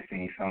all. I just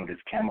seen some of this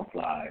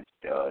camouflage.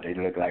 They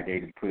look like they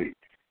done put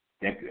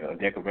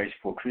decoration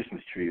for a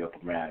Christmas tree up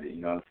around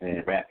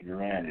it, wrapping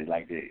around it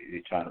like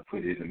they're trying to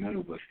put it in the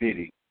middle of a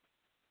city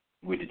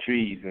with the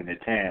trees in the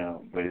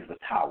town, but it's a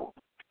tower.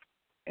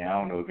 And I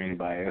don't know if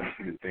anybody else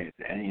is thinking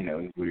that,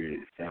 it's weird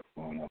stuff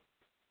going on.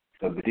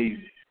 So, but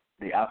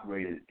they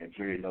operate at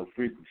very low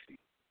frequency,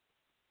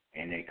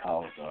 and they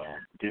cause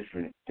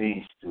different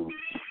things to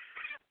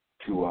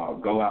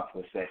go out for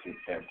a second.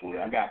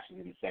 I got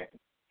you in a second.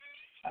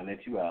 I'll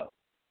let you out.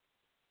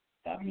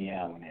 Stop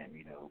meowing at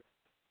me, though.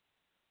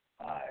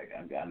 All right,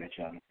 I'll let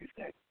you out in a few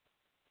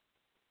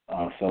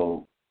seconds.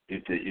 So,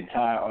 if the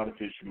entire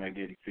artificial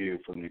magnetic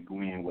field from the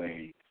Gwen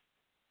wave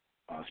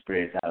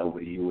spreads out over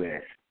the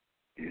U.S.,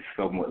 it's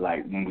somewhat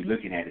like, when we're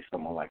looking at it,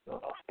 somewhat like a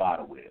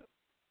spider web.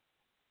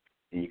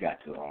 And you got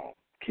the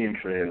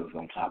chemtrails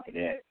on top of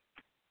that,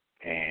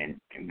 and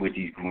with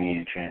these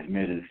Gwen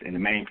transmitters, and the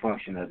main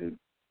function of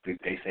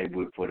they say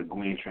for the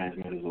Gwen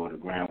transmitters or the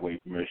ground wave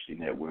emergency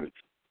networks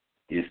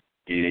is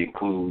it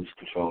includes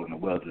controlling the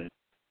weather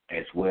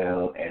as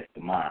well as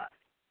the mind.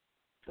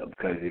 So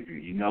because if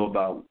you know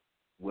about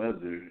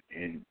weather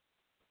and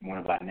one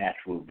of our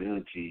natural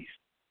abilities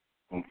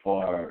from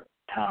far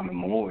time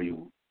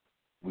immemorial,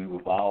 we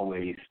have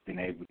always been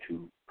able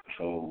to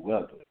control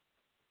weather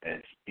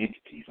as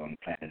entities on the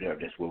planet Earth.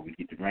 That's where we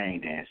get the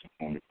rain dance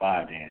from, the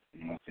fire dance.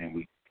 You know what I'm saying?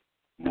 We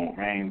want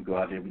rain, we go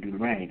out there, we do the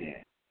rain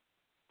dance.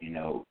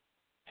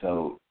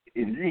 So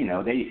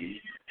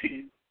they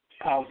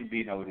powers to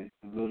be noticed.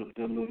 The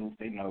little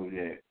they know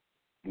that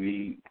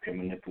we can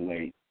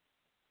manipulate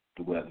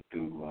the weather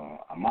through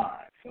our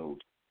mind. So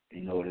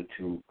in order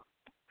to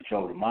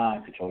control the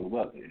mind, control the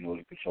weather. In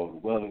order to control the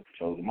weather,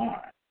 control the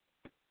mind.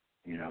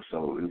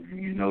 So if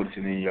you're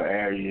noticing in your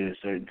area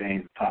certain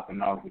things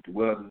popping off with the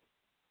weather,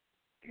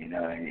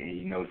 and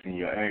you notice in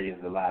your area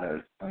there's a lot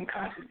of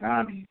unconscious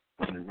zombies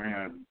running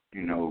around,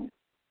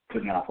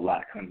 putting off a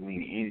lot of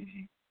kundalini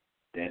energy,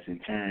 that's in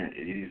turn,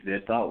 it is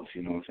their thoughts,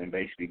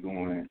 basically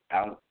going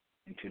out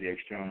into the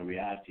external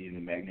reality in the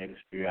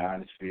magnetosphere,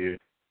 ionosphere,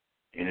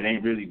 and it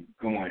ain't really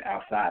going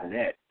outside of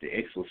that. The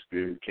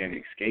exosphere can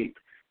escape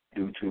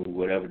due to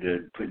whatever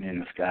they're putting in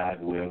the sky as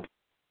well.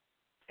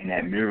 And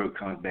that mirror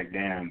comes back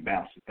down and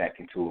bounces back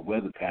into a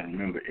weather pattern.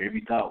 Remember,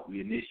 every thought we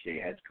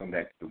initiate has to come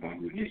back to the one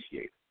who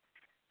initiated.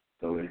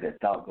 So as that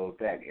thought goes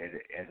back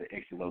as an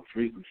extra low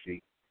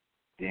frequency,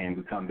 then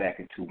we come back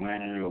into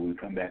winter or we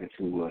come back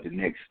into the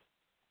next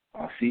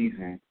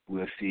season,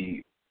 we'll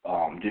see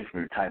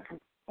different type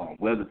of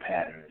weather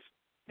patterns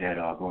that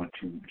are going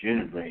to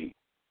generate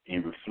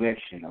in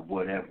reflection of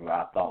whatever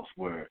our thoughts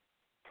were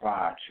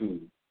prior to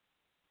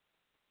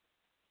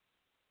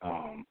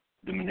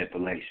the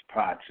manipulation,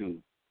 prior to,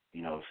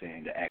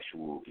 the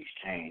actual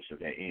exchange of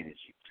that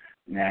energy.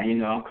 Now,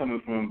 I'm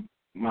coming from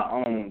my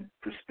own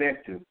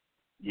perspective,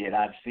 yet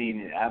I've seen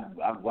it.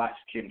 I've watched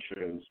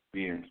chemtrails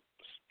being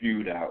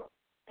spewed out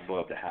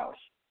above the house,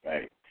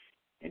 right?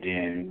 And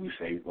then we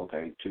say,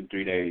 okay,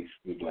 2-3 days.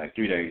 We'd be like,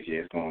 3 days, yeah,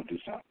 it's going to do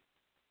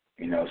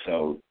something.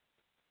 So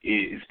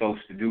it's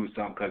supposed to do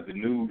something because the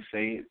news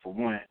say it, for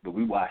one, but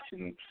we watching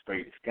them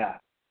spray the sky.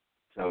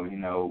 So,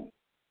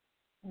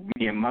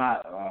 me and my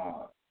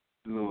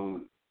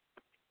little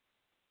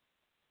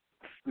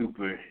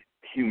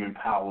superhuman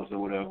powers or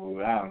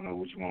whatever, I don't know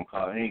what you want to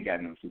call it. I ain't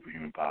got no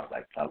superhuman powers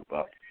like to talk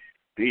about.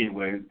 But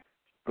anyway,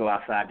 go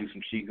outside, do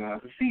some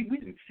Qigong. See, we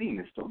didn't see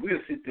this stuff. We'll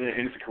sit there,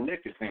 and it's a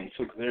collective thing,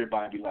 too, because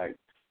everybody be like,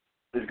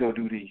 let's go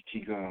do these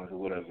Qigongs or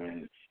whatever.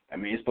 And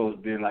it's supposed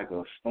to be like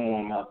a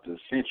storm out the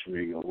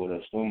century or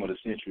whatever, storm of the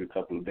century a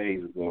couple of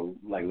days ago,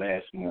 like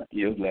last month.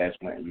 Yeah, it was last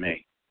month in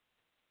May.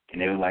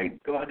 And they were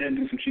like, go out there and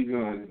do some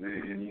Qigongs.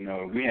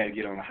 And, we had to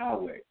get on the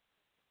highway.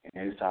 And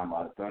they was talking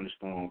about a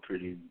thunderstorm,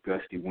 pretty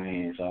gusty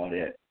winds, all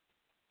that.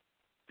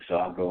 So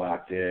I go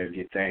out there,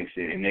 get things,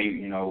 and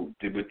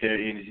they, with their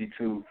energy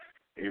too,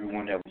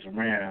 everyone that was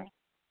around.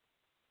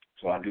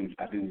 So I do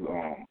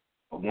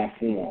a one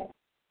form,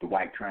 the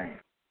white crane,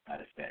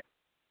 out of that,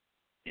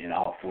 in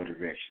all 4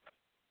 directions.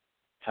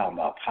 Talking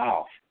about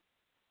powerful.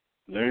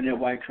 Learn that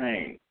white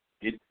crane.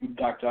 Get with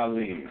Dr.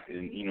 Ali,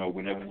 and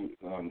whenever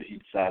he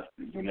decides,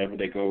 whenever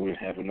they go and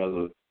have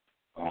another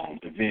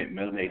event,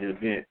 melanated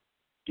event,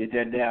 get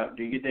that down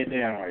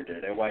right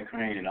there. That white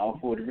crane in all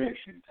 4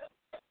 directions.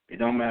 It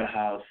don't matter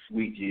how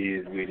sweet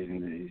you is with it,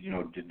 and,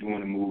 doing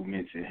the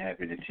movements and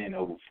having the 10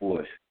 over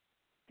force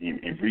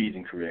and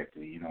breathing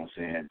correctly, you know what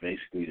I'm saying?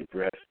 Basically the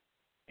breath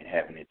and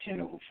having the 10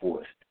 over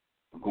force.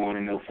 But going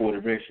in those 4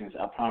 directions,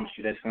 I promise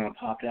you that sun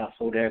popped out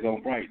so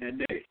daggone bright that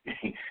day.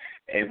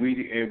 And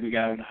we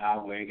got on the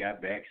highway,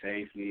 got back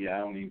safely. I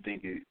don't even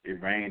think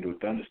it rained or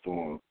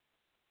thunderstormed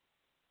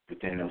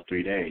within those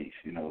 3 days.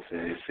 You know, so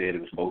it said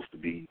it was supposed to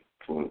be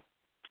for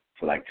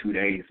like 2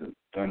 days of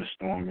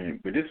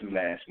thunderstorming. But this was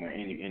last one.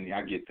 And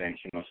I get things,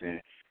 you know what I'm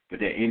saying? But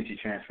that energy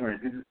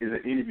transference is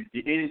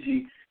the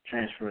energy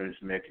transference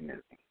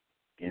mechanism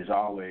is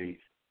always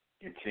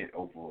intent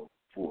over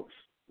force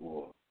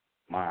or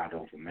mind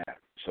over matter.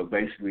 So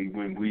basically,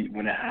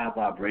 when a high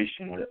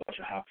vibration or the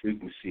ultra high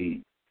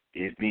frequency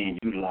is being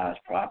utilized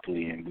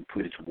properly and we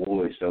put it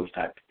towards those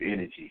type of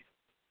energies,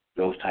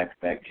 those type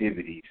of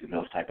activities, and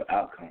those type of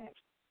outcomes,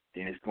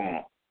 then it's going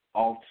to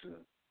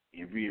alter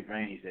and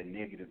rearrange that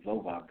negative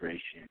low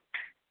vibration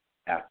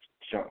out,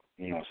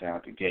 you know what I'm saying,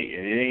 out the gate.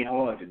 And it ain't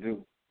hard to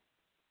do.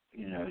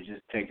 You know,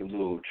 just take a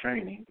little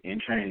training. In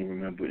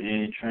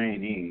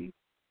training,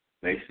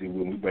 basically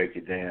when we break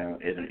it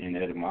down in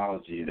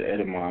etymology, the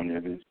etymon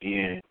is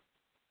in,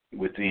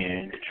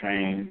 within,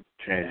 train,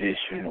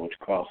 transition, or to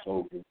cross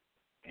over,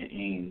 and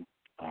in,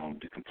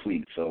 to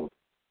complete. So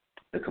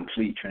the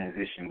complete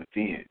transition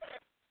within.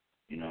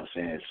 You know what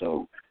I'm saying?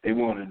 So they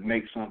want to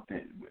make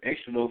something,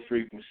 extra low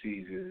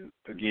frequencies is,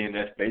 again,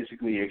 that's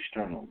basically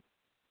external.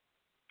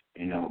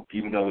 You know,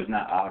 even though it's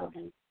not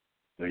audible,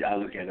 but I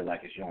look at it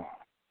like it's yang,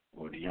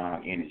 or the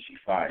yang energy,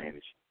 fire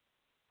energy.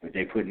 But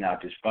they're putting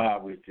out this fire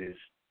with this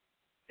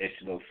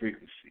extra low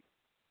frequency.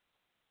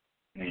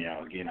 You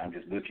know, again, I'm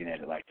just looking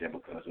at it like that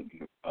because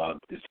of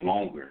it's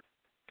longer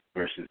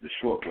versus the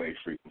shortwave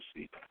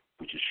frequency,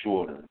 which is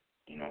shorter.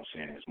 You know what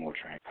I'm saying? It's more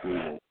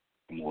tranquil,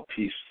 more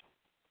peaceful.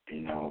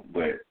 You know,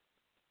 but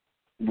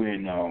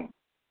when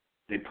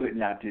they're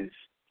putting out this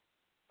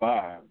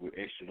fire with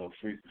extra low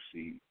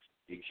frequency,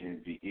 it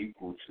can be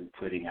equal to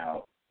putting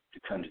out the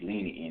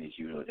Kundalini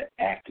energy or the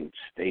active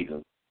state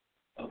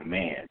of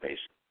man, basically.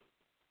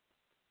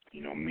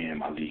 You know, man,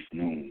 my leaf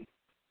noon,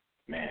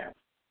 man,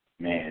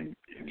 again,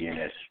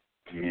 that's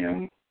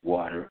Mem,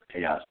 water,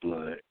 chaos,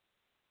 blood,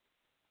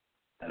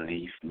 a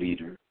leaf,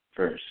 leader,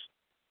 first,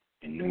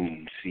 and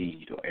noon,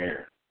 seed or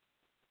air.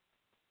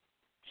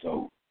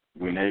 So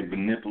when they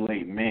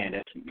manipulate man,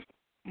 that's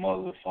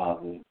mother,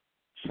 father,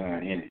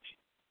 son energy.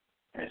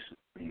 That's,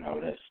 you know,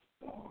 that's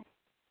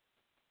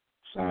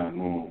sun,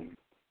 moon,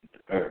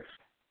 the earth.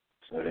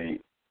 So they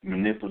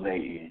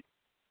manipulating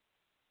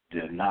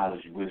the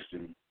knowledge,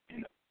 wisdom,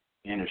 and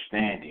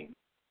understanding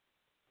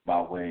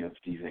by way of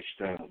these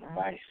external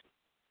devices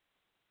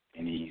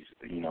and these,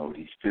 you know,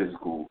 these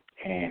physical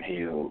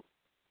handheld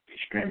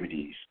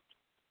extremities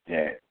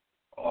that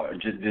are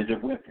just they're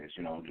weapons.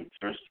 You know, the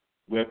first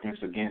weapons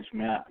against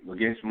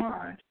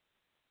mind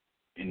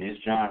in this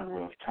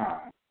genre of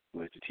time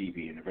was the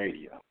TV and the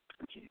radio.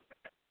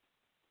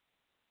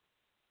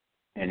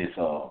 And it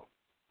was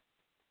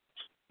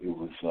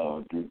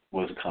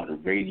what's called a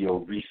radio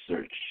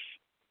research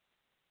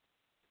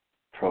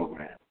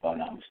program, if I'm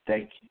not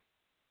mistaken,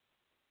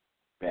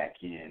 back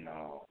in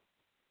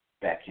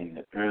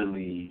the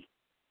early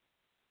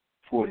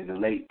 40s, the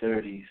late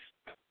 30s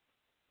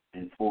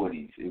and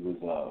 40s. It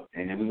was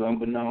and it was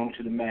unbeknown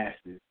to the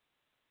masses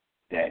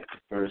that the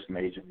first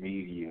major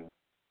media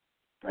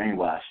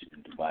brainwashing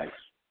device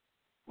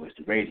was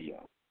the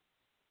radio.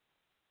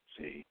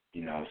 See,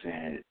 you know what I'm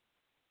saying?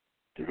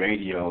 The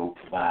radio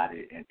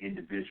provided an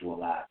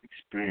individualized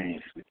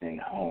experience within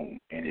the home,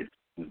 and it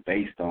was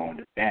based on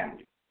the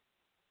family.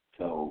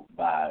 So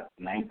by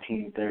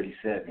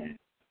 1937,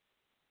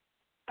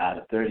 out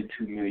of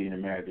 32 million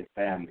American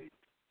families,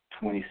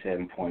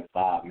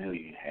 27.5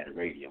 million had a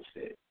radio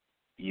set.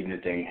 Even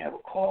if they didn't have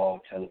a car,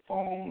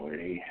 telephone, or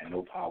they had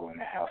no power in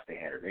the house, they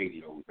had a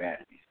radio with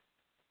batteries.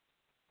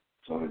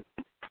 So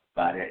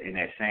in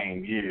that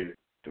same year,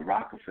 the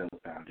Rockefeller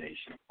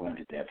Foundation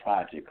funded that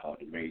project called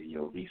the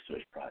Radio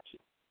Research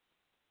Project,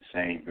 the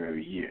same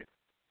very year.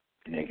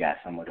 And they got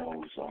some of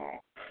those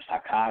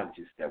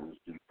psychologists that was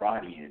in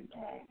Freudian,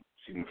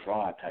 Sigmund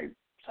Freud type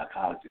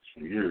psychologists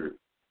from Europe,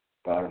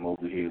 brought them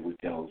over here with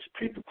those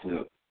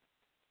paperclip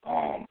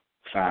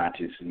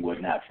scientists and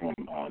whatnot from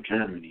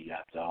Germany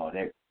after all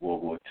that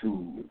World War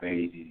II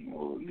invading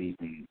or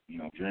leaving, you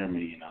know,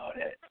 Germany and all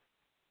that.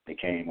 They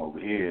came over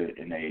here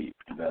and they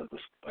developed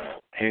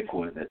a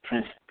headquarters at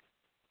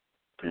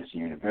Princeton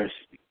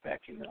University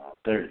back in the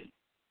 30s.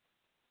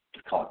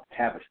 It's called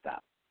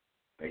Tavistock,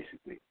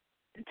 basically.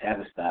 And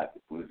Tavistock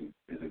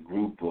is a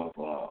group of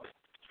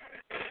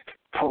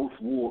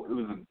post-war.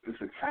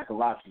 It's a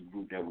psychological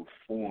group that was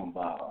formed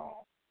by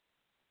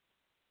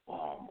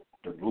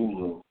the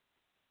ruler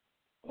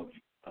of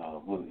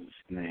what was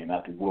his name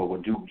after World War,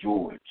 Duke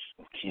George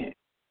of Kent.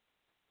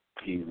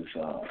 He was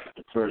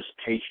the first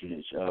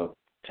patronage of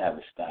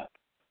Tavistock,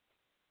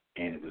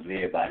 and it was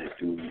led by this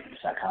dude, the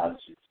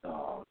psychologist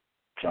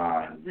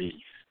John Rees,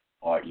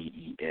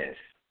 R-E-E-S.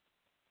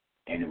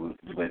 And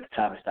but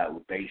Tavistock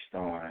was based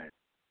on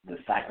the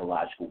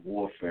psychological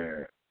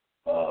warfare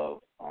of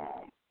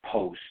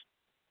post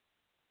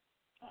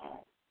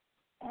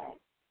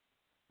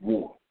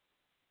war.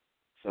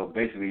 So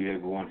basically, they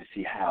wanted to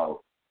see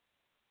how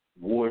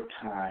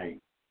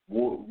wartime,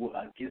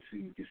 I guess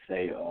you could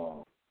say,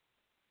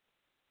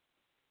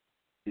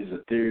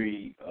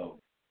 theory of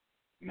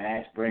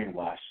mass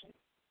brainwashing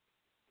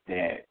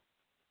that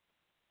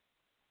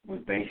was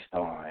based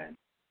on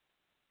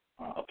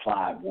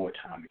applied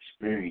wartime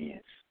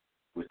experience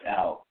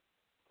without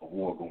a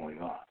war going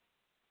on.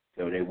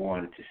 So they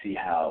wanted to see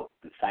how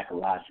the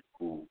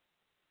psychological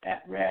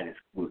apparatus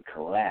would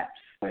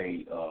collapse,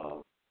 way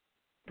of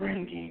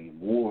bringing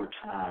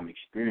wartime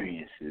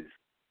experiences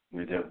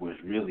where there was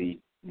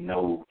really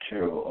no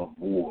terror of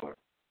war,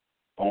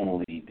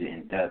 only the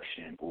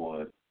induction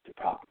or the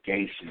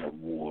propagation of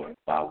war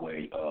by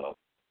way of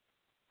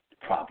the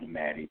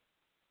problematic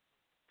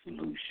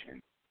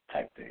solution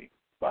type thing.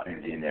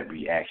 And then that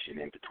reaction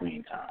in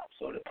between time.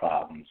 So the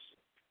problems,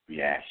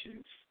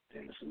 reactions,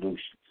 then the solutions.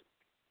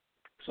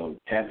 So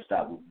TIPZ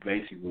was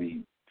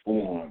basically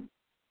formed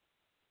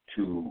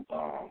to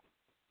learn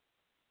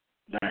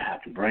how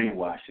to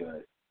brainwash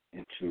us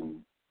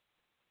into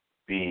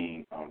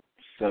being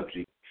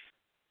subject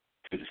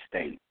to the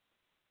state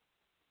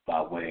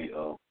by way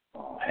of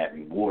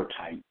having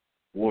wartime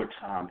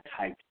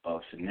type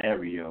of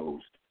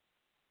scenarios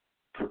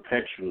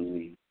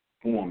perpetually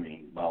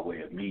forming by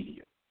way of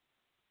media.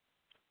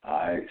 All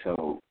right,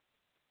 so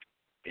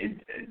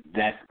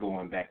that's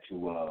going back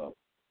to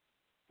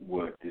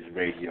what this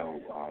radio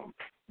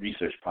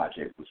research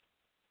project was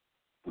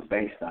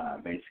based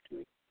on,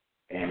 basically.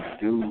 And the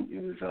dude,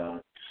 it was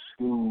a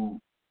school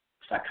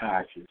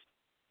psychiatrist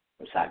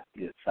or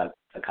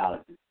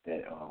psychologist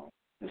that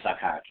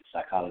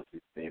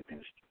psychologists that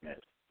administer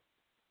medicine.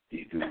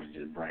 These dudes are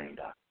just brain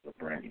doctors, or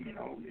brain,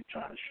 they're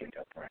trying to shrink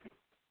up brain.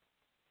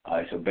 All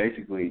right, so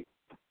basically,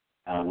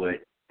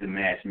 what the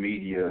mass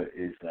media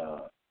is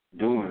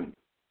doing,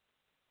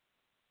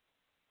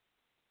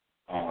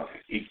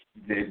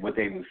 what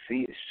they will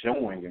see is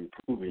showing and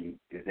proving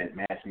is that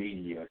mass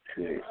media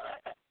could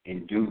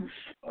induce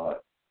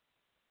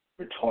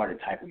retarded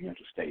type of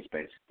mental states,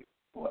 basically,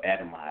 or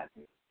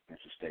atomizing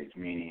mental states,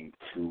 meaning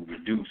to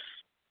reduce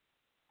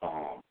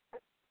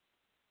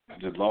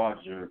the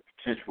larger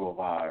potential of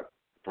our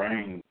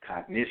brain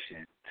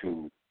cognition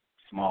to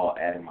small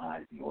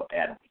atomizing or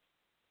atoms,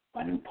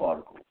 minute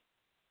particles.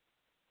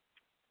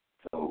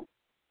 So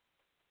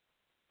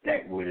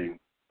that would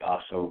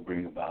also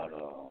bring about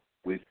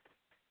with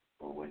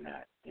or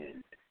whatnot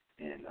and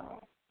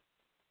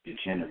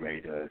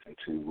degenerate us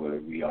into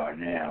where we are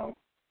now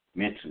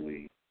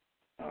mentally,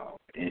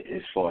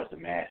 as far as the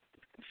mass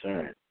is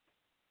concerned.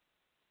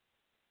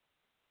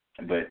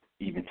 But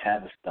even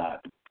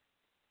Tavistock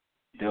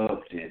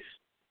dubbed this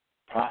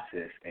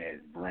process as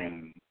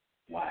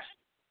brainwashing.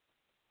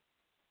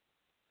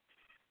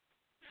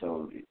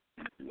 So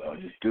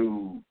this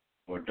dude,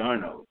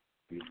 Adorno,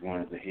 he was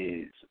one of the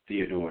heads,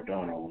 Theodore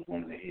Adorno was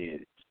one of the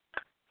heads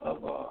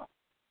of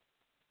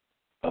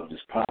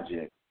this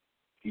project.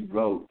 He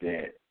wrote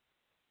that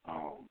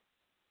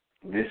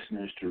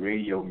listeners to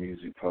radio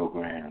music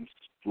programs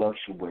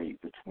fluctuate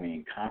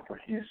between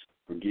comprehensive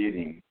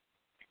forgetting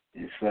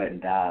and sudden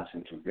dives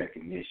into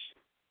recognition.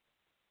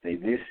 They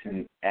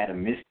listen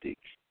atomistic,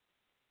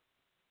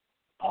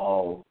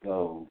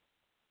 although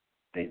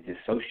they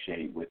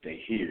dissociate what they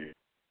hear.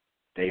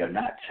 They are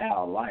not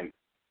childlike,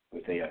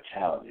 but they are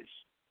childish.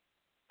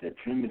 Their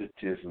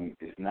primitivism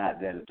is not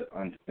that of the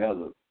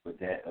undeveloped, but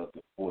that of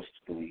the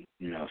forcefully,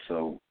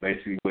 So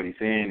basically what he's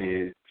saying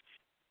is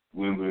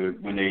when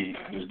they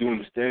was doing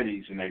the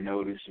studies and they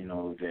noticed,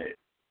 that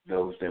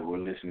those that were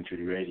listening to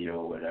the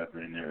radio or whatever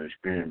in their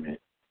experiment,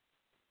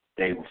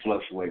 they will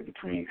fluctuate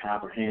between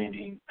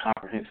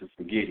comprehensive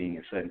forgetting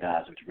and sudden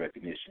dives into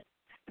recognition.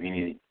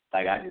 Meaning,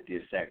 like I just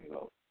did a second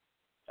ago.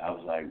 I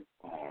was like,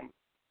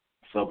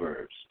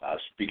 suburbs. I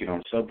was speaking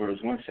on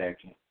suburbs 1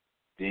 second.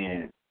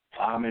 Then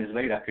 5 minutes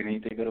later, I couldn't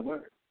even think of the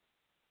word.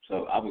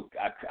 So I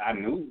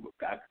knew,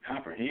 I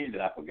comprehended,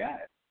 I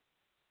forgot.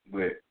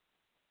 But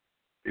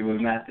it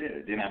was not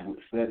there. Then I would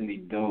suddenly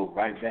dove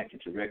right back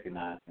into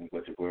recognizing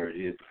what the word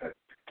is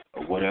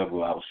or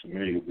whatever I was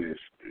familiar with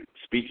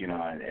speaking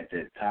on at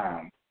that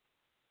time.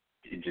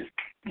 It just,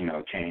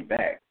 came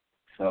back.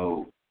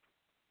 So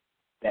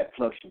that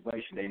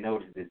fluctuation, they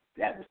noticed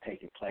that was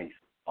taking place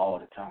all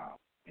the time.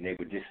 And they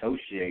would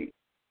dissociate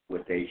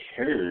what they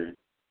heard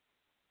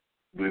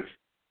with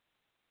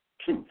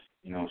truth,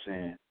 you know what I'm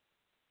saying?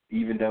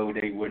 Even though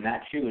they were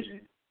not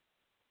children,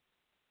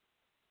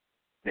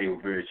 they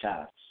were very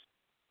childish.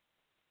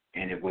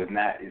 And it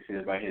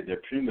says right here,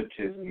 their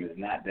primitivism is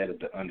not that of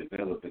the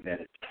undeveloped, but that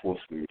of the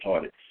forcefully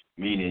retarded,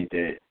 meaning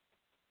that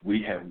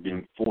we have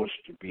been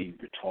forced to be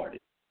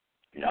retarded.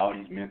 And all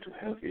these mental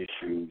health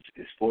issues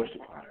is forced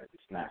upon us.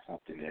 It's not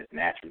something that's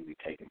naturally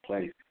taking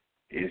place.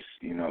 It's,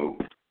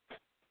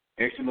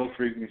 extra low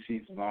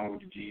frequencies along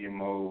with the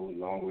GMO,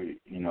 along with,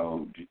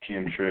 the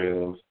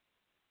chemtrails,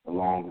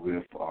 along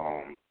with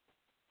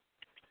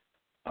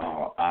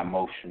our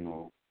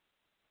emotional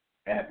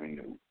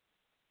avenue.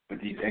 But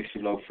these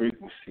extra low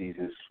frequencies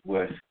is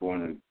what's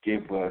going to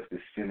give us the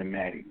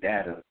cinematic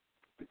data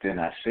within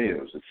our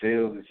cells. The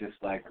cells is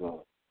just like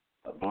a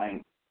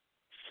blank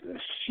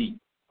sheet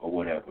or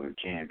whatever it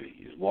can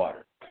be, is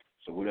water.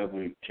 So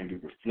whatever can be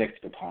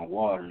reflected upon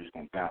water is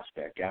going to bounce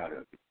back out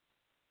of it.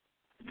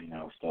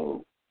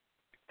 So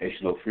they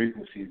slow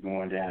frequencies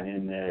going down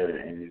in there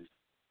and is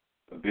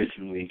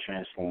eventually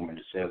transforming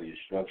the cellular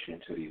structure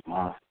into these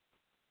monsters,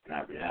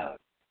 not reality.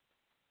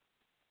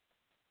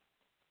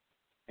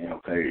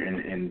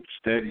 And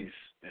studies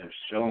have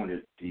shown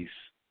that these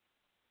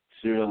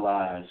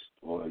serialized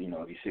or,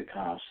 these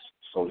sitcoms,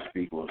 so to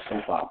speak, or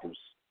soap operas,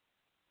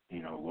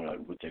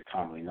 what they're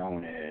commonly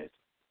known as,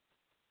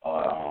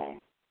 are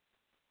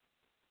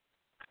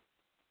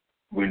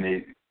when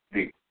the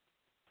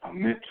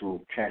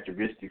mental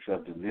characteristics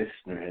of the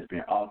listener has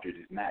been altered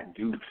is not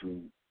due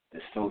to the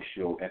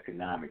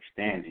socio-economic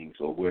standings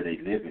or where they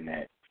live in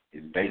at.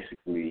 It's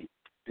basically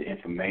the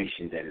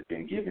information that has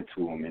been given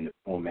to them in the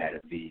format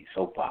of these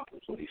soap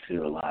operas or these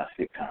serialized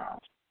sitcoms.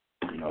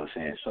 You know what I'm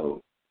saying?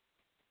 So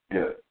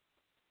the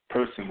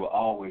person will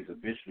always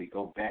eventually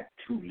go back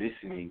to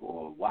listening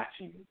or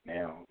watching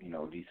now,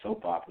 these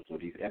soap operas or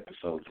these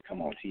episodes that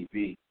come on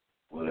TV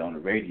or on the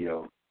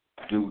radio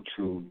due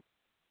to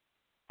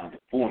the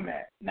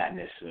format, not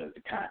necessarily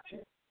the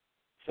content.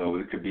 So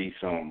it could be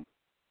some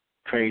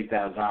crazed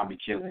out zombie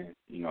killing,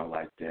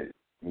 like that,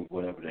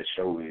 whatever that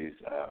show is.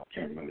 I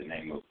can't remember the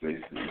name of it, but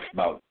it's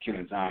about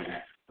killing zombies.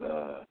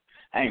 I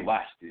ain't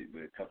watched it,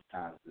 but a couple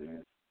times.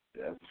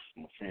 That was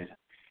my friends.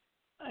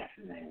 What's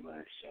the name of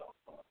that show?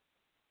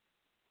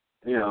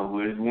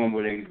 It's one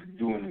where they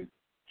doing the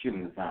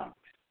killing the zombies.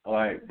 All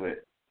right,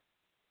 but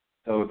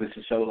so if it's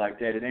a show like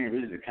that, it ain't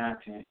really the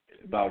content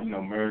about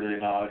murder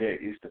and all that.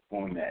 It's the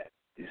format.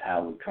 It's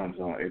how it comes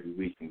on every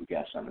week, and we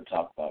got something to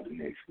talk about the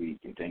next week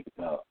and think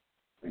about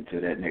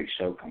until that next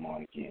show come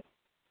on again.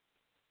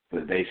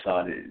 But they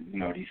saw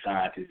that, these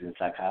scientists and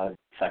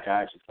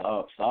psychiatrists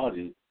saw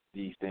that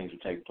these things were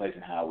taking place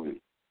and how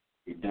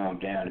it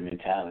dumbed down the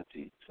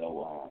mentality.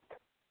 So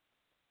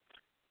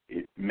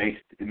it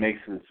makes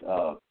us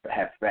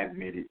have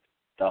fragmented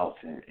thoughts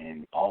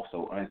and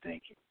also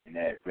unthinking. And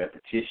that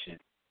repetition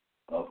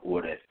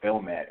or that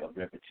format of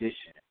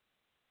repetition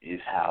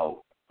is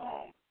how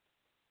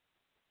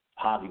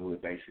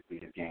Hollywood basically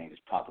has gained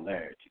its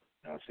popularity.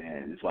 You know what I'm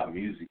saying? That's why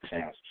music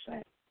sounds the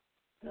same.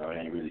 It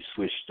ain't really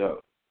switched up.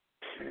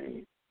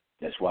 And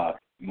that's why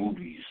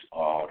movies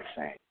are all the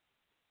same.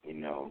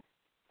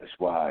 That's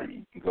why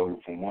you can go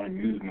from one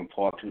amusement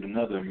park to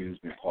another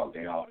amusement park.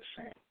 They all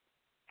the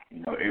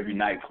same. Every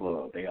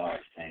nightclub, they are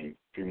the same.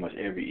 Pretty much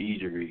every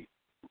eatery,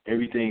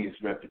 everything is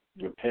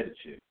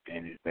repetitive,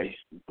 and it's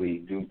basically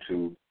due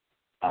to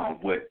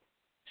what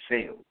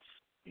sells.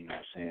 You know what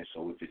I'm saying?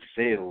 So if it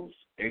sells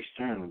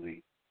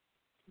externally,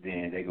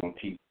 then they're going to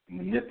keep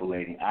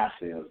manipulating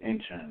ourselves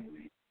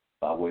internally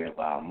by way of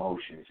our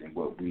emotions and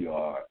what we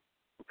are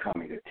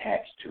becoming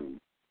attached to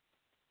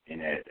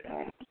in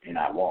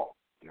our walk.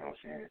 You know what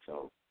I'm saying?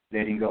 So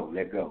letting go,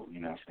 let go.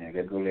 You know what I'm saying?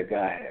 Let go, let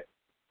God have it.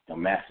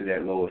 Master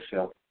that lower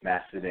self,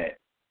 master that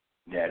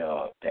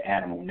the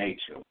animal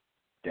nature,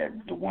 that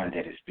the one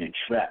that has been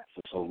trapped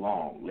for so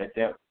long. Let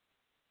that,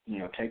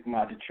 take them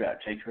out the trap,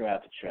 take her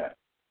out the trap.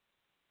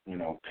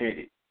 Pet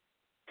it.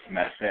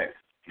 Matter of fact,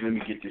 let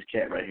me get this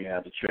cat right here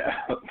out the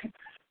trap.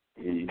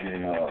 He's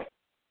been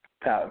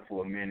pouting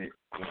for a minute.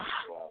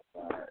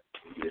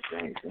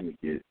 Let me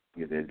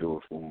get that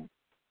door for him.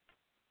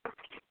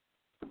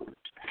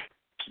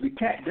 The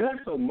cat does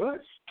so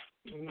much,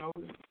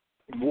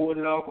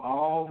 boarded off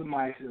all the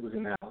mice that was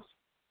in the house.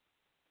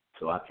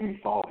 So I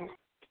can't fault him.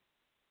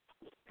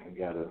 I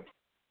gotta,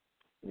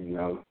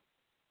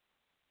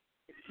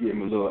 give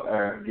him a little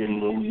air, give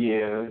him a little,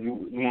 yeah.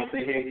 You want to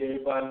say hey to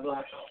everybody,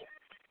 Black?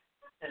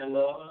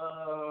 Hello.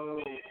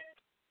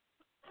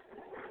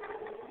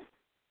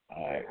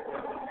 All right.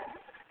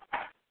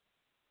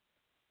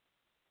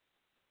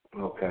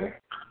 Okay.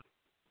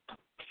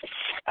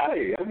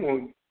 Hey, I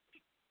want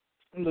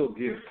a little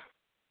gift.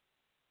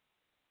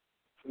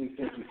 Since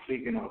we're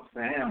speaking of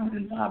sound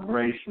and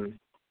vibration,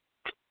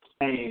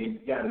 and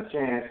got a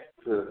chance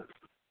to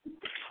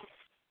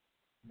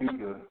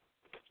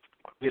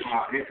get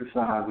my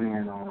exercise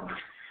in on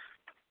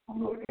a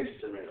little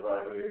instrument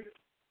right here.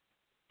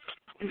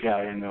 You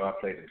guys know I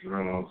play the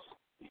drums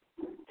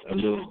a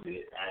little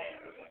bit.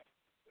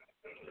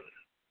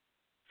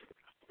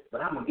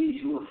 But I'm going to give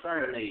you a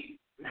serenade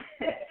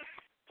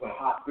for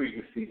high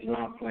frequency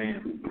drum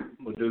playing.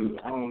 Dude,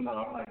 I don't know. I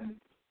like to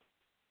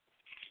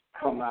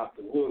come out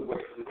the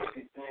woodwork with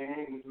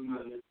anything.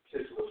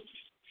 Just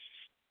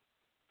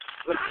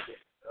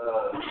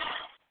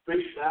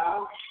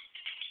freestyle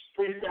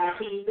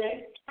Tuesday.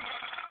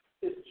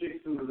 It's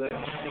TRIKZ Tuesday.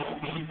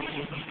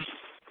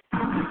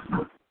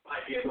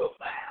 Might be a little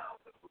loud,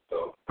 so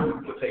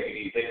we'll take it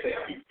easy. They say I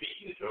be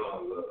beating the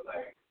drums up,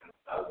 like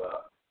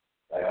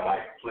I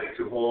might play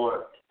too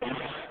hard.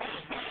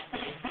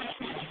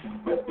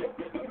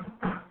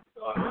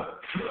 So I'm gonna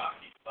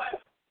keep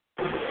fighting.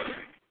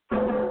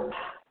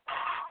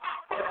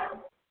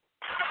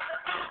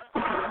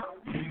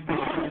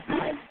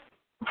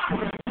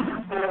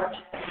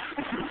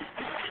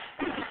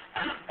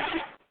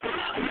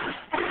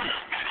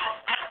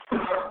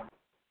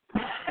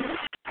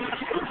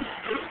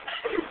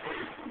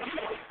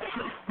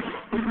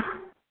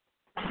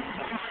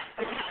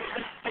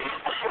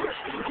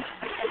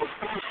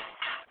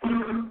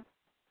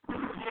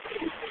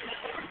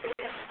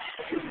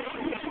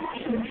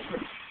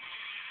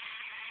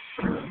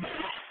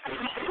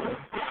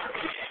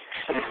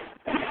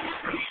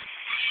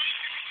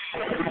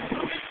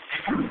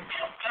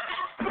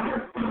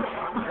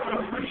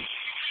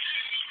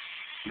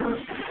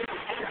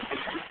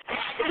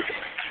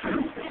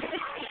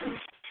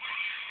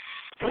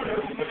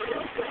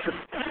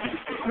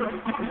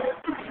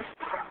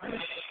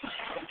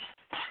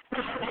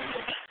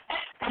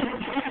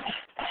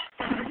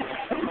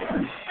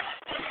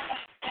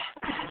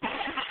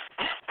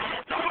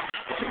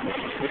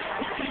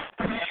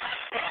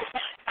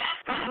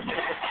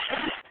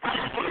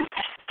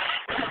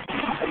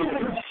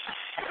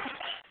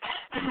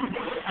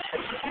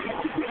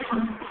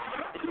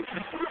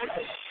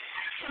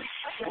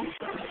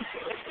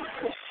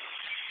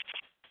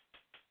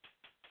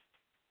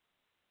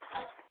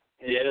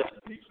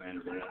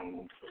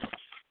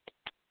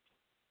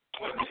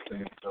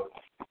 saying? So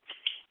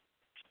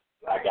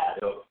I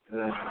got up.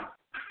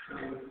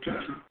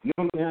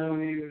 Normally I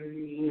don't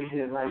even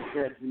hear like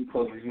that. You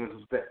close these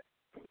windows back.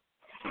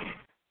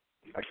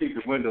 I keep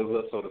the windows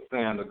up so the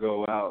fan will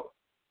go out.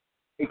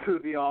 It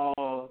could be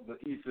all the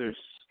ethers.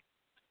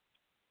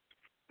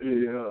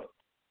 Yeah.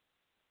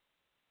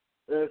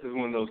 This is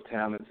one of those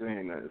talents,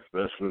 ain't nothing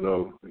special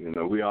though. You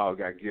know, we all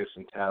got gifts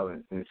and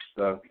talents and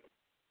stuff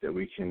that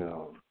we can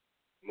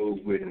move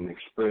with and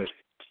express.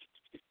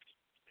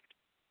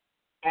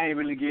 I ain't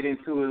really get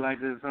into it like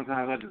this.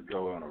 Sometimes I just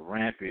go on a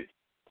rampant,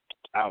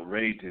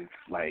 outrageous,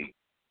 like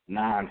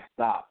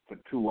non-stop for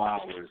 2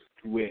 hours,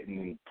 sweating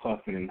and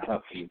puffing and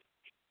huffing.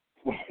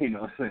 You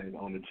know what I'm saying,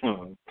 on the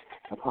drum.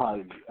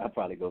 I'll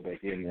probably go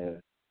back in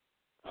there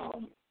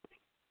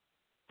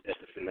at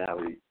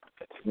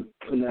the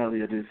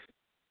finale of this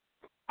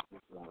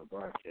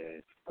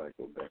broadcast. Probably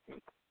go back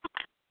and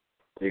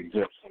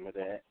exert some of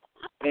that.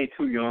 Ain't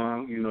too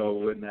young, you know,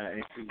 whatnot.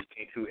 It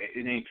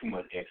ain't too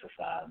much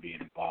exercise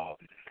being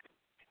involved,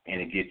 and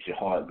it gets your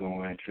heart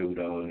going too,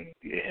 though. And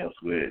it helps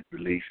with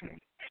releasing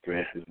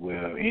stress as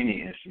well.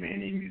 Any instrument,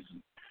 any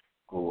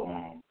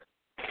musical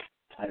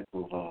type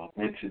of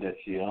venture that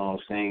you're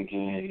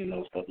singing, you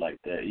know, stuff like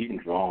that. Even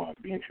drawing,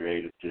 being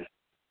creative, just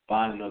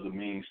finding other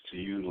means to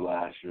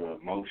utilize your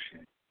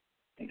emotion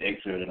and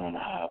exert it on a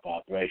high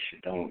vibration.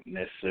 Don't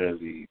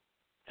necessarily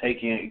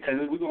take in,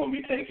 because we're going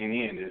to be taking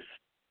in this,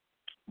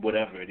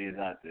 whatever it is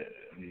out there.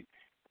 I mean,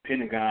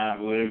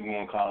 Pentagon, whatever you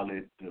want to call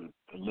it, the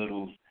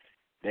Littles,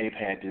 they've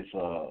had this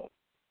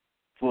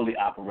fully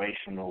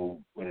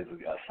operational, a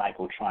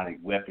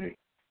psychotronic weapon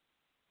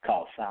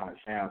called Silent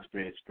Sound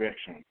Spread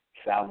Spectrum.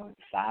 Silent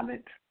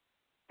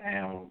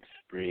Sound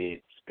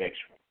Spread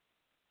Spectrum.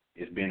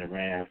 It's been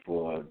around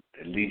for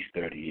at least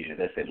 30 years.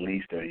 That's at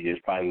least 30 years,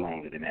 probably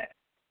longer than that.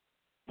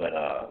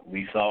 But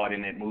we saw it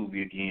in that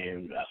movie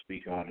again. I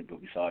speak on it,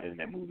 but we saw it in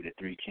that movie, The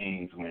Three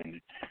Kings,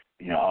 when,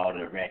 you know, all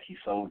the Iraqi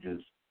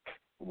soldiers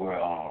were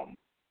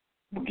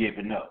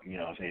giving up. You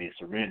know what I'm saying?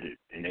 They surrendered,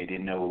 and they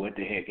didn't know what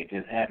the heck had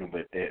just happened,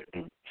 but the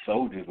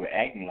soldiers were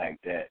acting like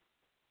that,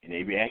 and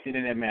they reacted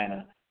in that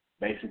manner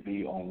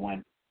basically on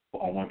one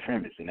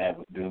premise, and that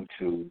was due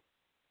to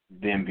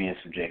them being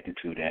subjected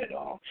to that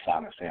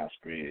silent sound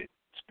spread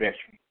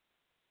spectrum.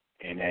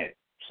 And that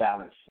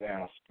silent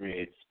sound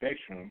spread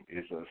spectrum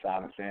is a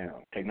silent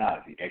sound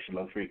technology, extra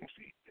low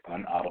frequency,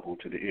 unaudible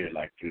to the ear,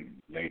 like the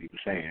lady was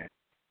saying.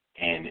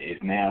 And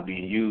it's now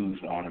being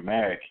used on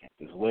Americans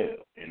as well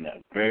in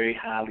a very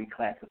highly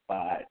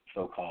classified,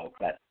 so-called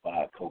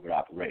classified covert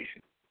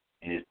operation.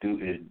 And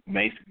it's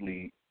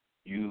basically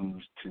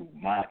used to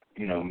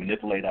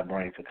manipulate our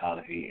brain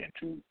psychology and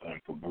to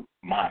for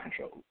mind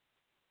control,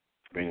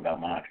 bring about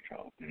mind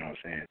control. You know what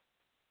I'm saying?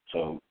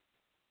 So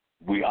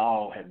we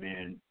all have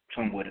been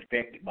somewhat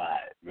affected by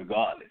it,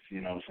 regardless.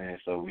 You know what I'm saying?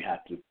 So we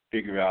have to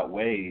figure out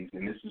ways,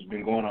 and this has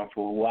been going on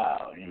for a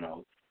while. You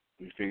know,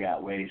 we figure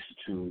out ways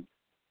to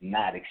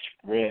not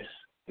express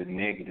the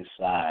negative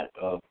side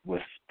of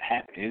what's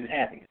happening. It's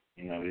happening.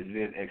 You know, it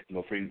is extra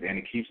low frequency, and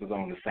it keeps us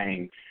on the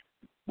same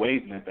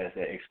wavelength as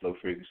that extra low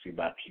frequency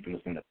by keeping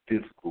us in a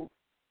physical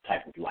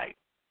type of light,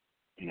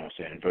 you know what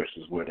I'm saying,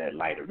 versus where that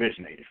light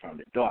originated from,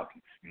 the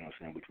darkness, you know what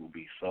I'm saying, which will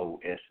be soul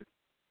essence,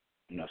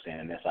 you know what I'm saying,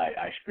 and that's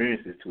I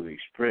experience it to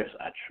express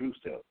our true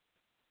self,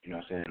 you know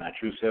what I'm saying, our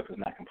true self is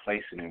not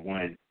complacent in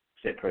one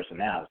set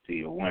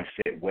personality or one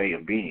set way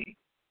of being.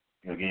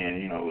 Again,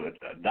 you know,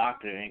 a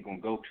doctor ain't going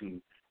to go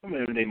to, I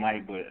mean, they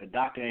might, but a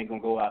doctor ain't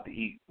going to go out to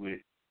eat with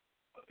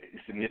a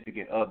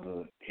significant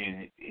other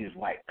in his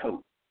white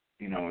coat,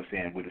 you know what I'm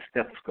saying, with a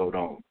stethoscope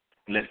on,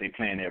 unless they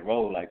playing that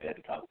role like that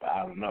to talk about.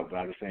 I don't know, but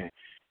I'm just saying,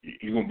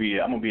 I'm going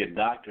to be a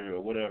doctor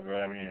or whatever,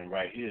 I mean,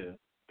 right here,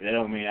 but that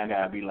don't mean I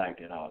got to be like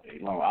that all day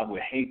long. I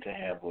would hate to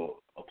have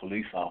a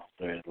police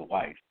officer as a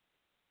wife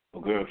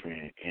or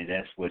girlfriend, and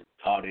that's what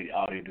all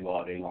they do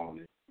all day long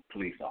is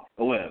police officer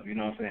or whatever, you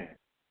know what I'm saying.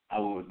 I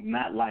would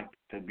not like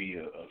to be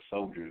a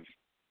soldier's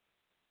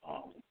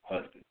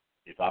husband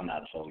if I'm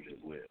not a soldier as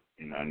well,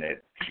 you know, and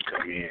that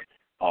come in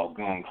all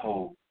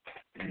gung-ho,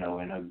 you know,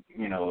 and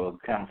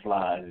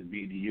camouflage and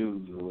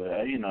BDUs or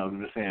whatever, you know,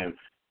 I'm just saying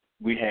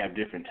we have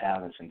different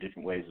talents and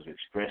different ways of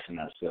expressing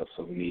ourselves,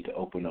 so we need to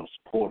open those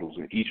portals,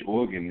 and each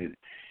organ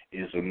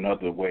is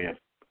another way of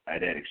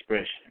that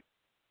expression,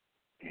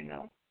 you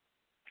know.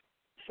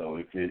 So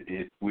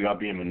if we are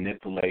being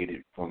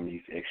manipulated from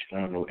these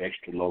external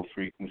extra low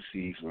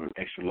frequencies or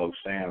extra low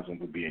sounds, and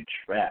we're being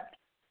trapped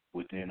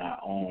within our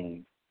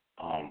own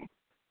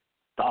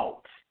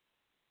thoughts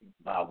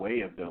by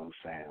way of those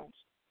sounds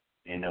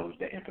and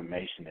the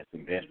information that's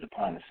embedded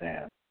upon the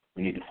sound,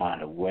 we need to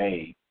find a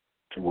way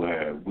to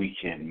where we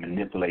can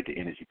manipulate the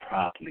energy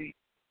properly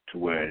to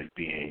where it's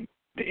being,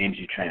 the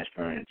energy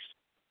transference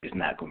is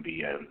not going to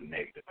be a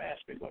negative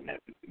aspect or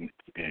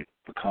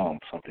become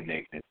something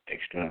negative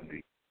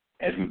externally,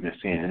 as we've been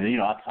seeing. And, you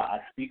know, I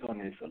speak on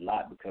this a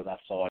lot because I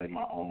saw it in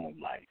my own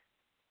life.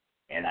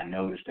 And I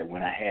noticed that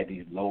when I had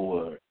these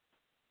lower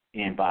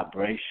end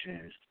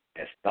vibrations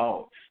as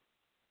thoughts,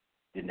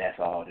 then that's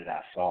all that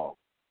I saw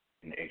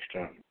in the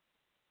external.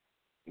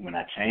 when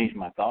I changed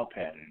my thought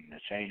pattern, I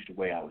changed the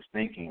way I was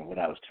thinking and what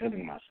I was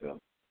telling myself,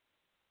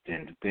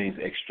 then the things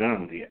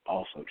externally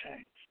also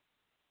changed.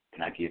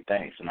 And I give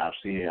thanks. And I'm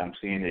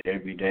seeing it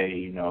every day.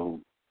 You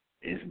know,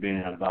 it's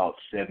been about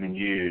 7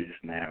 years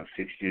now,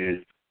 6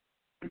 years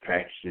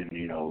practicing,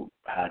 you know,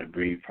 how to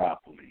breathe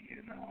properly,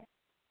 you know,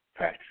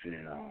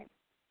 practicing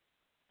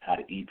how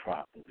to eat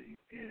properly,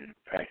 and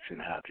practicing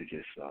how to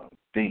just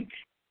think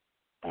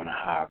on a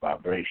higher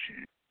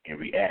vibration and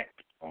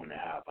react on a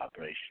higher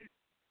vibration.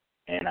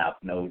 And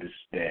I've noticed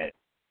that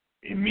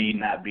in me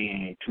not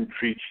being too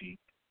preachy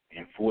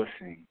and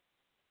forcing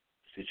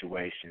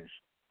situations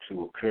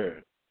to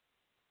occur,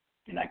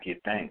 and I give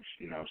thanks,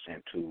 you know what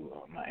I'm saying,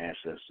 to my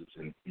ancestors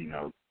and, you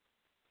know,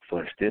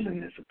 for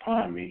instilling this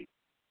upon me,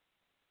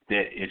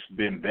 that it's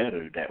been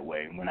better that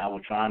way. When I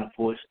was trying to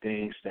force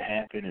things to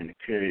happen and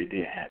occur, it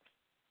didn't happen.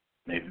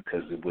 Maybe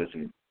because it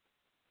wasn't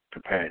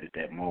prepared at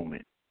that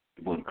moment.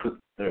 It wasn't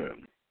cooked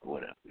thoroughly, or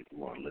whatever, if you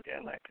want to look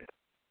at it like that.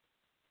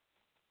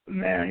 But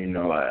now, you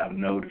know, I've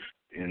noticed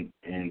in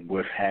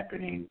what's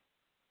happening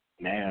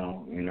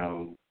now, you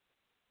know,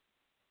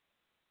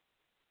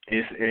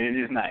 it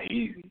is not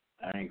easy.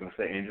 I ain't going to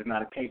say it's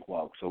not a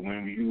cakewalk. So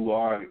when you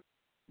are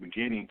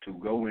beginning to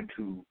go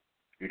into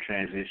your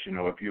transition,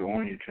 or if you're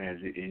on your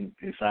transition,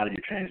 inside of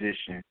your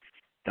transition,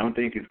 don't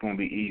think it's going to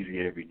be easy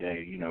every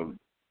day. You know,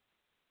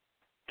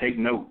 take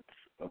notes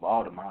of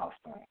all the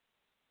milestones.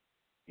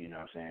 You know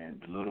what I'm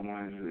saying? The little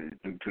ones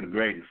to the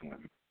greatest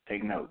ones.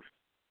 Take notes,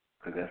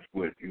 because that's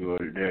what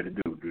you're there to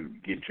do, to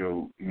get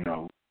your, you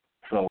know,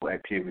 soul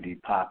activity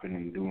popping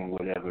and doing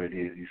whatever it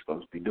is you're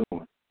supposed to be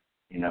doing.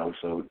 You know,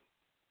 so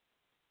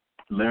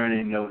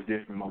learning those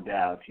different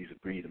modalities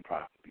of breathing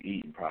properly,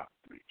 eating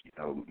properly, you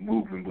know,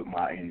 moving with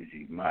my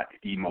energy, my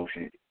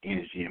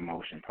energy and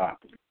motion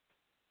properly.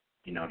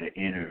 You know, the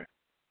inner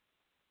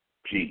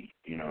G,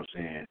 you know what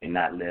I'm saying, and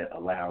not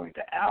allowing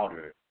the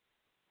outer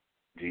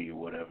G or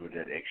whatever,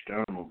 that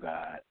external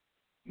God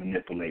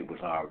manipulate was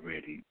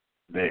already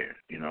there,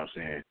 you know what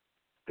I'm saying?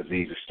 Because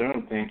these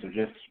external things are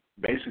just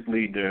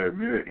basically the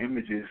mirror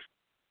images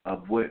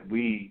of what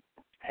we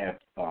have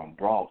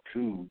brought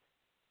to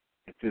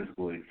the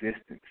physical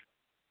existence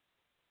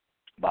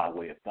by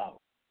way of thought.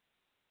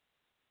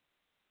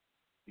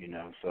 You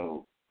know,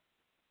 so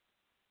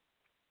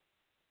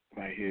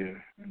right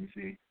here, let me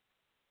see.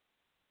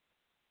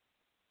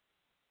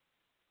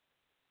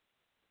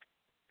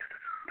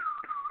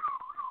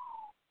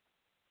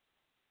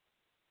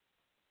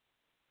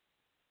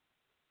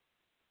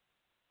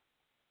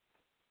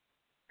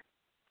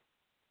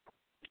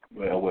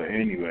 Well,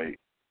 anyway,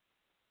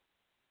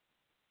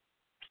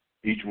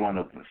 each one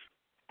of us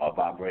are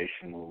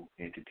vibrational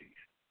entities.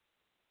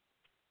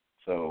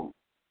 So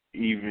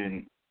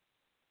even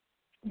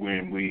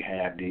when we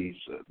have these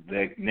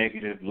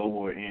negative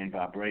lower end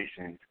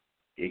vibrations,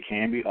 it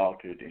can be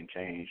altered and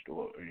changed,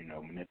 or, you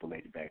know,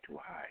 manipulated back to a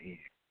higher end.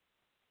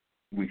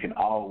 We can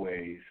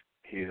always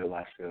heal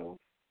ourselves.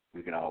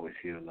 We can always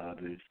heal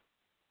others.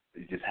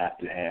 We just have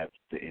to have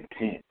the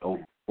intent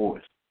over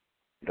force.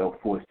 Don't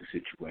force the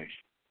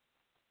situation.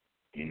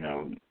 You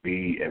know,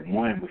 be at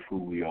one with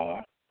who we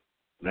are.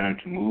 Learn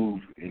to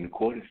move in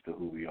accordance to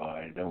who we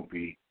are, and don't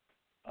be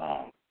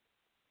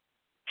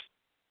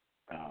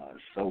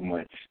so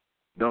much.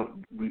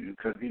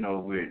 Because, you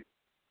know,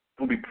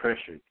 don't be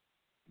pressured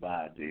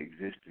by the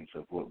existence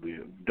of what we.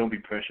 Don't be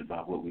pressured by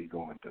what we're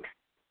going through.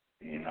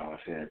 You know what I'm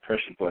saying?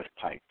 Pressure bust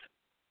pipes,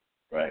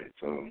 right?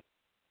 So,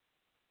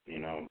 you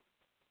know,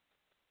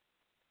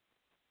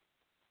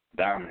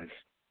 diamonds,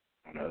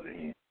 on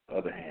the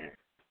other hand,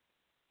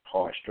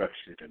 hard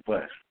structure to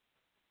bust.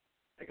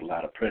 Take a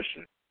lot of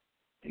pressure.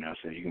 You know,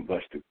 so you can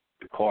bust the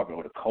carbon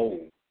or the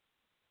coal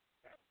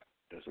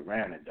that's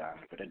around that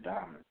diamond, but that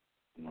diamond,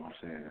 you know what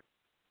I'm saying?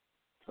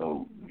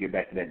 So get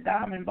back to that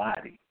diamond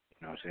body, you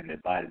know what I'm saying?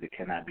 That body that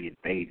cannot be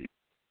invaded,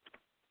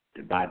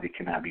 the body that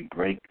cannot be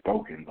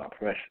broken by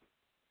pressure.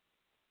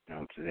 You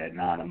know, to that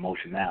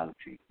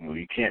non-emotionality. You know,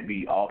 you can't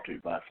be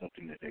altered by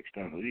something that's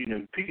external. You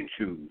know, pick and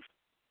choose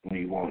when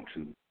you want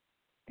to,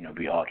 you know,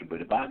 be altered.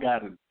 But if I got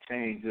to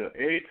change up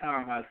every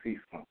time I see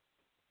something,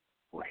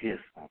 or hear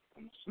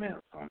something, smell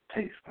something,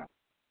 taste something,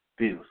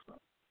 feel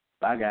something,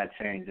 if I got to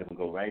change up and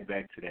go right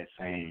back to that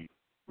same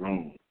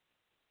room,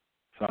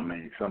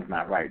 something's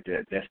not right.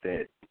 That's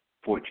that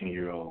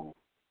 14-year-old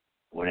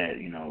or that,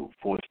 you know,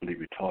 forcefully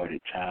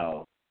retarded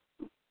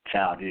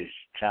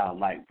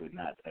childlike, but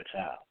not a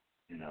child.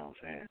 You know what I'm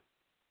saying?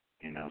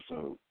 You know,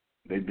 so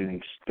they've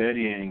been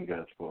studying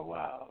us for a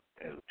while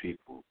as a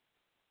people,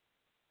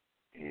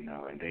 you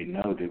know, and they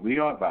know that we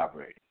are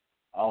vibrating.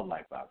 All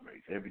life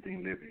vibrates.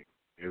 Everything living,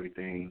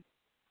 everything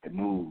that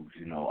moves,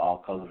 you know, all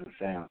colors and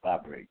sounds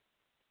vibrate.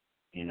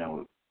 You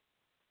know,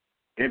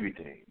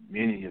 everything.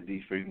 Many of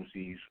these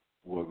frequencies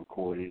were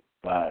recorded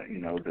by, you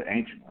know, the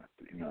ancient ones,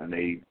 you know, and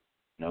they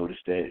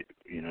noticed that,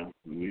 you know,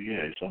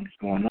 something's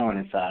going on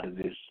inside of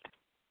this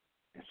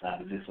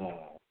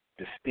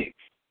the stick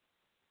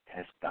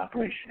has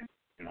vibration.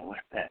 You know,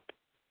 what's that?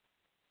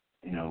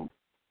 You know,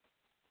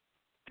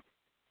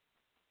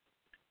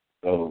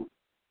 so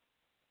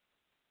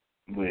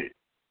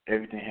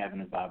everything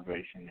having a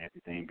vibration,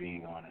 everything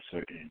being on a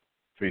certain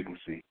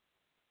frequency,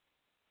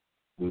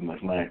 we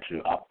must learn to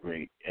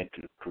operate at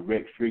the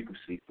correct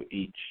frequency for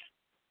each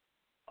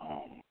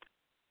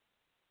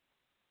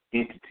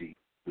entity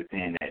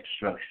within that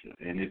structure.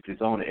 And if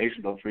it's on the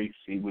extra low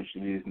frequency, which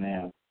it is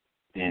now,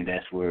 then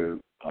that's where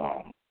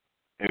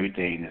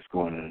everything is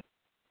going to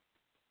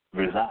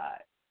reside,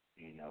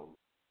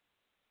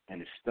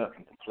 and it's stuck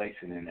and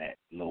complacent in that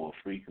lower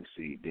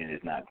frequency, then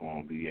it's not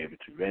going to be able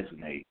to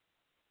resonate.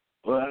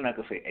 Well, I'm not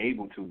going to say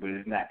able to, but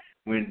it's not.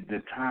 When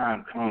the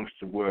time comes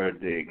to where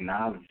the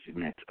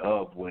acknowledgement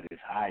of what is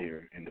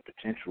higher and the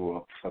potential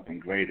of something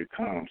greater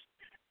comes,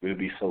 we'll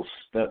be so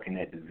stuck in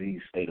that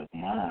diseased state of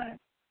mind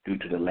due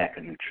to the lack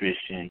of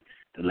nutrition,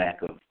 the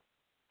lack of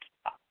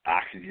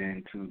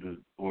oxygen to the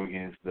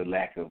organs, the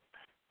lack of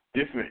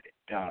different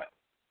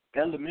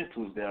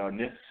elementals that are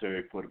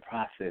necessary for the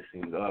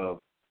processing of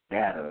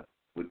data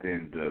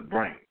within the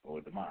brain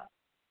or the mind.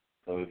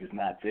 So if it's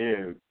not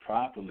there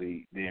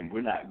properly, then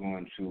we're not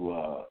going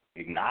to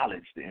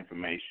acknowledge the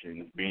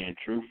information as being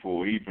truthful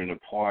or even a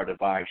part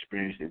of our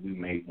experience that we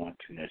may want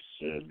to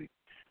necessarily.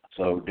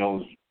 So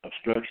those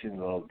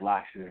obstructions or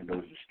blocks and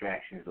those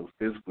distractions, those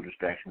physical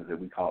distractions that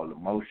we call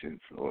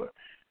emotions, or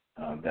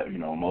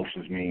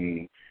emotions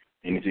mean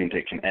anything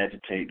that can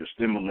agitate or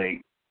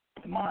stimulate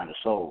the mind or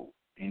soul.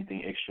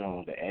 Anything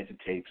external that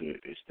agitates or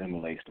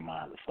stimulates the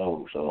mind or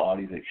soul. So all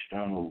these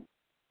external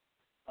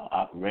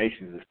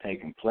operations is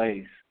taking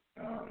place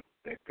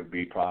that could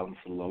be problem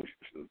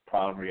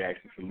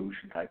reaction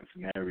solution type of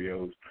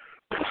scenarios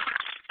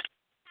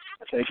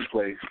taking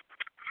place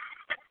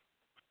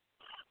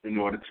in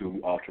order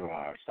to alter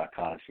our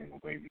psychology and the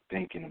way we're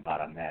thinking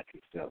about our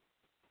natural self.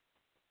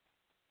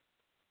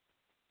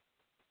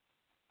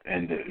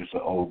 And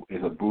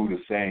it's a Buddha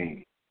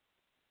saying,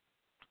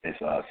 it's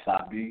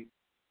Sabi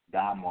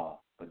Dhamma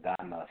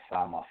Padana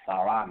Sama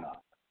Sarana,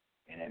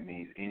 and that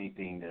means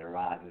anything that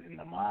arises in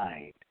the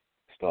mind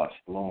starts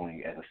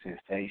flowing as a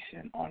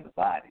sensation on the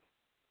body.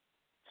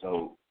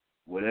 So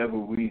whatever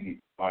we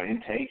are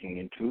intaking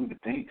into the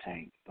think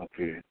tank up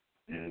here,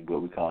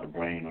 what we call the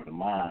brain or the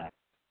mind,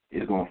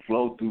 is going to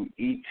flow through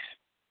each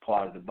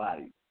part of the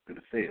body, to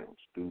the cells,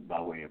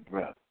 by way of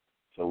breath.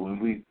 So when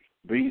we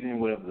breathe in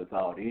whatever the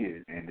thought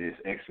is, and this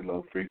extra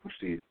low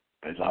frequency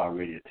is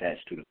already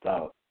attached to the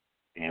thought,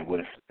 and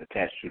what's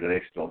attached to the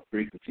extra low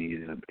frequency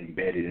is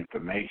embedded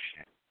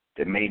information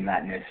that may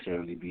not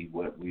necessarily be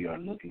what we are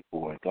looking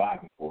for and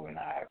thriving for in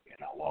our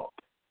walk,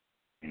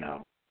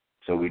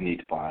 So we need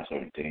to find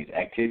certain things,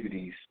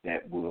 activities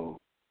that will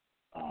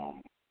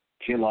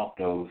kill off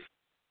those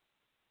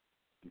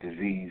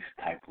disease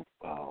type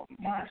of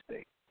mind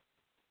state.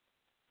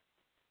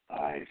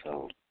 All right,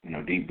 so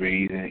deep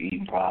breathing,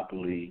 eating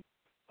properly,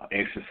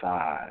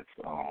 exercise,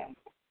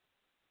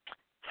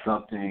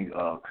 something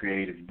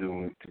creative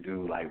to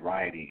do like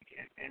writing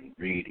and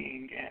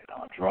reading and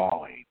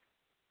drawing,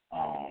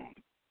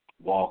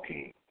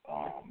 walking,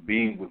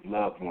 being with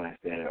loved ones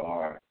that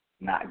are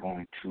not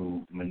going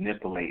to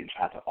manipulate and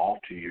try to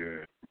alter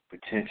your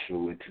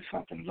potential into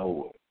something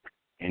lower.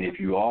 And if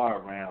you are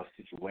around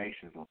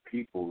situations or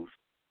people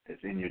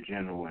that's in your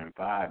general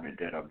environment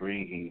that are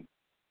bringing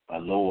a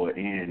lower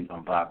end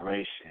of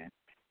vibration,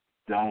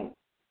 don't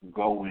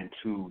go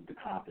into the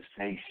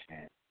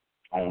conversation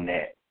on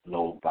that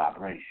low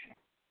vibration.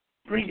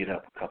 Bring it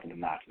up a couple of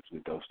notches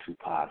with those two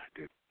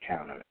positive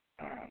counter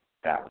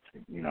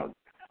balancing.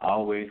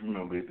 Always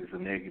remember, if it's a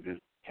negative,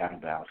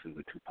 counterbalance it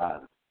with two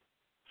positives.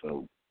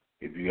 So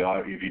if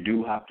you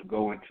do have to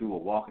go into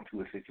or walk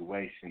into a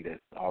situation that's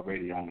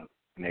already on a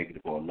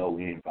negative or low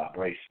end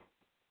vibration,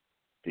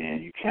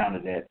 then you counter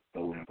that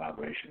low end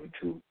vibration with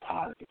two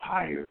positive,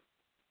 higher,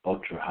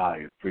 ultra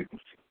higher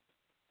frequency.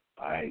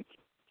 All right,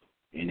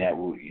 and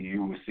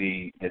you will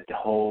see that the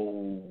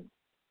whole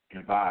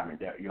environment,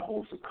 that your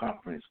whole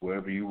circumference,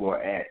 wherever you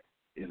are at,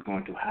 is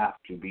going to have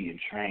to be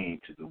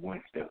entrained to the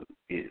one that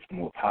is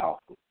more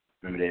powerful.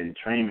 Remember that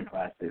entrainment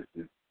process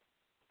is the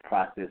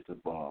process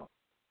of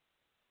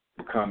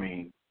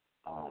becoming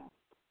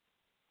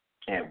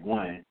at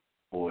one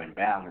or in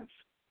balance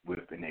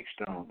with an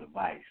external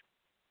device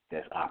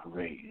that's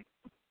operating.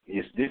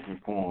 It's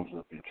different forms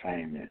of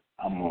entrainment.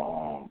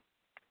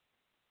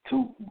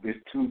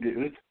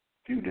 There's a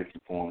few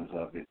different forms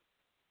of it.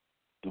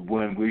 The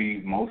one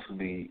we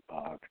mostly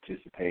are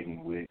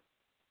participating with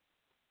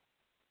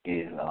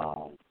is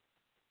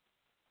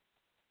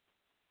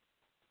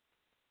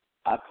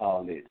I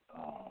call it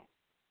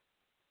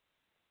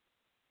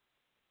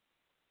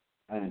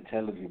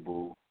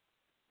unintelligible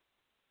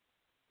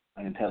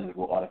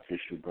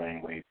artificial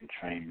brainwave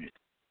entrainment.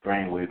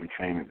 Brainwave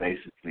entrainment,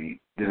 basically,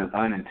 there's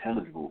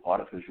unintelligible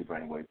artificial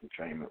brainwave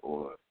entrainment,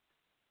 or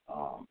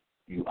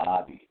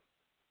UABE,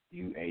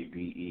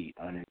 UABE,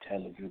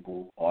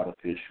 unintelligible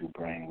artificial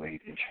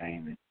brainwave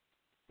entrainment.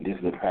 This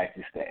is a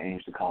practice that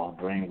aims to cause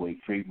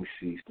brainwave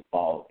frequencies to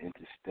fall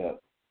into step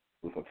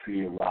with a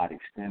periodic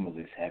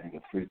stimulus having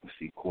a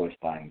frequency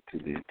corresponding to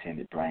the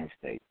intended brain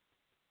state.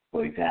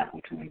 For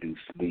example, to induce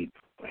sleep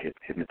or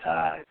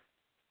hypnotize,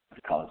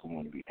 to cause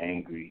someone to be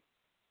angry,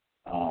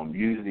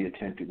 usually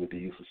attempted with the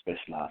use of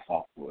specialized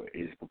software.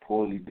 It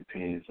purportedly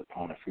depends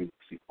upon a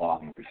frequency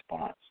following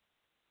response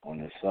on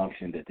the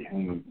assumption that the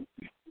human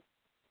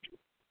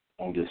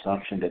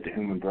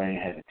brain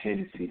has a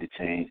tendency to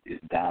change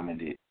its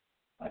dominant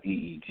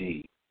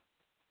EEG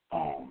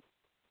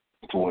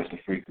towards the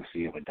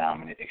frequency of a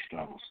dominant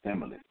external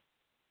stimulus.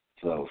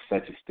 So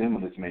such a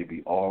stimulus may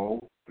be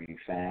oral, bringing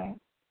sound,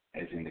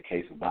 as in the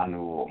case of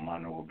binaural or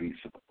monaural beats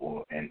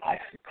and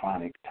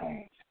isochronic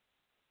tones.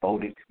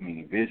 Phodic,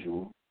 meaning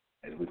visual,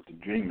 as with the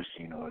Dream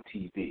Machine or a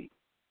TV,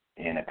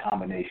 and a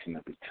combination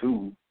of the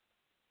two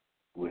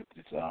with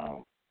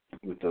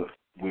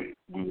we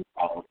would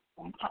call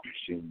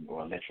machine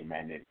or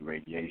electromagnetic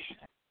radiation,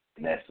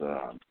 and that's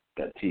the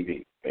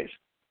TV basically.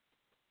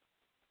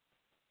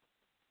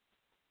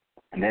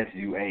 And that's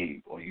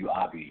UA or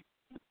UAB.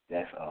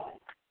 That's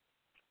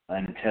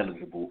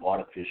unintelligible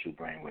artificial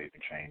brainwave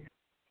entrainment.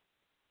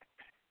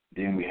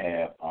 Then we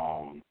have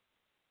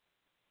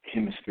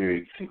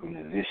hemispheric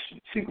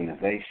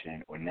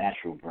synchronization or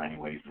natural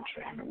brainwave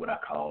entrainment, what I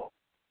call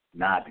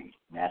NABI,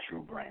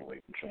 natural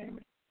brainwave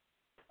entrainment.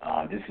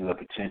 This is a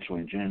potential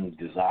and generally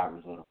desired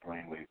result of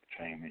brainwave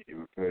entrainment. It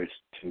refers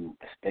to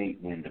a state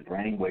when the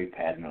brainwave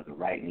pattern of the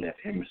right and left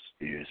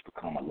hemispheres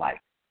become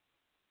alike.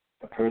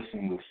 A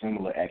person with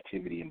similar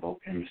activity in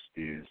both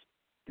hemispheres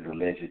is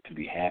alleged to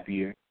be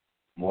happier,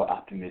 more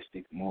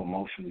optimistic, more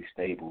emotionally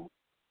stable,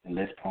 and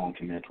less prone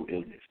to mental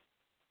illness.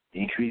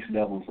 Increased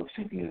levels of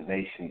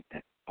synchronization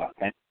are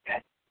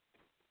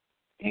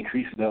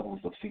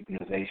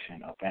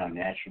found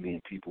naturally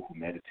in people who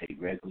meditate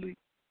regularly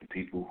and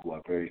people who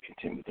are very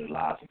content with their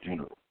lives in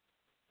general.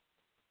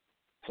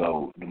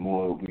 So the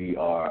more we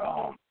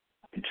are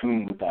in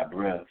tune with our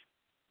breath,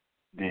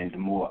 then the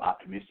more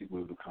optimistic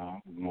we'll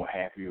become, the more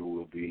happier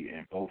we'll be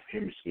in both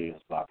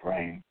hemispheres of our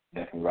brain,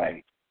 left and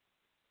right.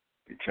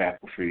 The track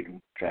and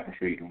freedom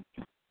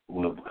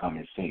will become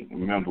in sync.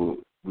 Remember,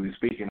 we were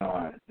speaking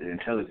on the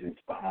intelligence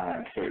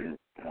behind certain,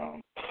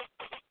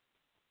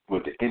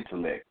 with the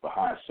intellect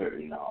behind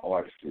certain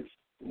artists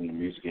in the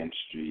music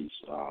industries,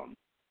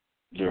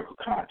 lyrical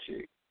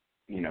content.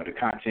 You know, the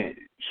content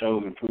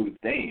shows and proves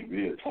they ain't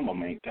real. Some of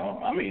them ain't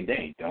dumb. I mean, they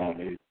ain't dumb.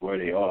 They're where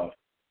they are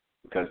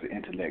because the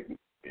intellect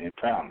and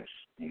prowess,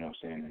 you know what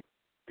I'm saying,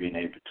 being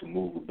able to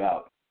move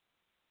about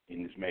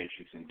in this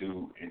matrix and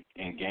do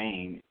and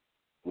gain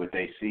what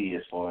they see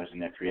as far as in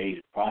their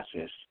creative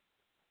process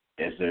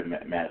as their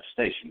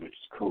manifestation, which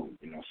is cool,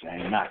 you know what I'm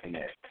saying. I ain't knocking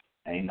that.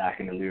 I ain't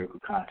knocking the lyrical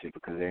content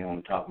because they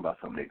only talking about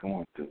something they're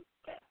going through.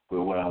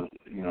 But what I'm,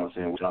 you know what I'm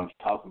saying, what I'm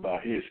talking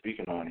about here,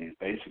 speaking on is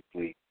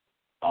basically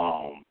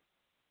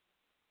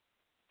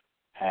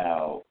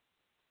how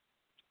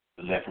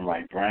the left and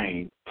right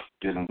brain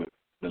dealing with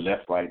the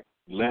left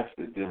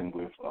is dealing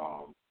with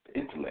the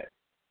intellect,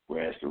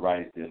 whereas the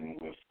right is dealing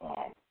with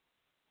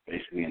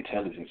basically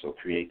intelligence or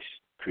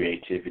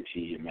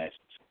creativity and magic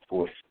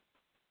force.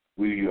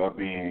 We are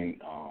being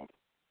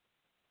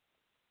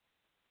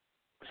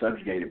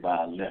subjugated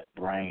by left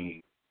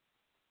brain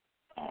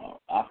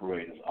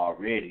operators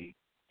already,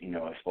 you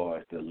know, as far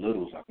as the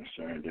littles are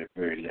concerned. They're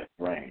very left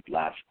brain,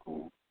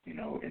 logical, you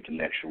know,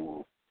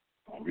 intellectual,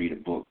 read a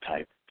book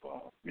type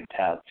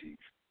mentalities,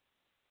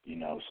 you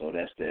know, so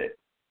that's that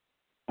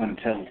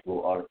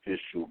unintelligible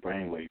artificial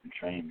brainwave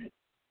entrainment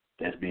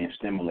that's being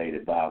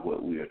stimulated by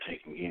what we are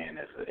taking in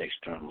as an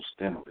external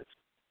stimulus.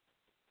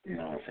 You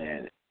know what I'm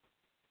saying?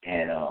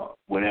 And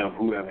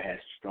whoever has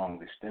the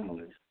strongest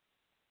stimulus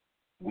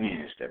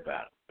wins that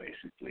battle,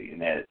 basically.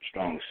 And that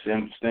strongest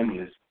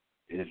stimulus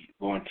is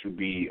going to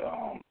be,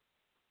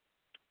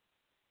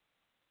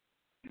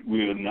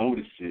 we'll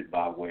notice it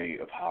by way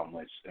of how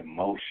much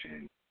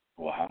emotion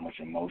or how much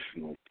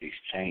emotional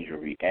exchange or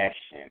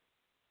reaction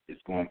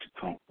is going to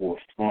come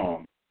forth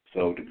from.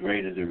 So the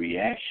greater the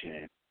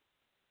reaction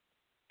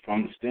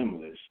from the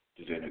stimulus,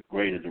 the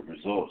greater the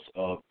results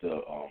of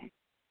the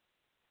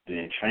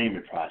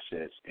entrainment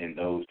process, and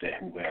those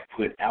who have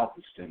put out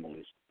the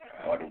stimulus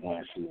are the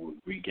ones who will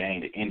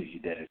regain the energy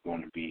that is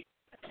going to be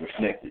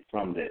reflected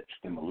from that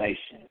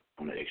stimulation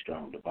from the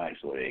external device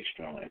or the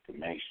external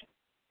information.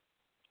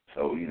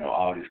 So, you know,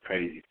 all this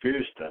crazy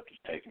fear stuff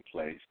that's taking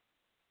place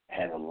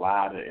has a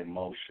lot of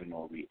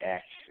emotional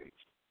reactions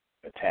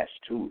attached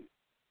to it.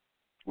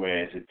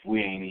 Whereas if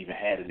we ain't even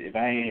had it, if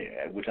I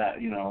ain't, which I,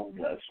 you know,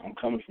 I'm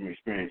coming from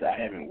experience, I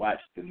haven't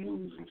watched the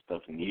news and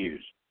stuff in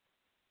years.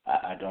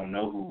 I don't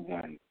know who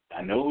won.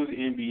 I know it was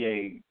an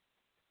NBA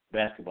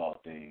basketball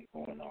thing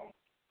going on,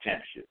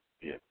 championship,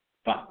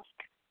 finals.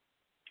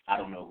 I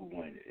don't know who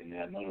won it. And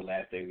I know the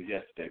last day was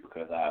yesterday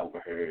because I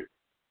overheard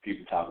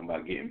people talking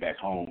about getting back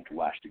home to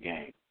watch the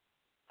game.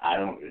 I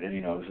don't, you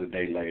know, it's a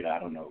day later. I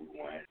don't know who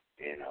won.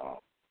 And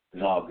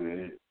it's all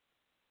good.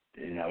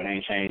 You know, it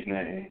ain't changed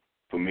nothing.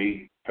 For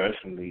me,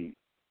 personally,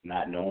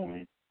 not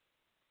knowing,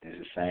 it's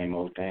the same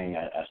old thing.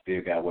 I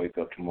still got to wake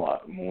up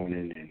tomorrow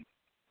morning and,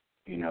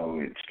 you know,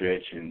 and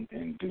stretch and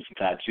do some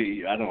Tai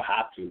Chi. I don't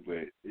have to,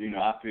 but, you know,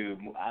 I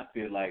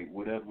feel like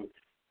whatever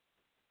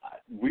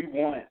we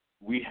want,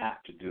 we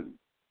have to do.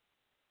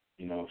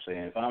 You know what I'm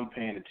saying? If I'm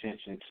paying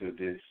attention to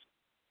this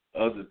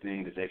other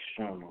thing that's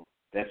external.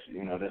 That's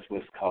that's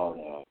what's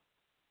called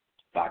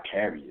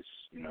vicarious.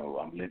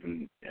 I'm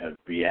living a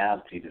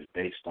reality that's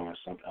based on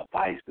a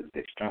vice that's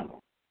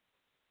external.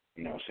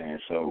 You know what I'm saying?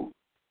 So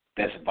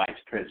that's a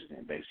vice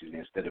president, basically.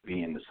 Instead of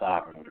being the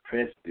sovereign or the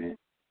president,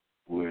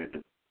 we're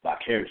the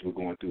vicarious. We're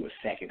going through a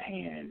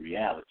second-hand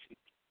reality.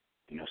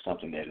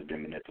 Something that has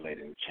been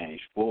manipulated and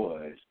changed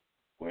for us,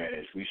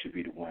 whereas we should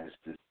be the ones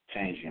to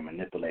changing and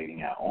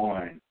manipulating our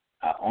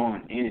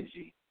own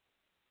energy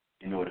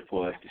in order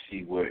for us to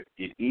see what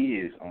it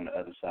is on the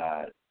other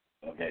side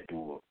of that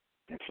door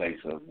in place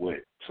of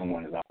what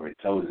someone has already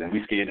told us. And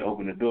we're scared to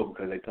open the door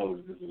because they told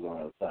us this was on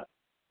the other side.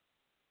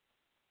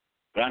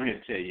 But I'm here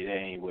to tell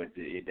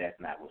you that's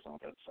not what's on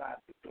the other side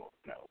of the door.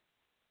 No.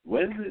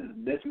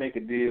 Let's make a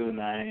deal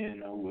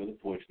now, Wheel of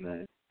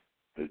Fortune,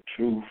 the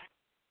truth,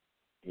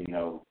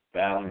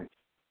 balance,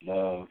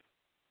 love,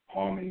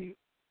 harmony.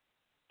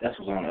 That's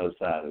what's on the other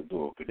side of the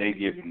door. But they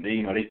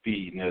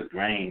feeding us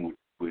grain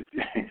with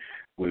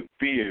with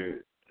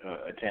fear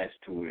attached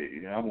to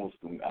it. I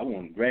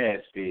want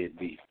grass-fed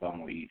beef if I'm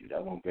gonna eat it. I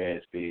want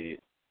grass-fed,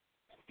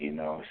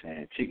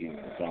 chicken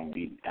if I'm gonna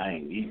eat it. I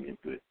ain't eating it,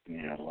 but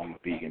I'm a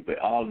vegan. But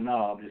all in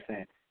all, I'm just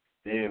saying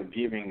they're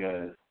giving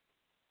us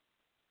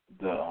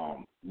the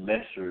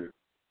lesser,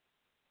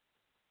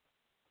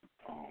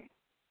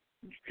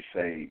 you could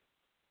say,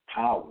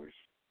 powers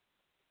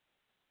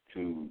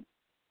to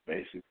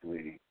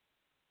basically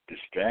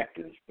distract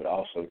us, but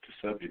also to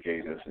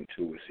subjugate us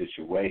into a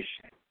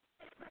situation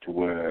to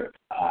where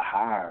our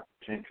higher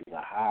potentials,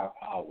 our higher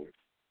powers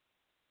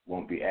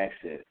won't be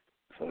accessed.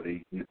 So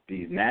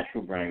these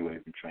natural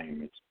brainwave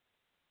entrainments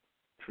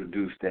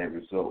produce that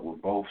result where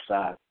both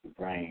sides of the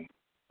brain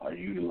are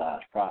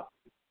utilized properly.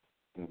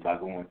 By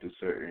going through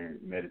certain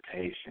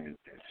meditations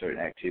and certain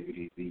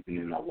activities, even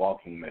in our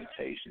walking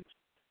meditations,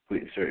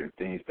 putting certain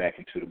things back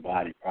into the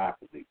body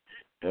properly,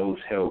 those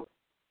help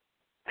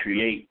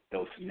create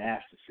those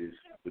synapses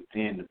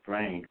within the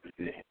brain,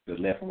 within the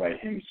left and right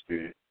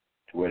hemisphere,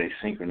 to where they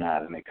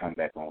synchronize and they come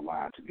back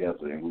online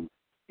together. And we,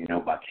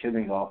 by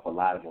killing off a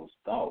lot of those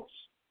thoughts,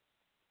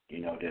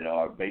 that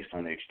are based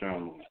on the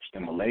external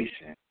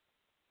stimulation,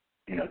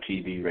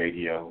 TV,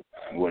 radio,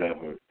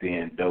 whatever,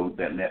 then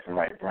that left and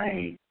right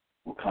brain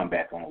will come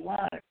back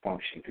online and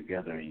function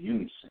together in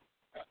unison.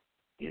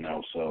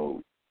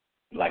 So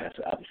like I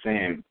was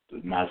saying,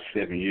 my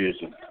 7 years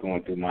of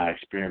going through my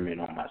experiment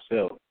on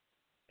myself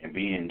and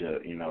being the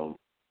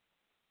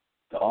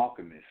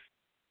alchemist,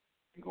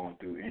 and going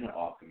through inner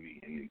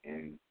alchemy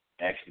and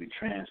actually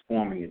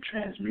transforming and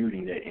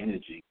transmuting that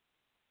energy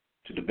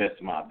to the best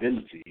of my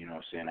ability.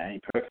 I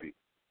ain't perfect.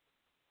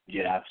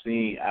 Yet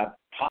I've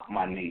popped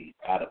my knee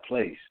out of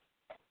place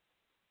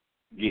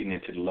getting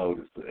into the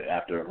lotus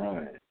after a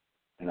run.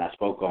 And I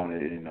spoke on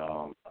it in,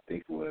 I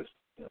think it was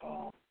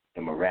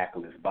The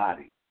Miraculous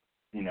Body.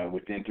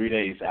 Within 3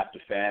 days after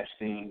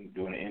fasting,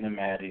 doing an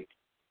enigmatic,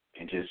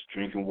 and just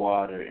drinking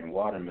water and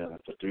watermelon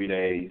for 3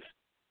 days,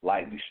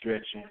 lightly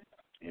stretching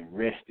and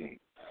resting,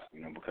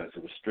 because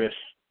it was stress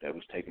that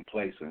was taking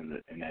place in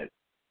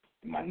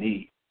my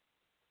knee.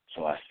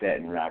 So I sat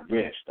and I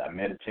rest. I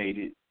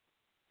meditated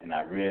and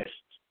I rest.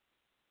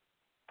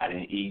 I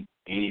didn't eat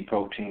any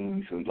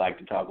proteins. I like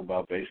to talk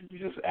about basically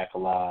just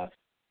alkalis,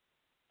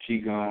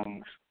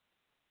 qigong,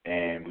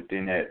 and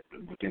within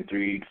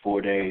 3 to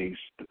 4 days,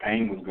 the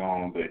pain was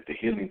gone, but the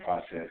healing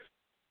process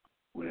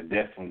would have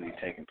definitely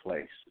taken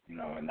place.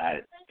 And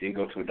I didn't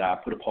go to a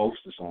doctor. I put a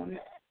poultice on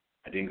it.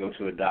 I didn't go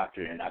to a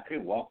doctor, and I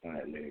couldn't walk on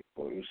that leg,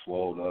 but it was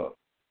swelled up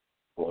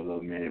for a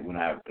little minute. When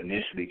I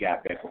initially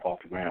got back up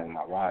off the ground, when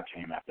my rod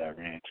came after I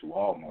ran to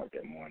Walmart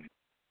that morning,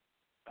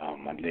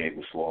 my leg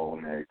was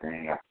swollen and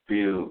everything.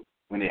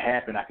 When it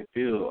happened, I could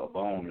feel a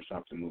bone or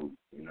something move.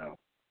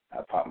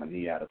 I popped my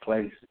knee out of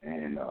place,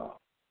 and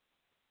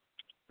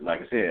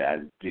like I said, I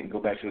didn't go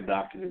back to the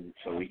doctor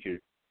so we could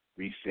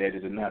reset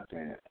it or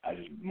nothing. I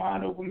just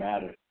mind over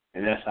matter,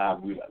 and that's how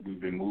we've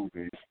been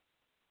moving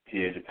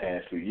here the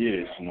past few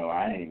years.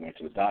 I ain't went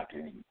to the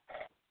doctor.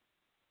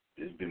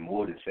 It's been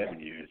more than 7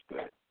 years,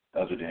 but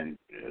other than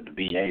the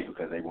VA,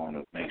 because they want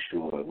to make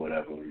sure or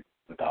whatever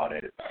with all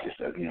that.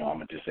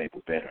 I'm a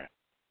disabled veteran,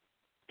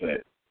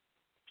 but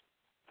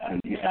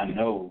I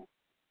know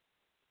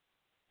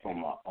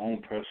from my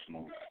own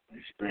personal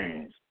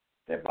experience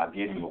that by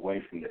getting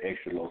away from the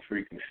extra low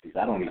frequencies,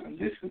 I don't even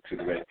listen to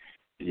the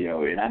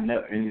radio. And I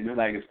know, and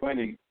it's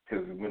funny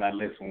because when I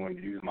let someone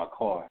use my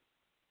car,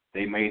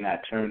 they may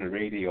not turn the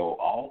radio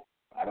off.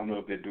 I don't know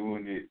if they're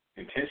doing it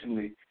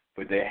intentionally,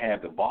 but they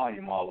have the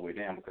volume all the way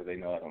down because they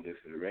know I don't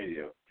listen to the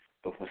radio.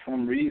 But for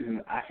some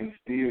reason, I can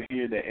still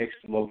hear that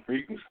extra low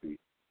frequency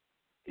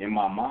in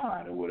my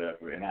mind or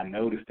whatever, and I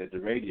notice that the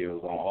radio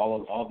is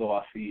on. Although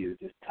I see it's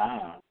just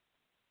time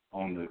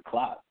on the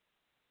clock,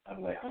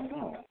 I'm like, hold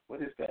on,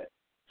 what is that?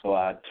 So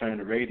I turn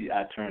the radio.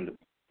 I turn the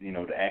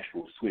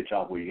actual switch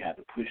off where you have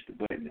to push the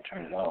button to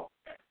turn it off.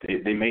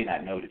 They may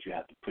not know that you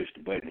have to push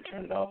the button to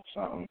turn it off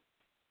or something,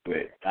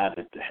 but I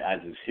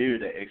just hear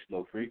the extra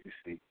low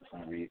frequency for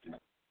some reason,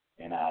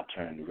 and I'll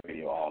turn the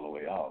radio all the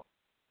way off.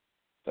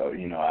 So,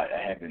 I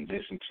haven't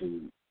listened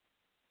to,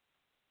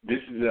 this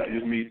is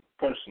just me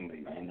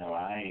personally,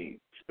 I ain't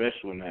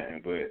special in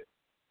nothing, but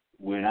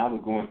when I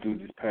was going through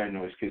this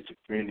paranoid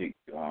schizophrenic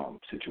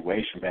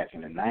situation back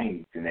in the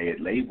 90s and they had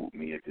labeled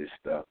me at this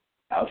stuff,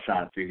 I was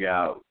trying to figure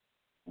out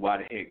why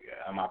the heck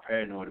am I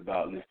paranoid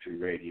about listening to the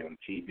radio and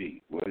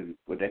TV?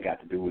 What that got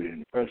to do with it in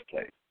the first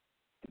place?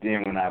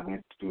 Then when I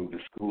went through the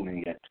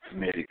schooling at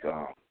the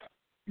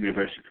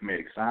University of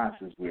Comedic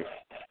Sciences with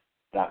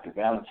Dr.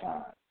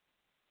 Valentine,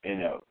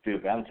 Phil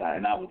Valentine,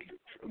 and I was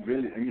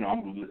really,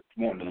 I'm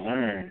wanting to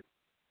learn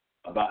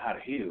about how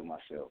to heal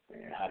myself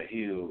and how to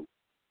heal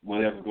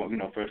whatever's going,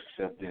 first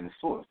yourself, then the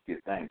source, get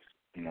thanks,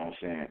 you know what I'm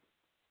saying?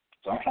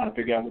 So I'm trying to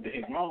figure out what the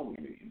heck wrong with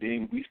me.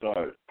 Then we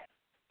started,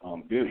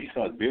 he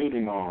started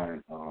building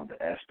on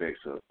the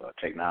aspects of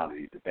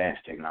technology, the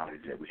advanced technology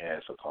that we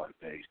have, so-called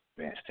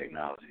advanced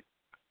technology,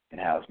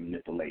 and how it's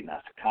manipulating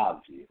our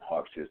psychology and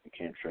heart system,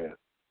 chemtrails.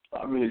 So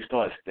I really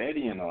started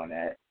studying on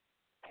that,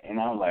 and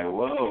I was like,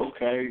 whoa,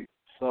 okay.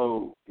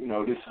 So,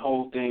 this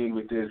whole thing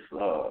with this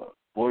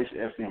voice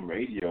FM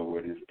radio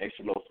where this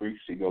extra low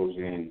frequency goes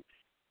in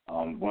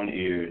one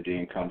ear and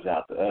then comes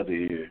out the other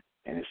ear,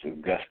 and it's a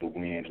gust of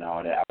wind and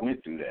all that. I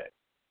went through that,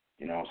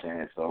 you know what I'm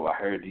saying? So I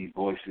heard these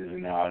voices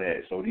and all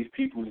that. So these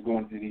people is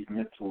going through these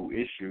mental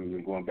issues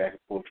and going back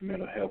and forth to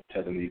mental health,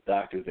 telling these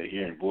doctors they're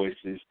hearing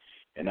voices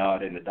and all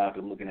that, and the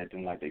doctor looking at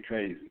them like they're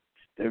crazy.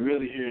 They're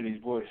really hearing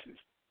these voices.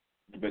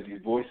 But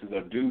these voices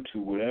are due to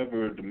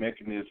whatever the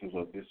mechanisms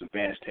of this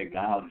advanced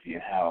technology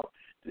and how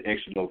the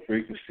extra low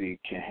frequency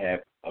can have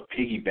a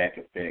piggyback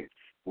effect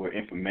where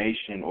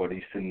information or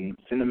these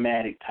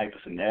cinematic type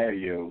of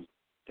scenarios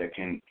that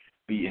can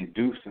be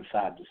induced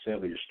inside the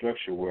cellular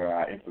structure where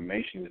our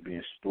information is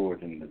being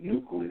stored in the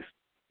nucleus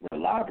or the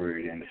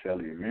library in the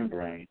cellular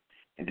membrane,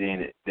 and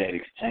then that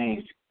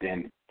exchange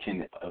then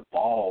can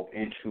evolve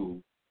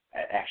into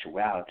an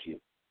actuality of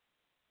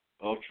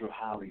ultra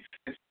highly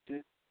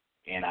sensitive.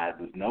 And I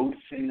was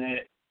noticing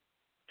that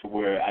to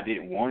where I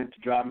didn't want it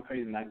to drive me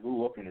crazy. And I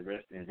grew up in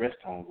rest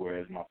homes,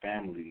 whereas my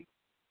family,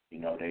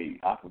 they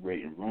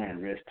operate and run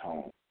rest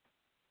homes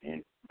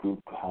and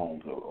group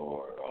homes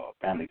or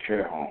family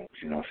care homes,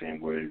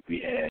 where we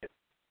had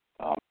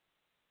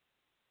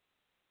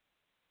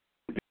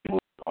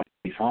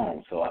these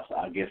homes. So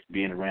I guess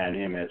being around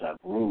them as I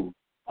grew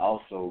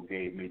also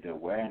gave me the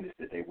awareness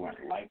that they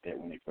weren't like that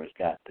when they first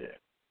got there.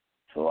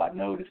 So I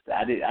noticed that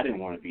I didn't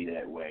want to be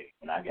that way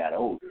when I got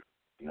older.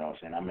 You know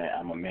what I'm saying?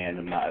 I'm a man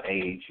of my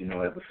age, at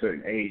a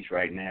certain age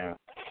right now,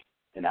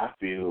 and I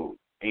feel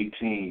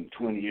 18,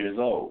 20 years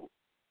old.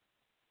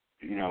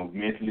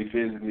 Mentally,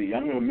 physically.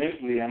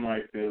 Mentally I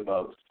might feel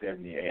about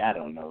 78. I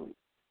don't know.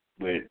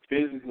 But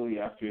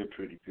physically I feel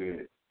pretty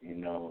good,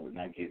 and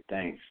I get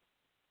thanks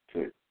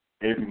to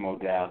every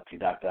modality,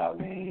 Dr.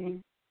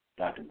 Arlene,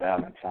 Dr.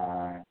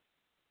 Valentine,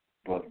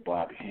 Brother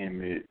Bobby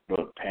Hemmett,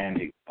 Brother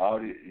Panic, all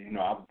this,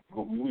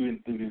 we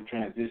went through these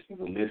transitions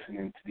of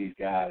listening to these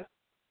guys,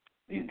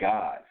 these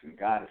gods and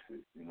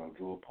goddesses,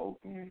 Jewel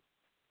Popen,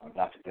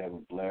 Dr.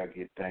 Devin Blair,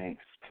 get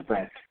thanks.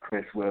 Francis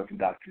Cresswell and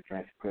Dr.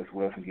 Francis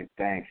Cresswell get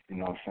thanks,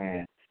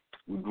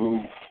 We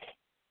grew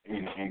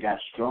and got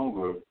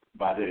stronger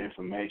by their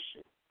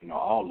information,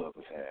 all of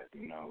us have,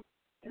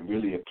 and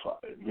really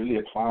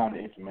applying the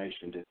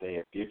information that they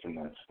have given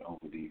us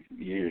over these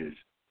years.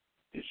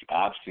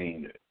 I've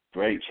seen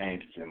great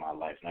changes in my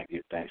life, and I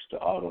give thanks to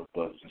all those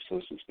brothers and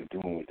sisters for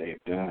doing what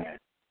they've done,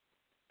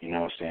 in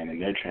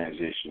their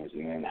transitions,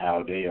 and then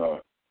how they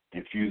are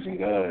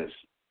infusing us,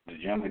 the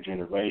younger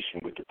generation,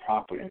 with the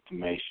proper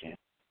information,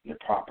 the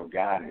proper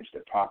guidance,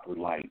 the proper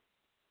light,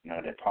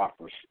 the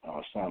proper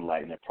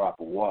sunlight, and the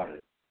proper water,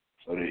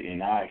 so that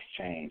in our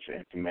exchange for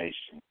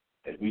information,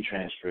 as we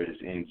transfer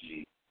this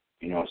energy,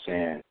 and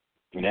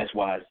that's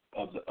why it's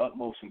of the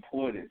utmost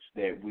importance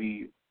that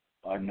we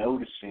are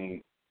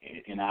noticing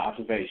in our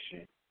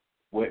observation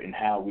what and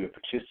how we are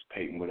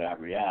participating with our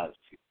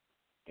reality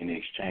in the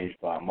exchange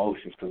for our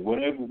emotions, because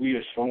whatever we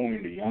are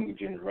showing the younger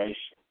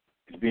generation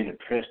is being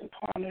impressed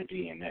upon their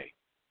DNA,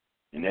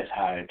 and that's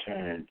how in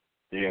turn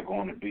they are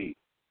going to be.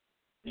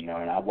 And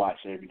I watch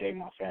every day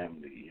my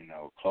family,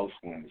 close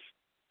ones,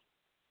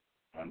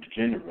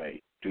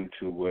 degenerate due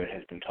to what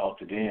has been taught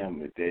to them,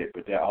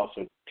 but they're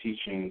also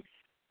teaching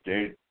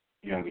their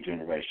younger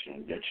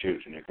generation, their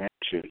children, their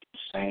grandchildren, the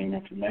same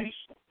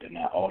information. They're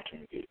not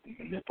altering it and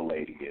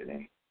manipulating it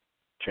and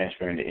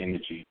transferring the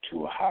energy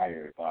to a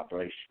higher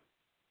vibration.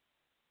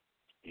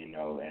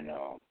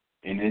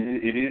 And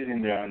it is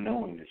in their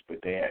unknowingness, but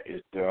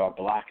there are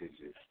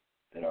blockages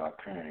that are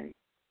occurring.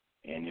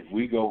 And if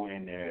we go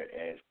in there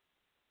as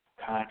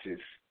conscious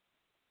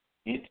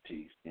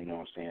entities,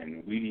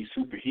 we these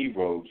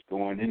superheroes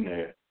going in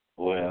there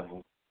or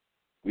whatever,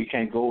 we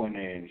can't go in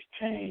there and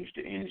exchange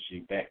the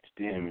energy back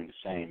to them in the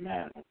same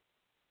manner.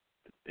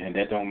 And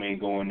that don't mean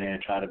go in there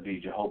and try to be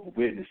Jehovah's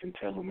Witness and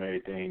tell them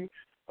everything,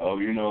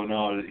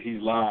 no,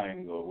 he's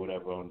lying or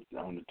whatever on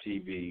the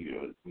TV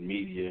or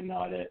media and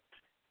all that.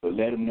 But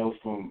let them know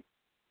from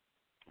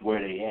where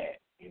they at,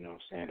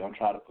 Don't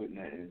try to put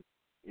that in,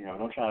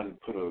 don't try to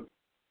put a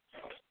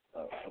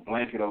a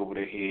blanket over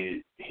their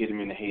head, hit them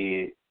in the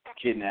head,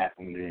 kidnap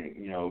them, then,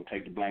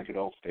 take the blanket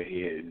off their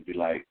head and be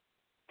like,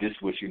 this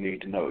is what you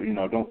need to know.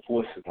 Don't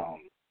force it on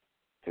them,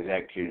 because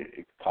that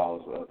could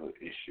cause other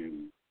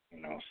issues,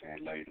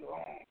 later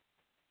on.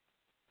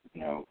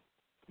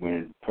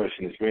 When the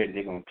person is ready,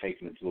 they're going to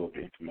take and absorb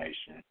the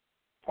information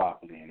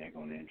properly, and they're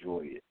going to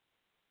enjoy it.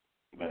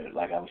 But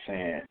like I was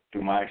saying,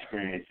 through my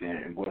experience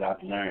and what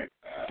I've learned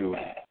through,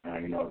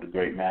 the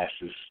great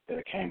masters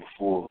that came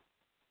before,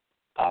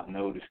 I've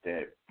noticed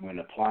that when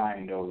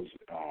applying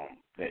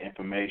that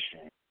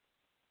information,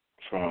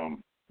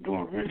 from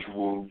doing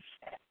rituals,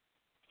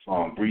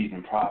 from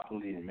breathing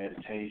properly and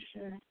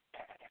meditation,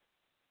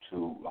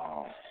 to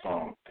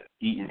from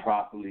eating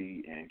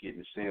properly and getting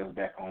the cells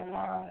back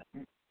online,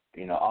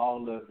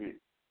 all of it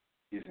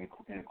is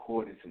in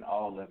accordance, and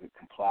all of it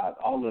complies.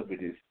 All of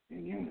it is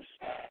in unison,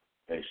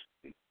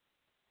 basically.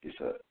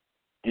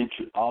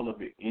 All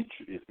of it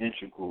is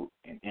integral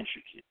and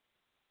intricate.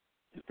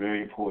 It's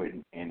very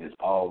important, and it's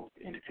all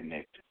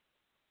interconnected.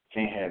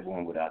 Can't have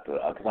one without the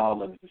other, because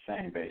all of it's the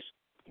same, basically.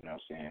 You know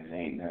what I'm saying? There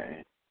ain't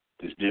nothing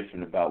that's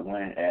different about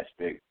one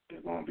aspect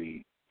that's going to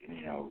be,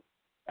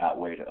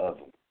 outweigh the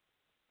other.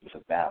 It's a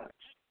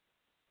balance.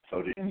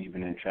 So that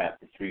even in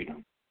trap and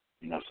freedom,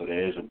 so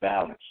there is a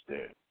balance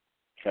there,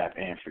 trap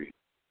and freedom.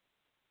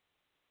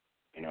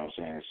 You know what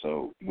I'm saying?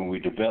 So when we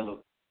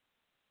develop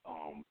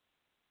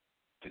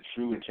the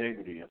true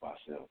integrity of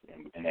ourselves,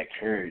 and that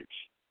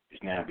courage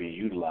is now being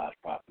utilized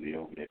properly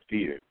over that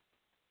fear,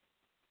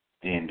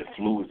 then the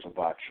fluids of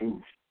our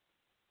truth,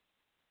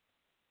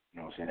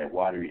 that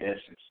watery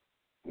essence,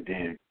 would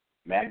then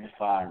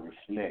magnify and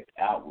reflect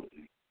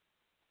outwardly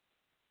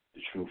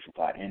the truth of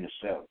our inner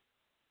self.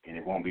 And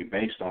it won't be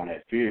based on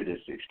that fear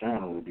that's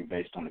external. It'll be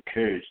based on the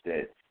courage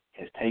that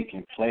has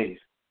taken place,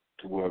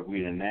 to where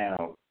we are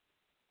now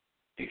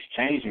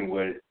exchanging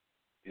what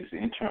is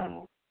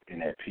internal in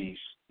that peace,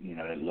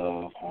 that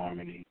love,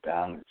 harmony,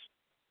 balance,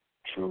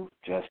 truth,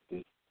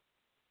 justice,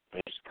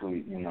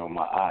 basically,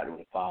 my art, or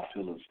the 5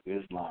 pillars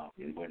of Islam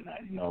and whatnot,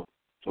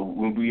 So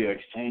when we are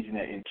exchanging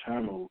that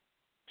internal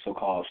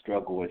so-called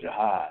struggle or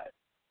jihad,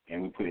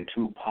 and we put in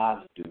 2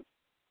 positive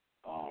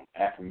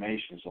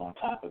affirmations on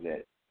top of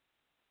that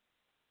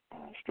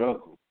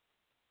struggle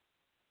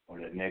or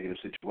that negative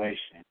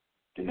situation,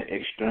 then the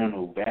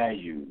external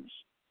values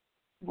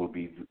will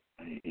be,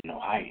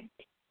 heightened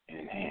and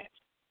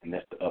enhanced, and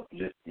that's the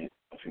upliftment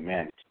of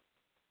humanity.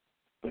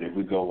 But if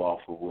we go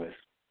off of what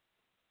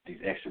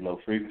these extra low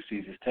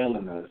frequencies is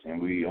telling us,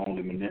 and we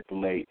only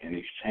manipulate and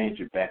exchange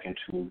it back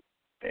into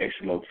the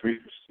extra low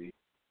frequency,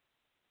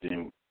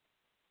 then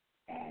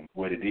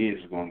what it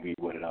is going to be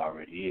what it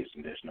already is,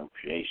 and there's no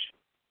creation.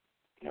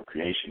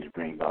 Creation is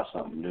bringing about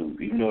something new,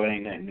 even though it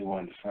ain't nothing new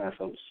under the sun,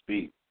 so to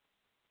speak.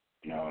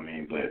 You know what I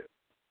mean? But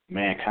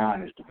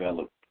mankind has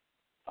developed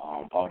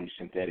all these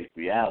synthetic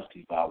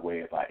realities by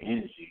way of our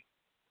energy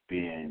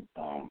being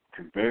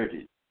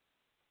converted,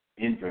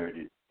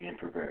 inverted, and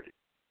perverted.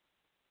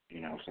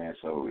 You know what I'm saying?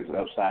 So it's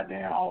upside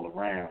down all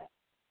around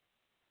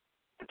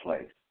the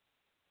place.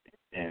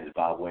 And it's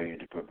by way of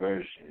the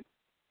perversion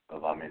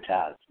of our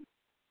mentality.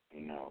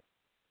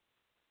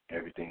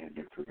 Everything has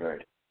been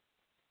perverted.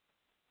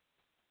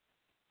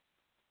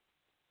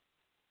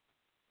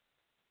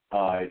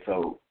 All right,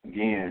 so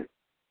again,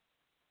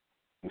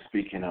 we're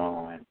speaking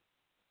on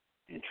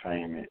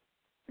entrainment.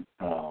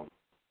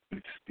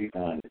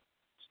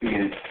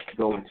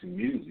 Go into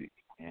music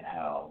and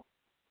how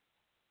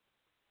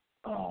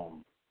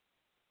hold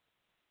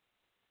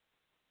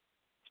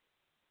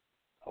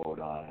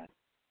on.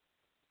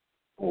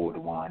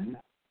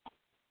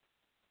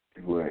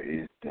 Where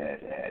is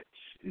that at?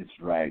 It's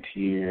right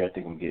here. I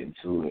think I'm getting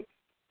to it.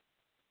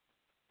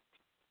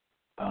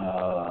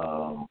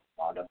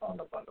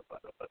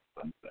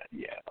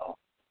 Yeah.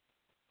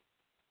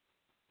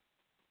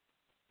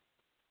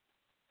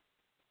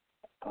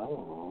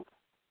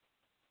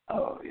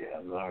 Yeah,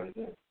 I've already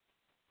there.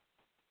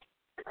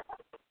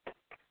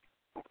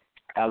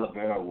 Aloe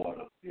vera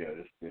water. Yeah,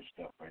 this good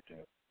stuff right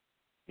there.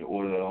 You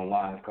order it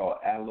online. It's called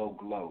Aloe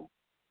Glow.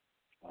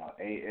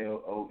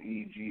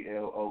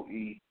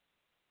 ALOEGLOE.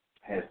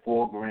 Has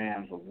 4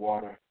 grams of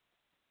water.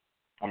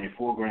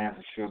 4 grams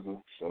of sugar,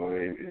 so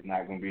it's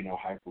not going to be no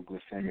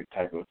hypoglycemic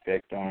type of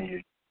effect on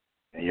you.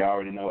 And you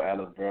already know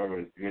aloe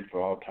vera is good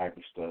for all type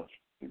of stuff.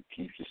 It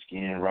keeps your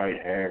skin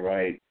right, hair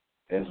right.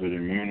 As with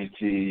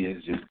immunity,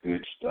 it's just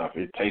good stuff.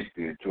 It tastes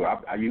good, too.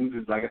 I use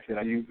this, like I said,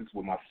 I use this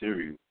with my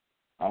cereal.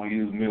 I don't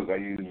use milk. I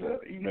use,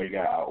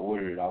 I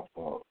ordered it off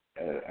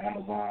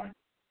Amazon.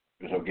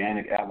 It's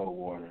organic aloe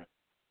water.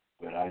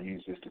 But I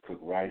use this to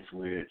cook rice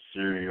with,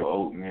 cereal,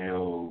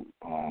 oatmeal,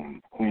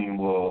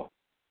 quinoa,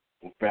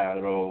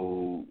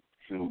 farro,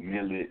 soup,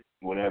 millet,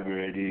 whatever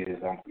it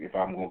is. If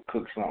I'm going to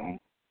cook something,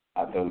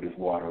 I throw this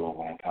water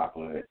over on top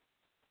of it.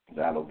 It's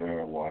aloe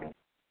vera water.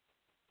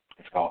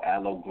 It's called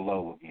Aloe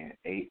Glow again,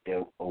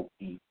 ALOEGLOE.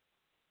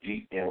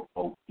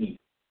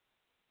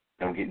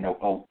 Don't get no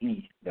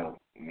OE, though,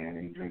 man,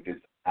 and drink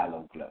this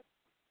Aloe Glow.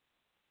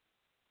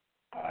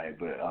 All right,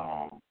 but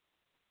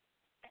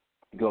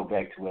go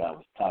back to what I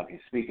was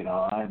speaking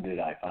on. Did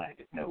I find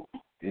it? No.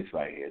 This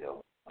right here,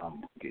 though. I'm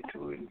going to get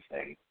to it and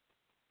say.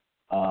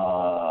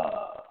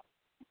 I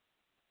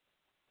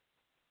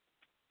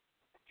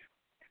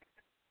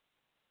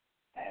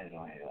had it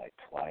on here like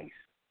twice.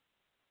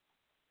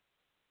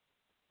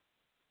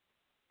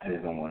 I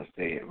just don't want to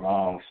say it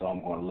wrong, so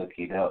I'm going to look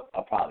it up.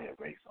 I'll probably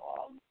erase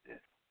all of this.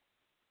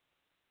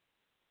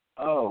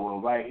 Oh,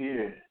 well, right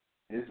here,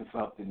 this is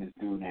something this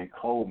dude named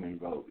Coleman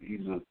wrote.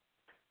 He's a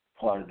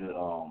part of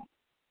the,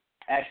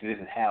 actually,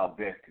 this is Hal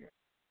Becker.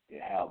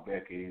 Yeah, Hal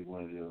Becker, he's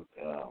one of the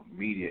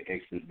media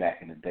experts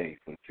back in the day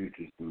for the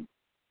Futures Group.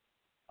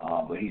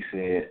 But he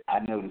said, I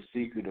know the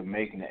secret of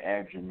making the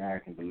average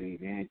American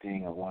believe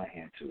anything I want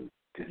him to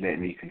is let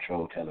me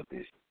control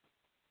television.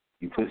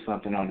 You put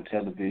something on the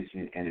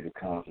television and it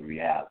becomes a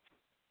reality.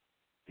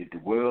 If the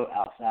world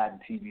outside the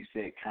TV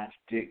set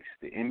contradicts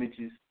the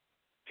images,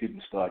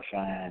 people start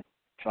trying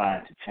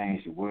to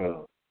change the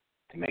world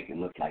to make it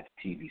look like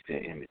the TV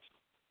set image.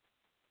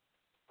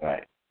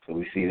 Right. So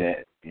we see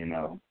that,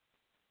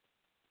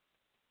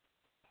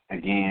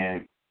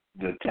 again,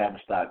 the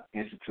Tavistock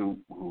Institute,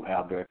 who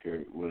Hal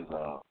Becker was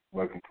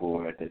working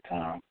for at that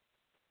time,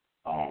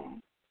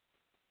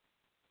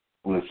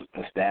 was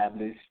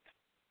established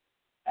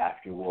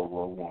after World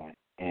War I,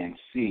 and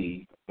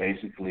C,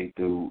 basically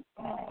through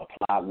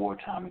applied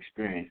wartime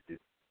experiences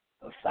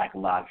of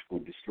psychological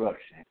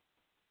destruction,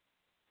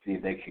 see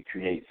if they could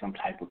create some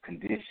type of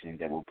condition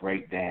that will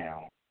break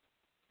down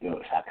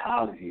the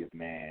psychology of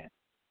man,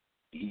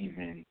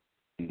 even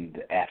in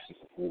the absence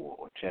of war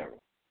or terror.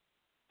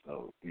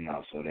 So,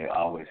 so they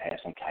always had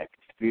some type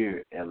of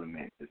fear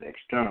element that's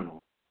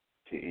external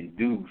to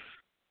induce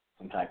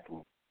some type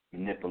of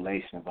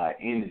manipulation of our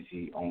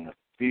energy on the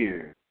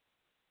fear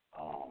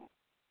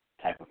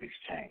type of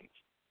exchange.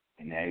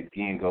 And that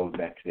again goes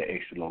back to the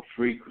extra low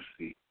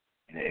frequency.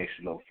 And the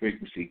extra low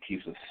frequency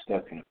keeps us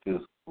stuck in a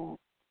physical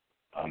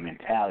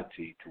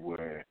mentality to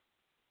where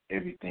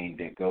everything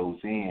that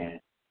goes in,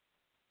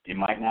 it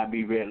might not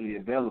be readily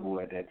available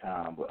at that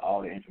time, but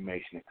all the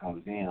information that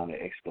comes in on the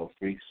extra low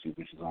frequency,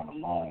 which is on a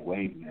long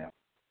wavelength,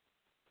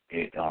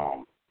 it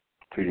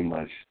pretty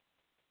much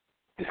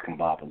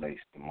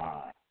discombobulates the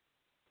mind.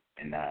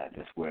 And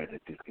that's where the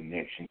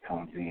disconnection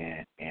comes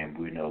in, and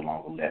we're no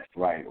longer left,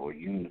 right, or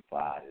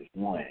unified as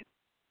one.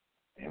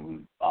 And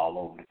we're all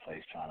over the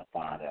place trying to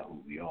find out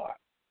who we are.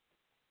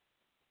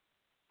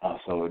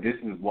 So this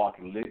is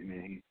Walter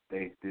Lippmann. He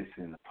states this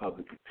in the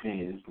Public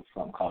Opinion. This was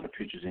something called The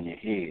Pictures in Your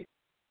Head.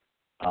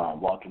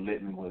 Walter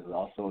Lippmann was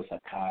also a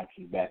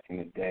psychiatrist back in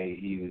the day.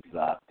 He was,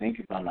 I think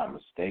if I'm not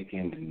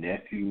mistaken, the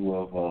nephew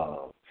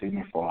of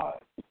Sigmund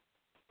Freud.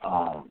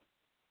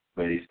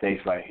 But it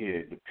states right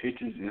here, the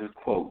pictures is,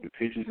 quote, the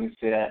pictures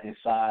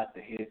inside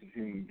the heads of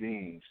human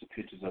beings, the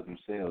pictures of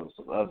themselves,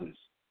 of others,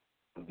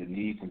 of the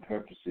needs and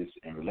purposes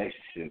and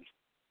relationships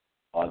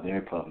are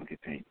their public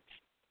opinions.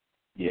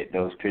 Yet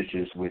those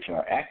pictures which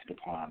are acted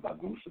upon by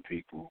groups of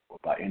people or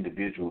by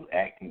individuals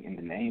acting in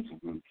the names of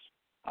groups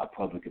are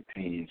public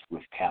opinions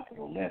with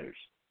capital letters.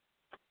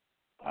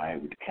 All right,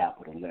 with the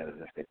capital letters.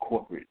 That's their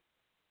corporate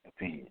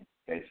opinion,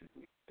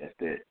 basically. That's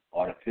their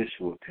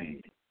artificial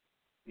opinion.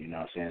 You know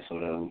what I'm saying? So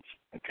those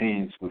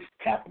opinions with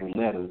capital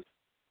letters,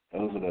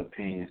 those are the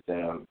opinions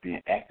that are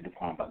being acted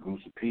upon by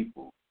groups of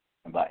people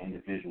and by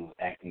individuals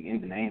acting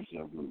in the names of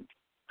those groups.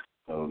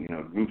 So,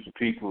 groups of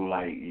people,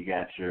 like you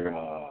got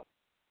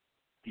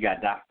you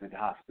got doctors at the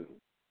hospital.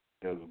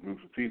 Those are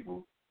groups of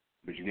people,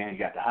 but you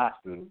got the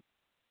hospital,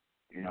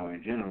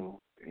 in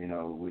general,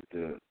 with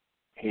the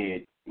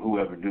head,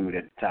 whoever dude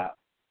at the top.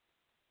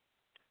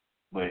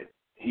 But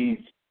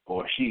he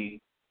or she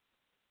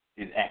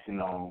is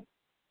acting on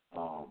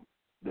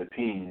the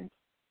opinions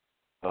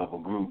of a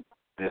group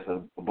that's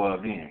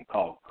above them,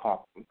 called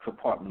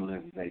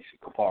compartmentalization.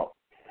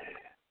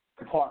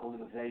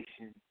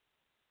 Compartmentalization,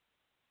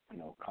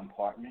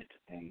 compartment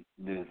and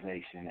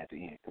lization at the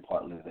end.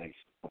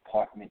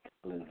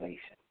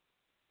 Compartmentalization.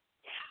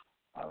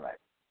 All right.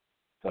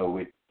 So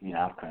with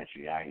our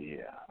country out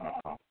here,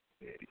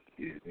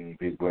 it's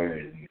big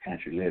words in the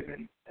country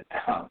living at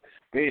times.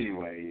 But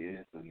anyway,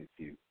 it's a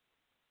few.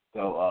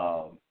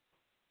 So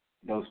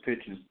those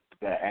pictures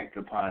that act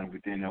upon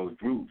within those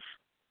groups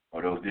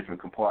or those different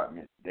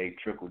compartments, they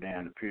trickle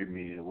down the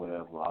pyramid or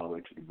whatever all the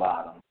way to the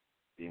bottom.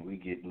 Then we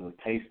get a little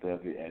taste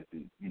of it as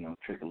it,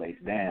 trickles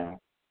down.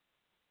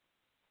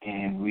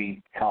 And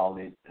we call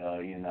it,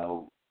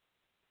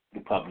 the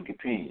public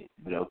opinion.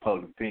 But the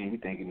public opinion, we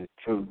thinking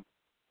it's true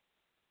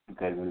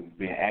because it's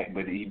being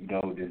but even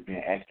though it's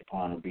being acted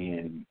upon or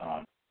being,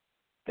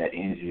 that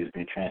energy is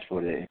being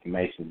transferred, that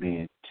information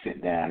being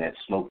sent down that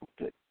slope of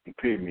the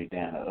pyramid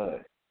down to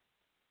us.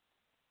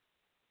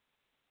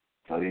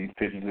 So these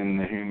pictures in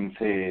the human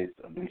heads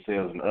of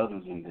themselves and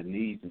others and the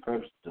needs and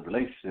purposes of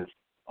relationships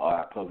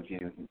are public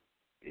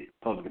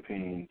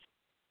opinions,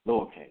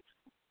 lowercase.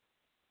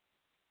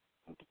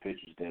 But the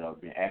pictures that are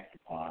being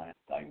acted upon,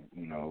 like,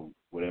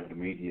 whatever the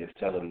media is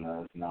telling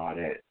us and all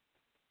that,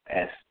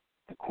 that's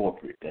the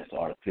corporate, that's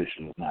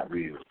artificial, it's not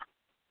real.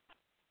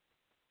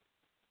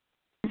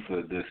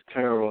 to this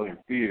terror and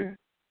fear,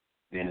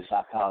 then the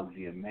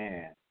psychology of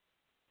man,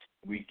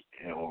 we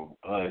or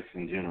us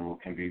in general,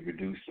 can be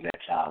reduced to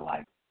that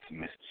childlike,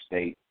 submissive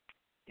state,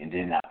 and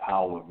then that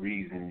power of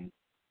reason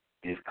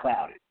is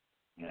clouded.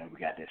 We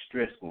got that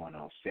stress going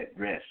on, set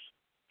rest.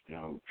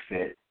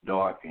 Set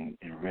dark and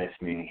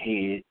rest meaning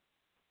head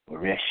or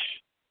resh.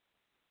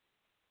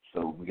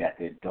 So we got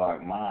that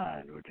dark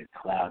mind or the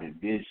clouded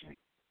vision,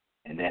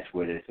 and that's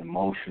where this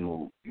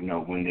emotional,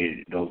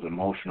 when those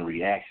emotional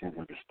reactions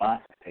and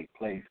responses take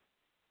place,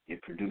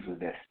 it produces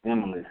that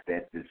stimulus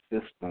that the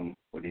system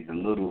or these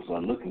littles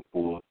are looking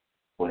for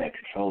that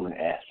controlling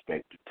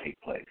aspect to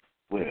take place.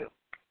 Well,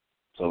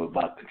 so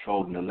by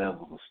controlling the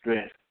levels of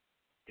stress,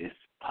 it's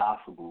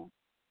possible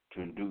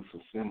to induce a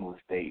similar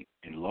state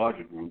in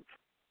larger groups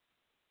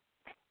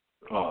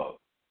of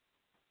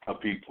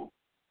people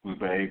whose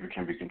behavior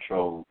can be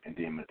controlled and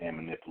then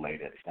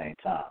manipulated at the same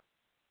time.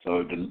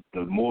 So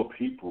the more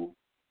people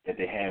that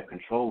they have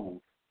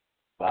controlled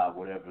by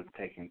whatever is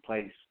taking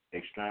place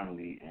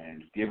externally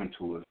and is given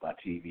to us by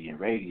TV and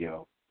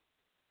radio,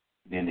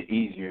 then the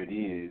easier it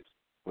is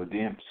for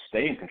them to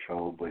stay in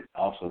control, but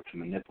also to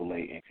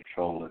manipulate and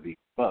control of the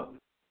public.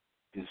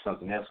 This is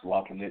something else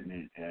Walter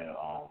Lippmann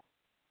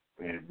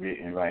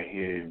written right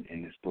here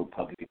in this book,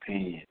 Public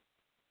Opinion.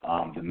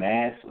 The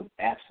mass of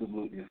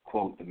absolutely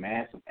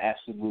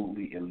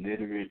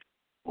illiterate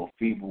or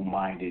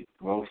feeble-minded,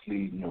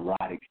 grossly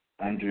neurotic,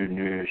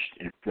 undernourished,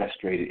 and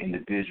frustrated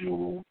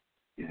individual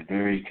is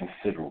very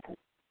considerable.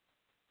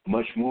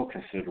 Much more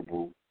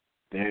considerable,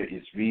 there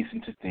is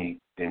reason to think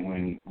that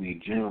when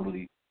we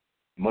generally,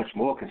 much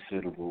more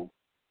considerable,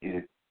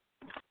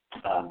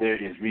 there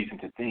is reason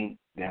to think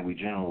than we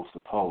generally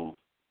suppose.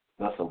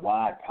 Thus, a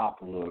wide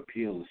popular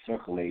appeal is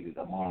circulated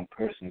among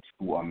persons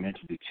who are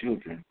mentally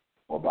children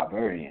or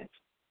barbarians,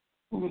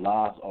 whose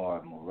lives are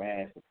a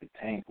morass of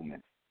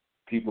entanglement,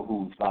 people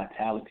whose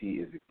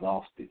vitality is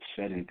exhausted,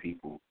 shut-in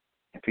people,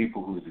 and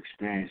people whose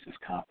experience has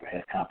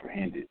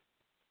comprehended.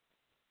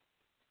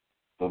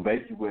 So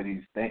basically what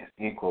he's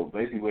end quote,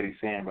 basically what he's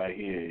saying right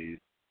here is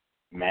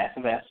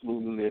massive,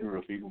 absolutely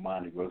illiterate,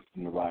 feeble-minded, grossly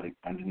neurotic,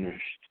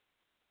 undernourished,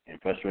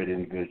 and frustrated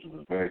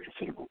individuals is very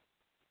considerable.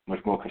 Much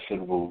more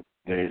considerable,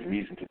 there is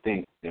reason to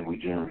think than we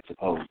generally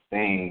suppose.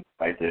 Saying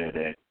right there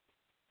that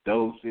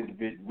those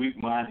individuals,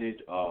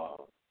 weak-minded,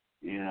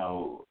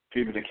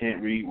 people that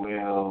can't read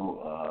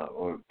well,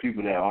 or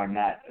people that are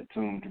not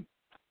attuned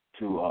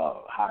to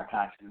higher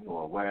consciousness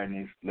or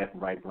awareness, left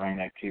and right brain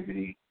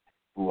activity,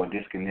 who are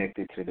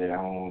disconnected to their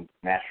own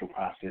natural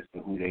process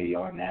to who they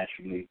are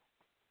naturally,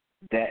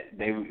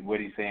 what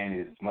he's saying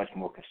is much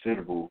more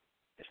considerable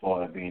as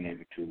far as being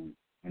able to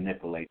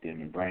manipulate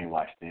them and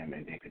brainwash them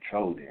and then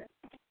control them.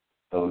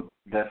 So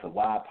that's a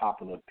wide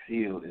popular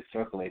appeal is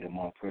circulated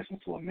among persons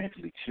who are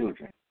mentally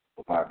children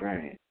or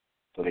barbarians.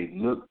 So they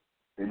look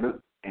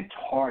and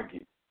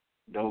target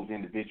those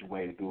individual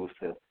ways to do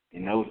stuff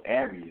in those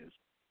areas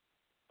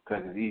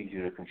because it's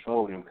easier to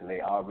control them because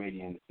they're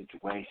already in a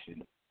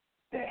situation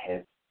that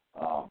has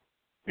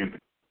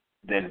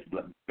that is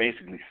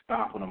basically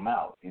stomping them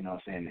out, and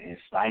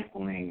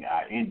stifling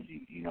our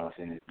energy,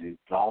 it's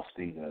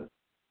exhausting us.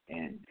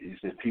 And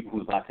it's just people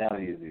whose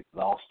vitality is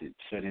exhausted,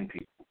 shut in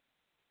people,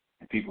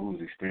 and people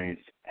whose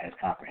experience has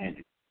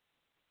comprehended.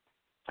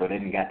 So they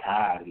didn't got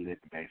tired of living,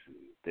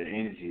 basically. Their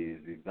energy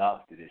is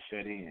exhausted, it's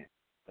shut in.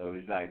 So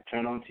it's like,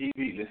 turn on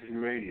TV, listen to the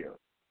radio.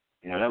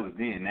 That was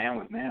then. Now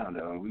it's now,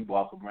 though. We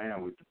walk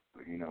around with,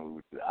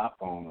 with the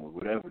iPhone or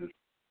whatever the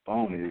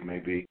phone is,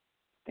 maybe,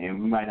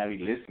 and we might not be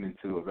listening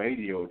to a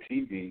radio or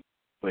TV,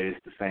 but it's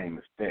the same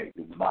effect.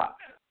 The box,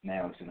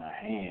 now it's in our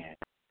hand,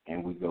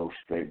 and we go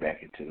straight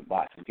back into the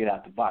box. We get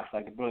out the box.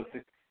 Like the brother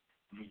said,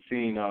 you've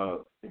seen,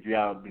 if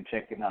y'all been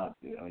checking out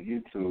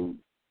YouTube,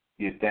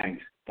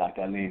 thanks.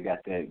 Dr. Eileen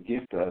got that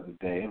gift the other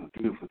day. It was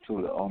beautiful,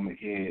 too, the Omega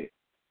head.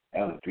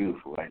 That was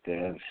beautiful right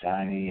there. That was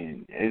shiny,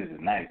 and it was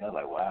nice. I was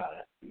like, wow,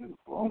 that's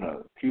beautiful. On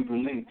a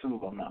Cuban link, too,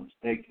 if I'm not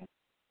mistaken.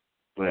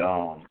 But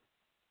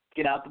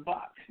get out the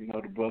box.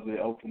 The brother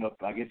opened up,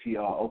 I guess he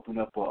opened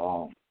up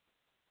a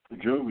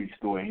jewelry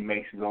store, and he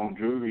makes his own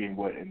jewelry and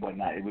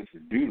whatnot. It was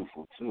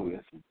beautiful, too.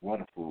 It's a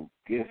wonderful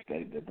gift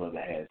that the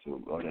brother has,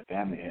 or the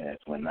family has,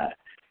 whatnot.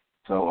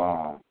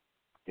 So,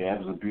 it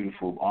was a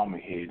beautiful armor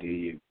head that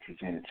he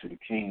presented to the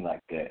king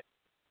like that.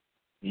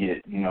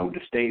 Yet, the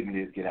statement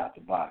is get out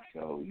the box.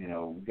 So, we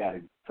got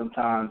to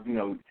sometimes,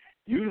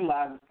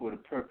 utilize it for the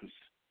purpose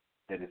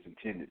that it's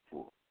intended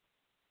for.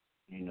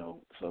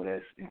 So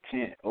that's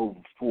intent over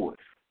force.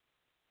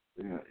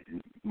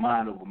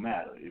 Mind over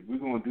matter. If we're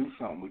going to do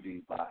something with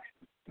these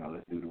boxes,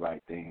 let's do the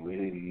right thing with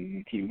it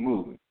and keep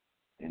moving.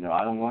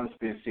 I don't want to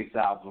spend 6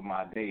 hours of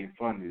my day in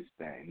front of this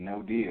thing.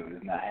 No deal.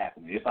 It's not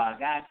happening. If I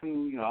got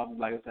to,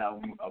 like I said,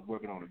 I'm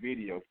working on a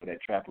video for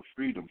that Trap of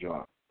Freedom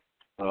job.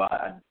 So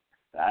I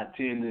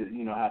tend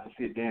to, have to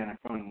sit down in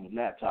front of the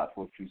laptop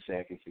for a few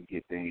seconds and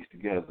get things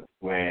together.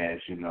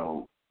 Whereas,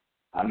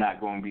 I'm not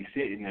going to be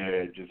sitting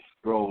there just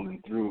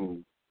scrolling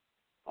through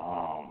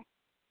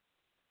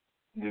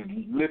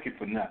looking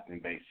for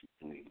nothing,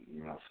 basically,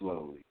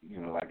 slowly.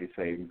 Like they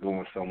say, we're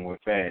going somewhere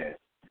fast,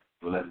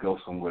 but let's go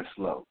somewhere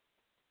slow.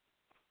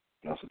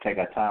 So take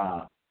our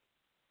time.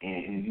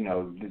 And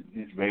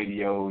this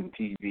radio and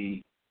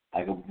TV,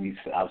 like I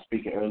was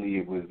speaking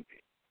earlier, was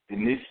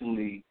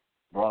initially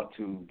brought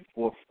to the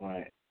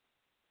forefront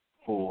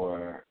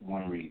for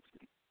one reason,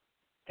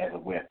 as a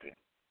weapon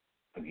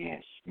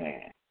against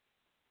man.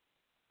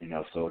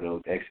 So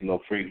those extra low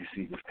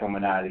frequencies was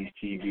coming out of these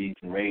TVs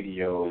and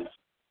radios,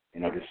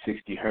 the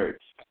 60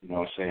 hertz,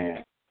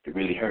 it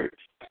really hurts.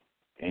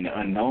 And the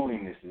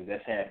unknowingness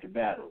that's half the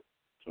battle.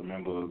 So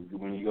remember,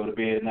 when you go to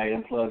bed at night,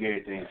 unplug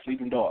everything,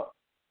 sleeping dark.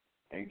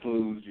 That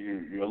includes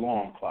your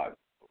alarm clock.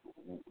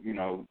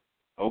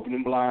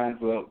 Opening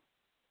blinds up.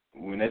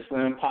 When that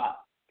sun pops,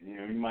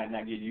 you might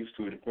not get used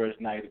to it the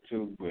first night or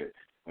two, but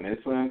when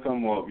that sun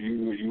come up,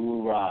 you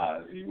will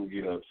rise. You will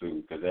get up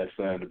too, because that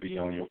sun will be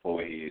on your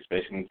forehead,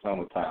 especially in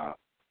summertime.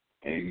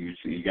 And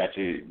you got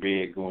your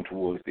bed going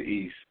towards the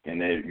east, and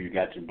then you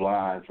got your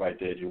blinds right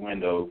there at your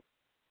window.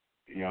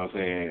 You know what I'm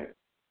saying?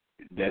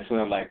 That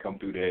sunlight come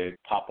through there,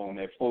 pop on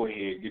that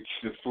forehead, get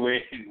you to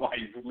sweat while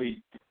you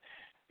sleep.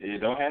 Yeah,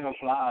 don't have no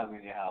flies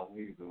in your house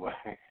either.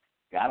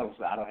 I don't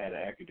have the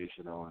air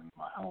conditioner on in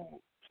my home,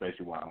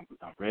 especially while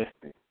I'm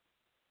resting.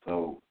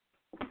 So,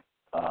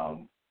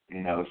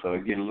 so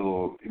it get a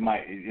little. It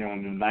might, in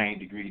the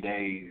 90-degree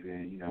days,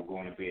 and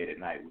going to bed at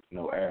night with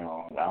no air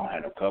on. I don't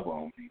have no cover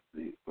on,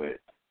 but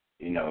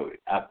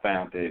I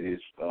found that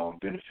it's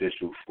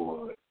beneficial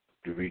for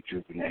the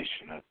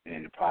rejuvenation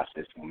and the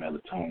processing of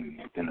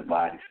melatonin within the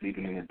body.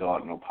 Sleeping in the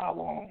dark, no power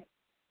on.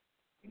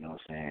 You know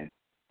what I'm saying?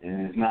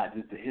 And it's not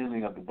just the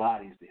healing of the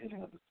body; it's the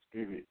healing of the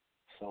spirit.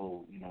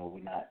 So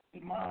we're not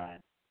the mind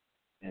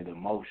and the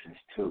emotions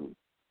too.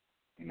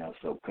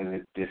 So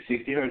because the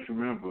 60 hertz,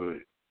 remember,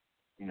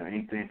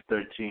 anything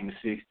 13 to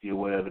 60 or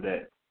whatever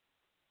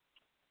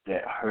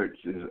that hertz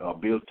is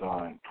built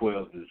on,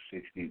 12 to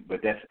 60,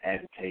 but that's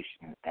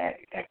agitation,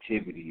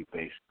 activity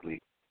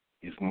basically,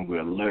 is when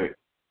we're alert,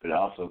 but it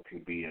also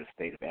could be a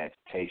state of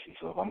agitation.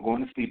 So if I'm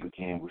going to sleep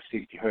again with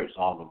 60 hertz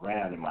all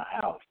around in my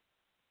house,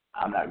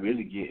 I'm not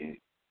really getting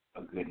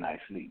a good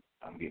night's sleep.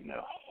 I'm getting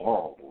a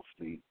horrible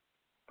sleep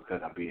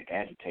because I'm being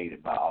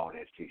agitated by all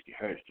that 60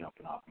 hertz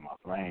jumping off of my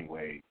brain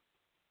wave.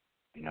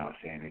 You know what I'm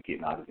saying? And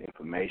getting all this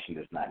information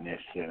that's not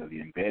necessarily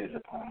embedded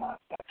upon my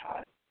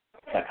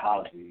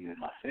psychology in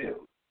my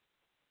cells.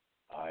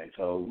 All right,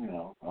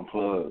 so,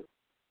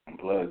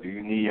 unplug. Do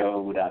you Neo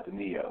without the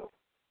Neo?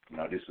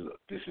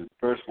 This is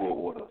first world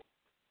order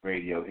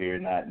radio here,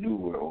 not new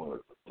world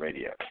order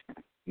radio.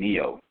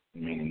 Neo,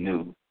 meaning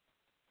new.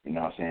 You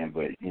know what I'm saying?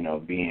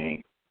 But,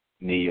 being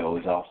Neo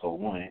is also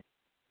one,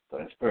 so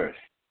it's first.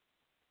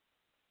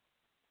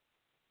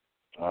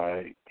 All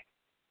right.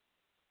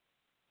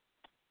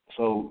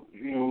 So,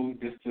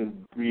 just to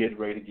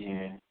reiterate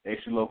again,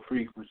 extra low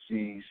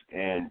frequencies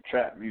and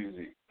trap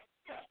music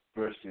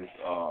versus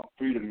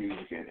freedom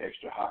music and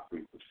extra high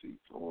frequencies,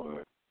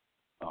 or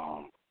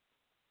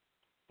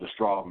the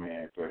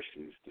STRAWMAN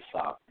versus the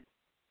sovereign,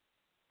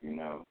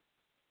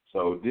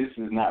 So this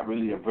is not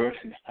really a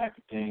versus type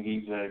of thing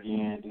either.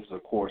 Again, this is a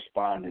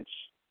correspondence.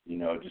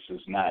 This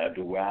is not a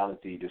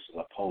duality. This is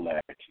a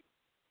polarity.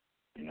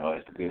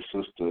 As the good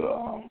sister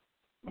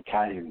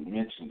Makaya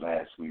mentioned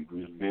last week,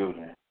 we was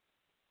building,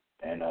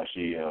 and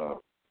she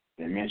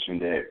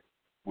mentioned that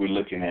we're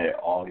looking at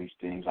all these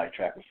things like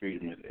trap and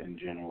freedom in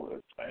general,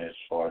 as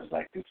far as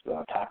like this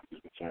topic is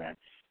concerned,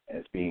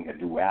 as being a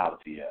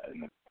duality,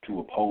 two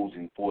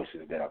opposing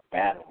forces that are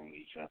battling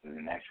each other.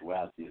 In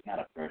actuality, it's not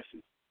a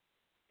versus.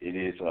 It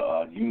is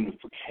a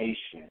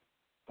unification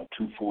of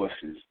two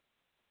forces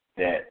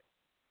that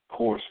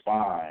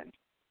correspond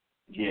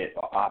yet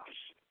are opposite.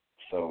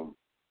 So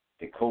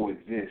they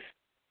coexist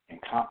and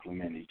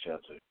complement each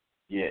other,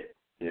 yet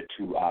they're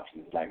two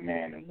opposites like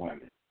man and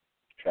woman,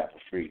 trap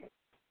and freedom.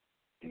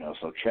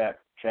 So trap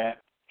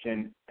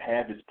can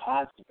have its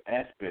positive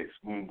aspects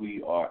when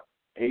we are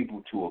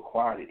able to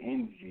acquire the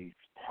energy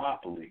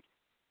properly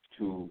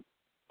to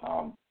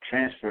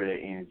transfer that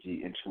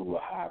energy into a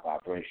high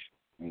vibration.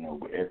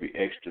 With every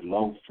extra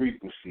low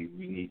frequency,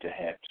 we need to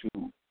have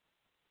two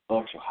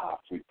ultra high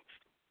frequencies.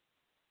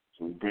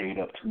 So we bring it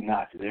up 2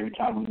 notches. Every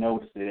time we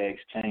notice that that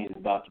exchange is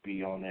about to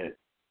be on that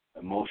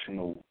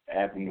emotional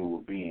avenue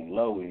of being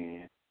low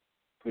end,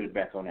 put it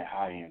back on that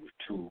high end with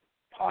 2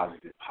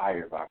 positive,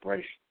 higher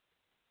vibrations,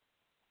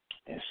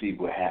 and see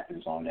what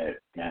happens on that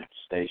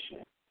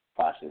manifestation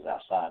process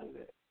outside of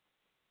that.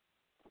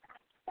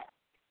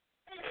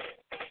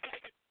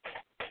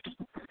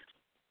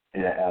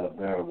 That aloe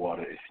vera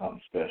water is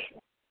something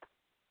special.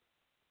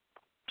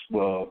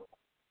 Well,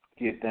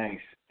 give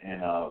thanks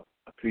and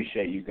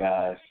appreciate you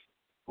guys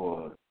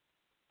for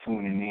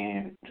tuning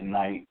in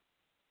tonight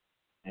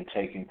and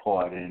taking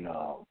part in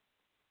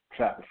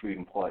Trap and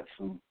Freedom Part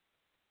 2.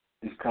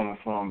 It's coming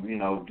from,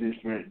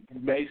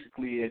 different.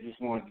 Basically, I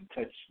just wanted to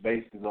touch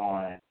bases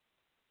on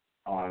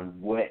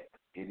what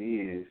it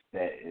is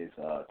that is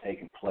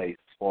taking place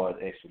as far as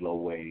extra low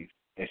waves,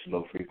 extra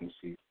low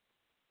frequencies,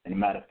 And a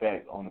matter of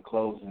fact, on the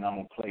closing, I'm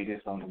going to play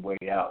this on the way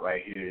out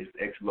right here. It's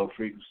extra low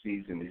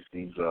frequencies, and it's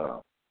these,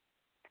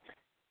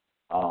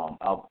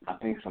 I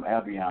think some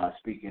Albion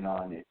speaking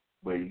on it,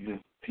 where you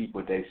just peep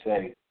what they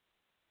say.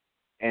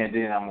 And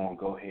then I'm going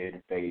to go ahead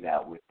and fade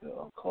out with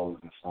the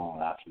closing song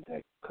after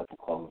that couple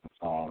closing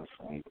songs.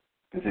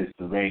 This is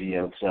the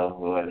radio itself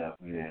or whatever.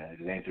 Yeah,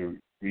 it ain't the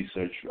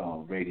research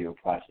radio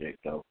project,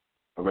 though.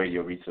 A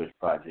radio research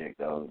project,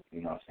 though.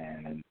 You know what I'm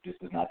saying? And this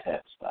is not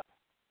tap style.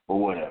 But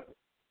whatever.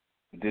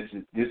 This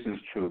is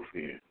truth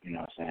here. You know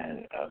what I'm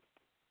saying?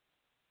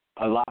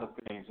 A lot of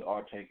things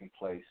are taking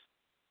place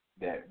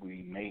that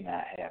we may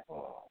not have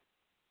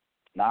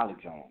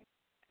knowledge on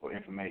or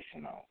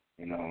information on.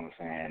 You know what I'm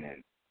saying?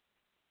 And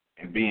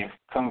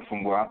coming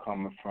from where I'm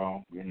coming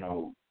from, you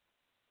know,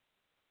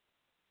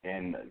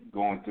 and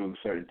going through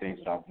certain things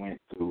that I went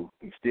through,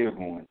 and still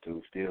going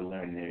through, still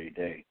learning every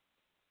day.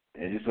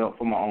 And just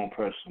from my own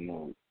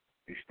personal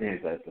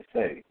experience, as I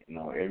say, you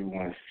know,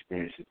 everyone's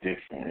experience is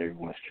different.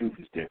 Everyone's truth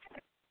is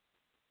different.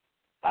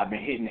 I've been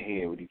hitting the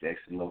head with these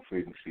extra low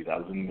frequencies. I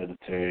was in the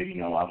military, you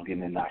know, I was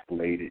getting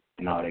inoculated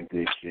and all that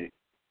good shit.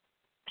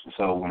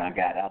 So when I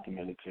got out the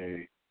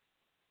military,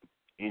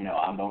 you know,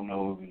 I don't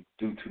know if it's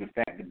due to the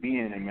fact of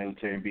being in the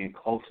military and being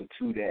closer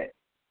to that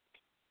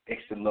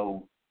extra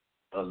low,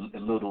 a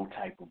little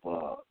type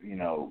of, you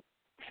know,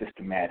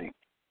 systematic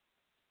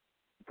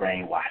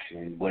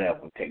brainwashing,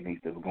 whatever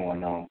techniques that were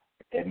going on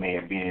that may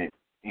have been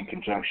in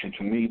conjunction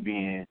to me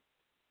being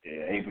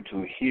able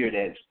to hear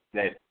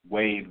that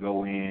wave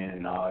go in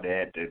and all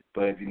that, the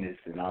fuzziness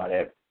and all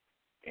that,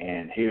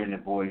 and hearing the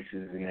voices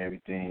and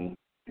everything.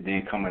 And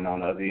then coming on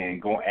the other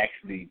end, going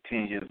actually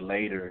 10 years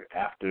later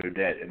after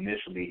that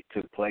initially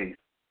took place,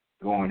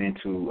 going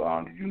into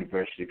the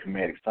University of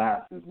Comedic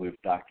Sciences with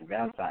Dr.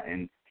 Valentine,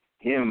 and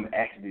him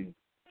actually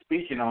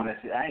speaking on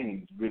that. I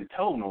ain't really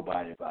told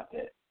nobody about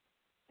that.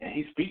 And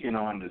he's speaking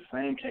on the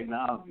same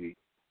technology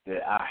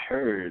that I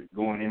heard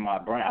going in my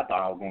brain. I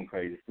thought I was going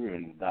crazy for it,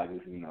 and the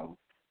doctors, you know,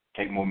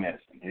 take more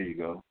medicine. Here you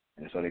go.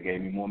 And so they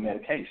gave me more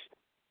medication.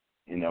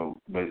 You know,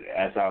 but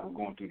as I was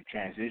going through the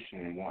transition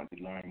and wanted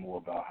to learn more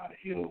about how to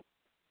heal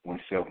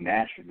oneself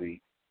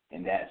naturally,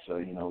 and that's,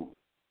 you know,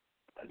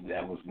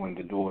 that was one of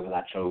the doors that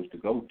I chose to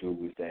go through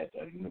was that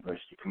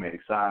University of Comedic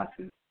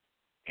Sciences,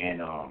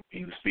 and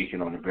he was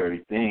speaking on the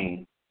very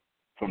thing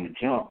from the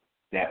jump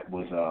that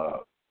was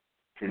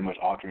pretty much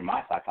altering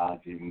my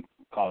psychology and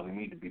causing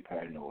me to be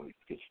paranoid,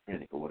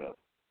 schizophrenic or whatever.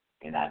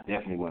 And I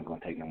definitely wasn't going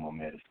to take no more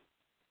medicine.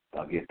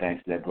 I'll give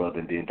thanks to that brother.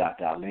 And then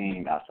Dr.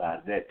 Alim, outside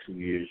of that, 2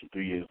 years or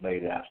 3 years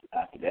later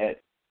after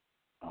that,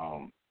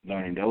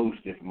 learning those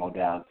different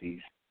modalities,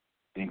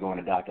 then going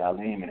to Dr.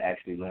 Alim and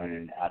actually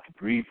learning how to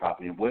breathe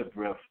properly. And what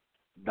breath,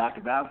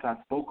 Dr. Valentine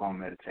spoke on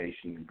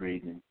meditation and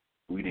breathing.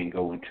 We didn't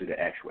go into the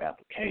actual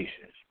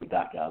applications. With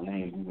Dr.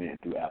 Alim, we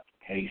went through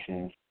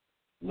applications,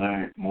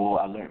 learned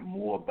more. I learned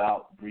more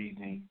about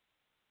breathing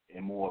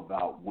and more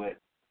about what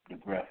the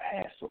breath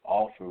has to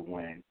offer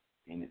when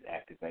in its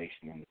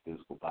activation in the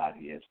physical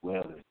body, as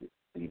well as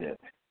in the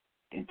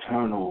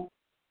internal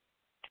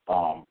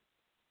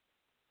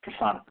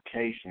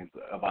personifications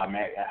of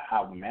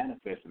how we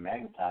manifest and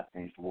magnetize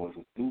things towards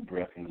us through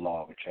breath and the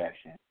law of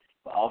attraction,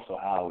 but also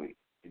how it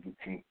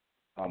can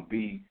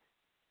be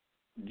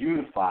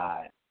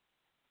unified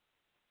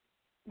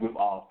with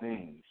all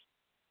things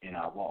in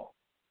our walk.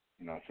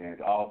 You know what I'm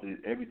saying?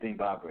 Everything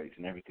vibrates,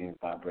 and everything is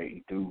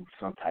vibrating through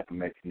some type of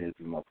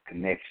mechanism of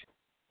connection.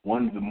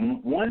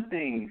 One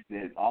things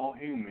that all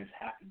humans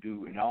have to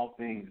do, and all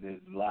things that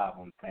is alive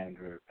on the planet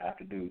Earth have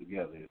to do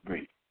together is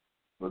breathe.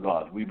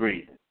 Regardless, we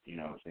breathing. You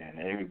know what I'm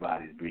saying?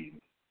 Everybody's breathing.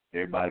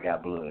 Everybody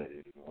got blood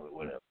or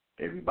whatever.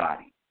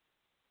 Everybody.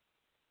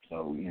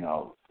 So, you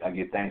know, I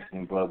give thanks to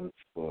them brothers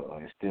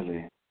for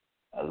instilling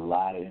a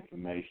lot of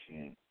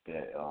information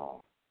that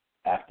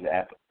after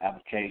the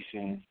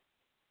applications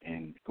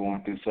and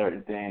going through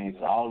certain things,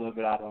 all of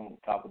it I don't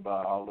talk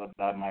about, all of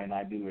it I might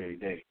not do every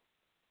day.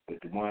 But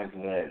the ones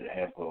that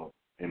have,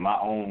 in my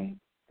own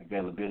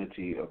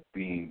availability of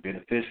being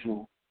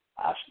beneficial,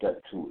 I've stuck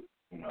to it.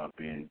 You know, I've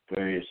been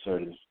very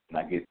assertive, and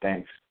I give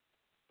thanks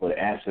for the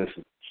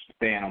ancestors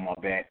staying on my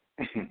back.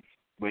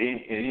 But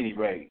at any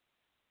rate,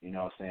 you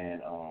know what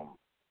I'm saying,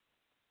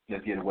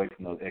 let's get away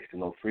from those extra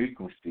low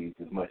frequencies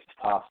as much as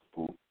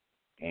possible.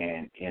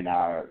 And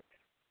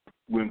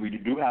when we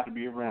do have to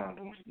be around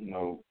them, you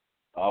know,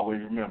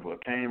 always remember,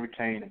 obtain,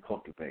 retain, and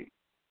cultivate.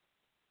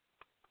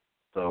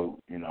 So,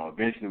 you know,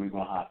 eventually we're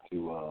going to have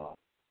to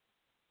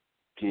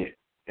get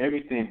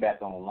everything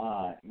back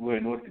online. Well,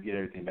 in order to get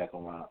everything back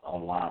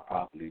online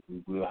properly,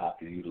 we will have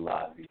to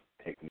utilize these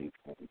techniques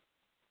and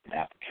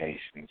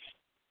applications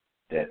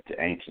that the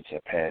ancients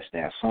have passed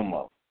down, some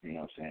of them, you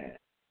know what I'm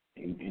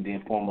saying, and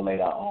then formulate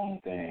our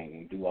own thing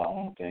and do our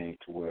own thing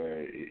to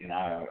where, in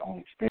our own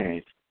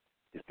experience,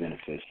 it's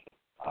beneficial.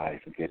 All right,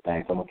 so get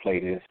thanks. I'm going to play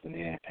this and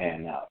then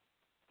pan out.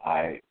 All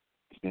right,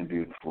 it's been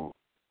beautiful.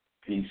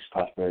 Peace,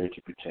 prosperity,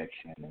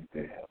 protection, and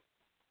good health.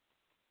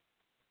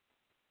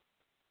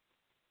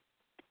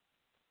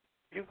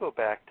 You go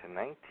back to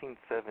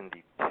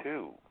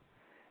 1972,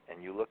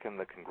 and you look in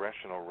the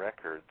congressional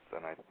records,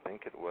 and I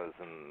think it was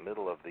in the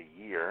middle of the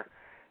year,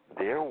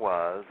 there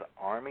was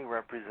Army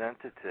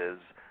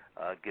representatives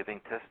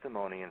giving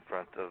testimony in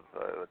front of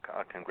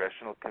a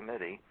congressional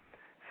committee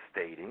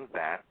stating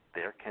that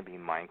there can be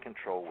mind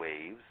control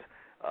waves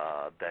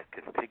that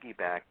can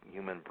piggyback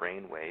human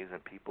brain waves,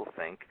 and people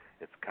think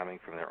it's coming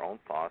from their own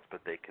thoughts,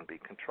 but they can be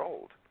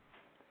controlled.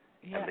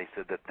 Yeah. And they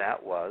said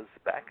that was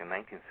back in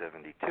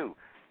 1972,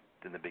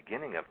 in the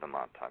beginning of the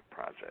Montauk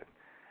Project,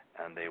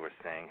 and they were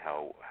saying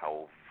how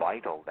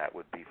vital that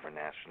would be for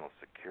national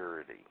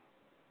security.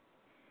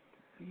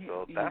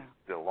 So that's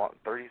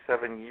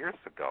 37 years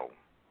ago,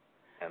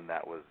 and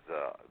that was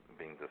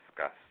being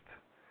discussed.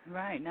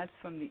 Right, and that's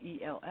from the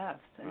ELF.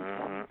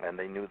 Mm-hmm. And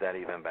they knew that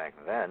even back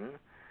then,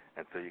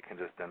 and so you can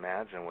just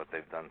imagine what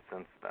they've done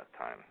since that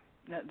time.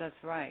 That's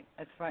right.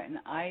 And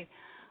I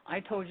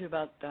told you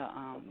about the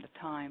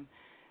time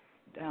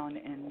down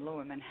in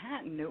Lower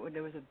Manhattan.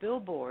 There was a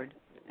billboard,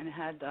 and it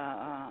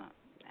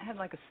had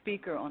like a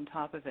speaker on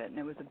top of it, and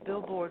there was a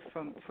billboard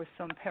for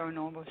some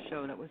paranormal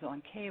show that was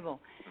on cable.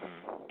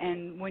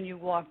 And when you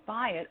walked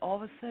by it, all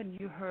of a sudden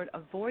you heard a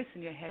voice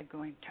in your head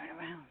going, "Turn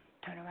around,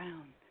 turn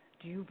around.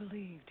 Do you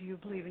believe? Do you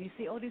believe?" And you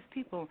see all these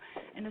people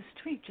in the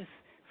street just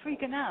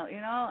freaking out, you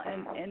know,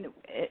 and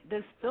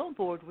this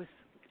billboard was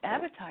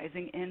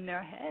advertising in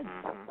their heads.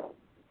 Mm-hmm.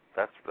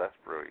 That's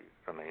really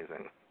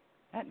amazing.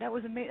 That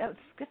was amazing.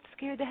 That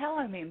scared the hell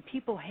out of me. And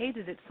people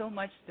hated it so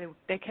much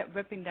they kept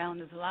ripping down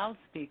this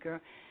loudspeaker,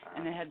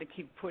 and they had to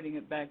keep putting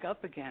it back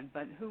up again.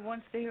 But who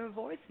wants to hear a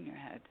voice in your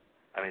head?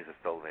 I mean, is it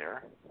still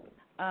there?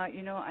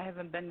 You know, I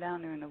haven't been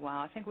down there in a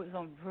while. I think it was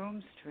on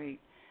Broome Street.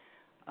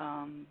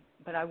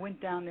 But I went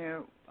down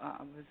there.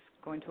 I was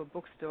going to a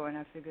bookstore, and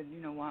I figured,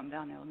 you know, while I'm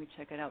down there, let me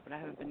check it out. But I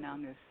haven't been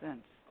down there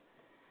since.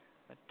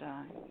 But,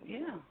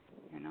 yeah,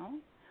 you know.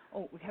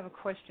 Oh, we have a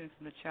question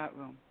from the chat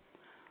room.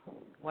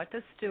 What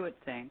does Stuart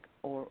think,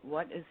 or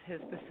what is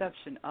his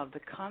perception of the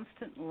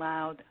constant,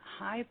 loud,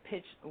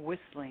 high-pitched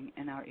whistling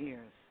in our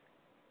ears?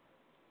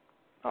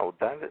 Oh,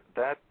 that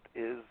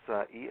is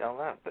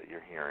ELF that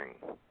you're hearing.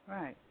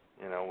 Right.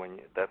 You know,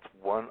 that's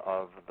one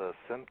of the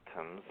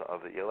symptoms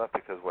of the ELF,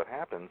 because what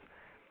happens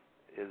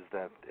is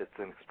that it's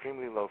an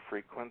extremely low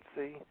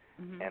frequency,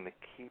 and it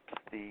keeps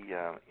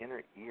the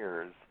inner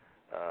ears,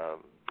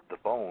 the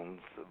bones,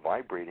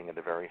 vibrating at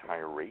a very high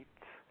rate,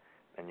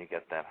 and you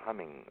get that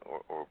humming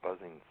or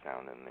buzzing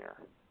sound in there.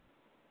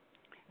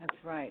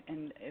 That's right.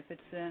 And if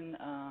it's in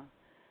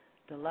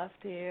the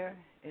left ear,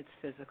 it's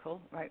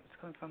physical, right? It's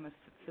coming from a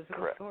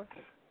physical source?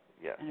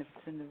 Yes. And if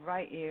it's in the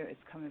right ear,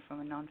 it's coming from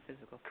a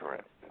non-physical source.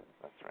 Correct.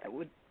 That's right.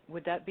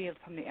 Would that be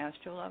from the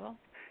astral level?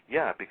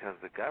 Yeah, because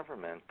the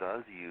government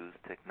does use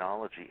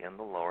technology in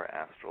the lower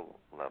astral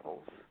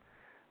levels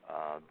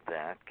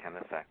that can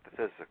affect the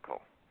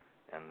physical.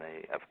 And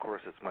of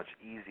course, it's much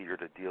easier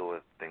to deal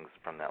with things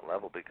from that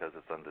level because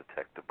it's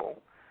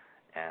undetectable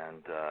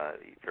and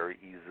very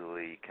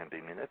easily can be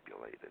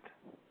manipulated.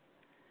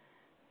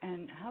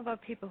 And how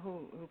about people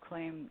who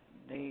claim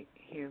they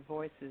hear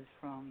voices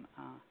from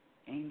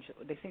angels?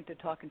 They think they're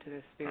talking to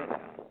their spirit.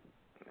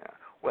 Yeah.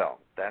 Well,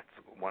 that's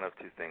one of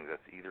two things.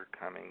 That's either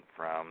coming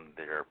from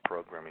their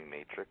programming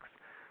matrix,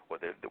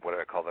 what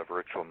I call the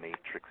virtual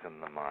matrix in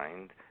the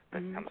mind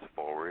that comes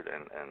forward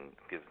and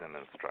gives them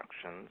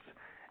instructions,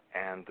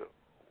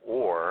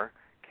 or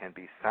can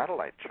be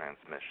satellite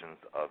transmissions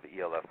of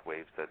ELF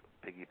waves that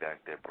piggyback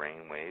their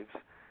brain waves,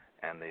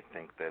 and they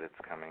think that it's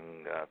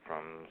coming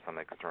from some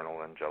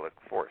external angelic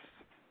force.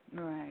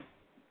 Right.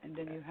 And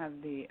then you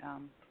have the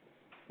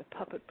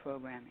puppet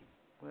programming.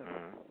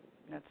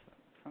 That's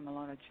from a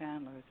lot of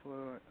channelers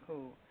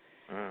who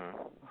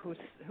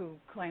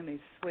claim they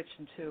switch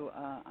into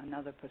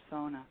another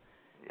persona.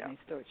 Yeah. And they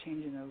start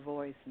changing their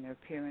voice and their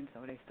appearance,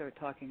 or they start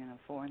talking in a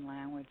foreign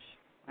language.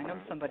 I know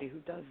somebody who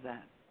does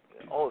that.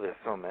 Oh, there's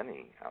so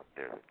many out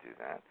there that do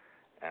that.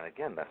 And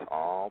again, that's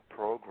all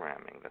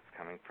programming that's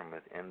coming from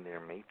within their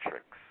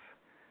matrix.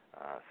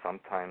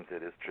 Sometimes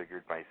it is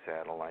triggered by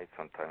satellite,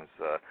 sometimes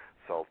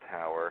cell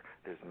tower.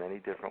 There's many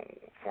different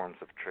forms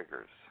of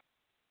triggers.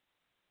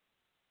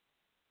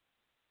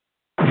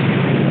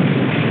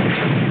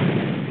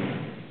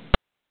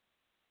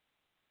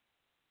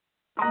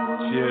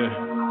 Yeah.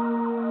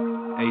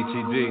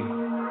 ATD,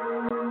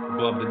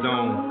 above the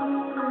dome,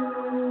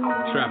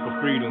 trap of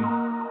freedom,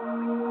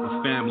 it's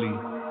family,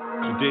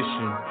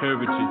 tradition,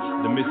 heritage,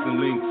 the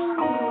missing links,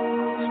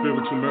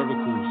 spiritual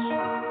miracles,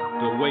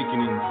 the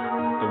awakenings,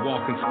 the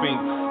walking sphinx.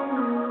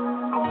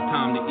 It's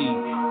time to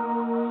eat,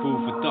 food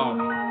for thought,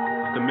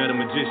 it's the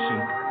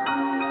Meta-Maji-Shen.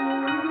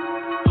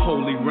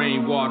 Holy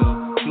rainwater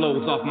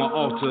flows off my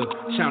altar,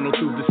 channel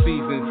through the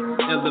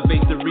seasons,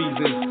 elevate the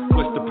reasons.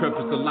 What's the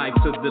purpose of life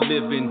to the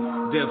living,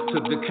 death to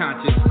the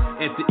conscious?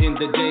 At the end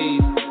of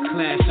days,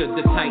 clash of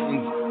the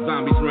titans,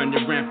 zombies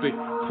running rampant,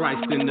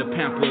 Christ in the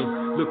pamper,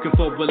 looking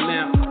for a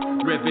lamp,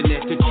 revving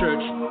at the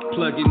church,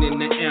 plugging in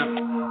the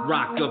amp,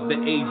 rock of the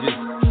ages,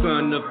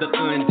 son of the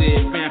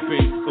undead,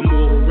 vamping,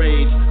 immortal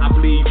rage. I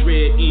bleed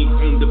red ink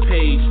on the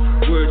page,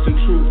 words and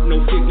truth,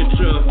 no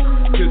signature,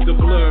 'tis the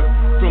blur.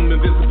 from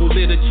invisible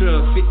literature,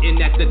 sitting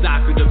at the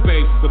dock of the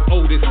bay with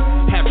Otis,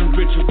 having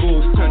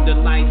rituals. Turn the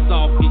lights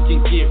off, it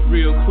can get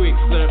real quick,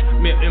 sir.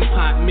 Milk and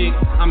pot mix,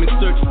 I'm in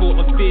search for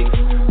a fix.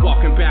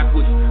 Walking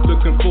backwards,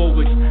 looking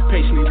forwards,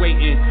 patiently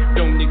waiting.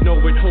 Don't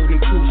ignore it,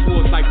 holding two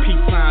swords like peace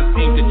signs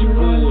aimed at your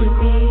board.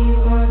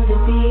 Want to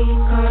be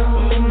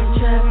caught in the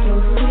trap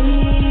of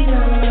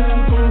freedom?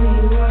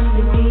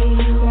 Do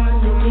you want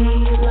to be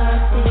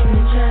locked in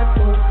the trap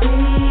of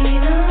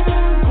freedom?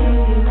 Do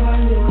you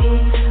want to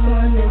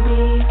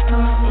be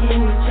caught in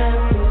the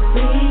trap of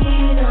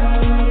freedom?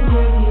 Do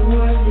you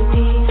want to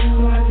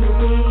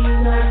be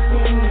locked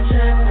in the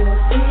trap of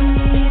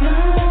freedom?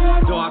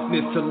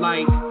 Darkness to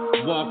light,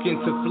 walk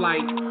into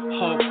flight,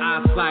 hawk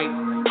eyesight,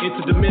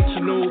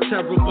 interdimensional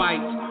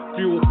terabytes.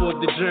 Fuel for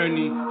the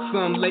journey,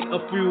 some lay a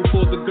fuel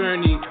for the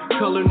gurney.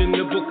 Colored in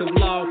the book of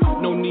law,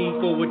 no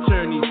need for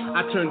attorneys.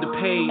 I turn the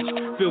page,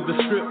 feel the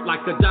script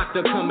like a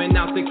doctor coming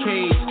out the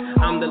cage.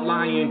 I'm the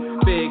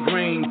lion, fed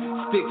grain,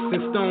 sticks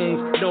and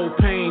stones, no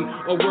pain.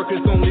 Or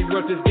workers only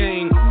workers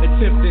gain,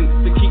 attempting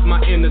to keep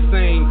my inner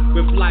sane.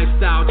 With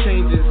lifestyle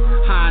changes,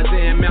 highs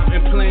and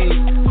mountain plains.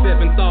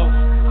 7 thoughts,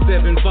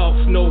 7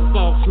 vaults, no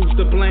faults, who's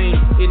to blame?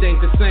 It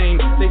ain't the same,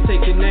 they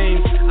taking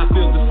names, I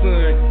feel the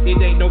sun. It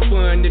ain't no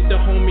fun if the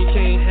homie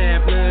can't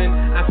have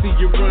none. I see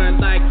you run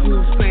like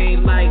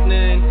Hussein, like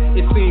none.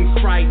 It seems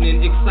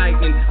frightening,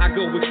 exciting, I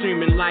go with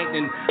streaming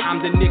lightning.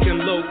 I'm the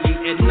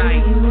Nickelodeon at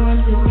night. You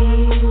want to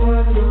be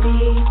caught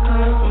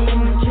in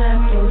the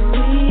trap of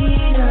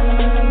freedom?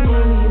 Do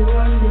you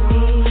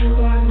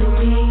want to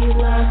be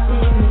locked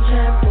in the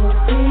trap of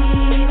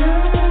freedom?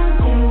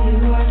 Do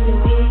you want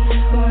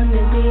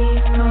to be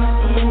caught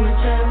in the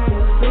trap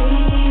of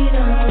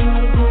freedom? Do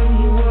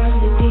you want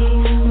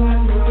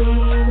to be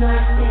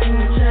locked in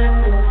the trap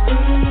of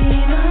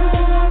freedom?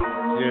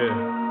 Yeah,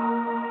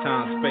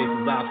 time, space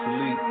is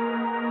obsolete.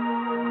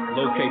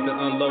 Locate the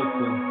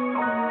unlocal,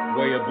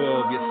 way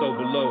above yet so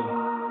below.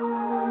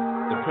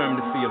 The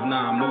permanency of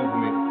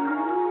non-movement,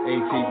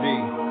 ATV,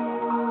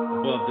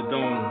 above the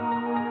dome,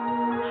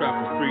 trap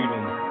of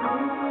freedom.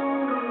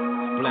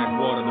 Black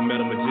water, the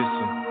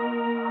Meta-Maji-Shen.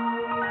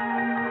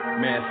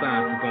 Mad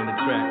science is on the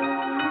track.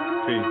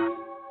 Peace.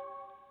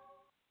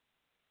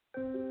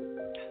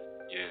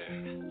 Yeah.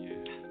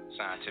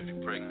 Scientific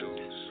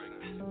breakthroughs,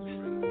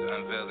 the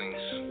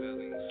unveilings,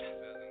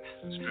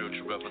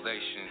 spiritual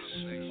revelations,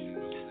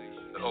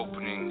 the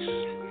openings.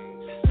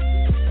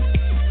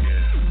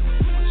 Yeah.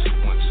 1,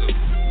 2, 1, 2.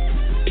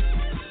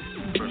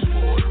 First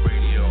World Order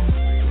Radio,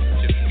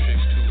 Tips and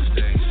Tricks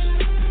Tuesdays.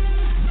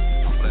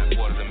 I'm Black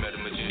Water, the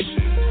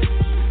Meta-Maji-Shen.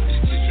 It's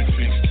Tips and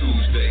Tricks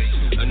Tuesday,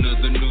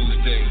 another news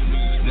day.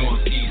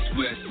 North, east,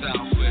 west,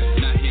 south.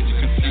 Not here to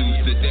confuse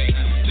the day,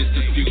 just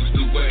to fuse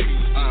the way.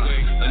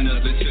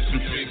 Another Tips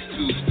and Tricks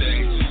Tuesday.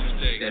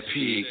 That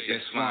pig,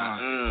 that's fine.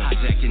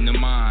 Hijacking the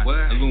mind,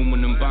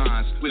 aluminum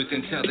bonds with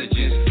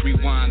intelligence.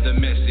 Rewind the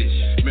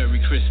message. Merry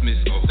Christmas.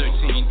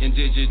 13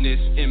 indigenous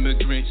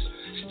immigrants.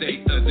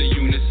 State of the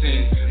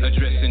unison,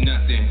 addressing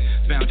nothing.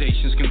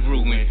 Foundations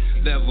congruent,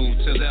 level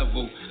to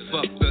level.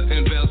 Fuck the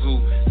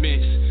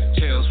embezzlements.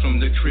 Tales from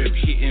the crypt,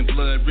 hitting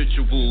blood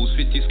rituals.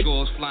 50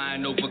 scores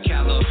flying over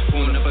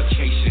California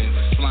vacation.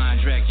 Flying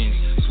dragons,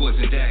 swords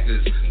and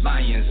daggers,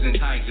 lions and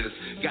tigers.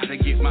 Gotta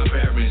get my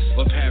bearings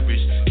or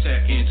perish.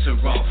 Tap into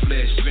raw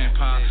flesh,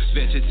 vampire,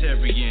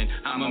 vegetarian.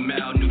 I'm a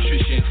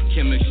malnutrition,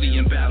 chemically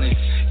imbalanced.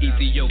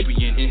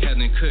 Ethiopian,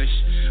 inhaling kush.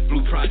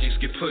 Blue projects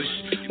get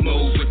pushed,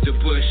 move with the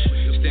bush.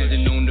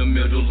 Standing on the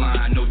middle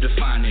line, no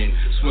defining.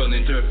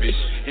 Swirling dervish,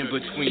 in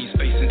between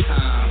space and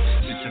time.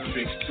 Tips and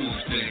Tricks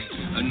Tuesday,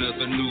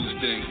 another news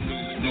day.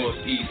 North,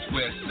 east,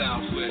 west,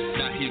 south.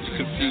 Not here to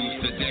confuse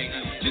the day,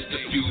 just to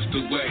fuse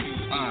the way.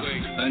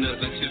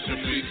 Another Tips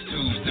and Tricks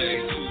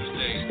Tuesday.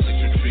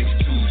 Tips and Tricks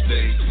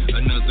Tuesday,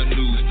 another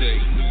news day.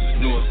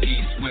 North,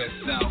 east, west,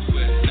 south.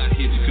 Not here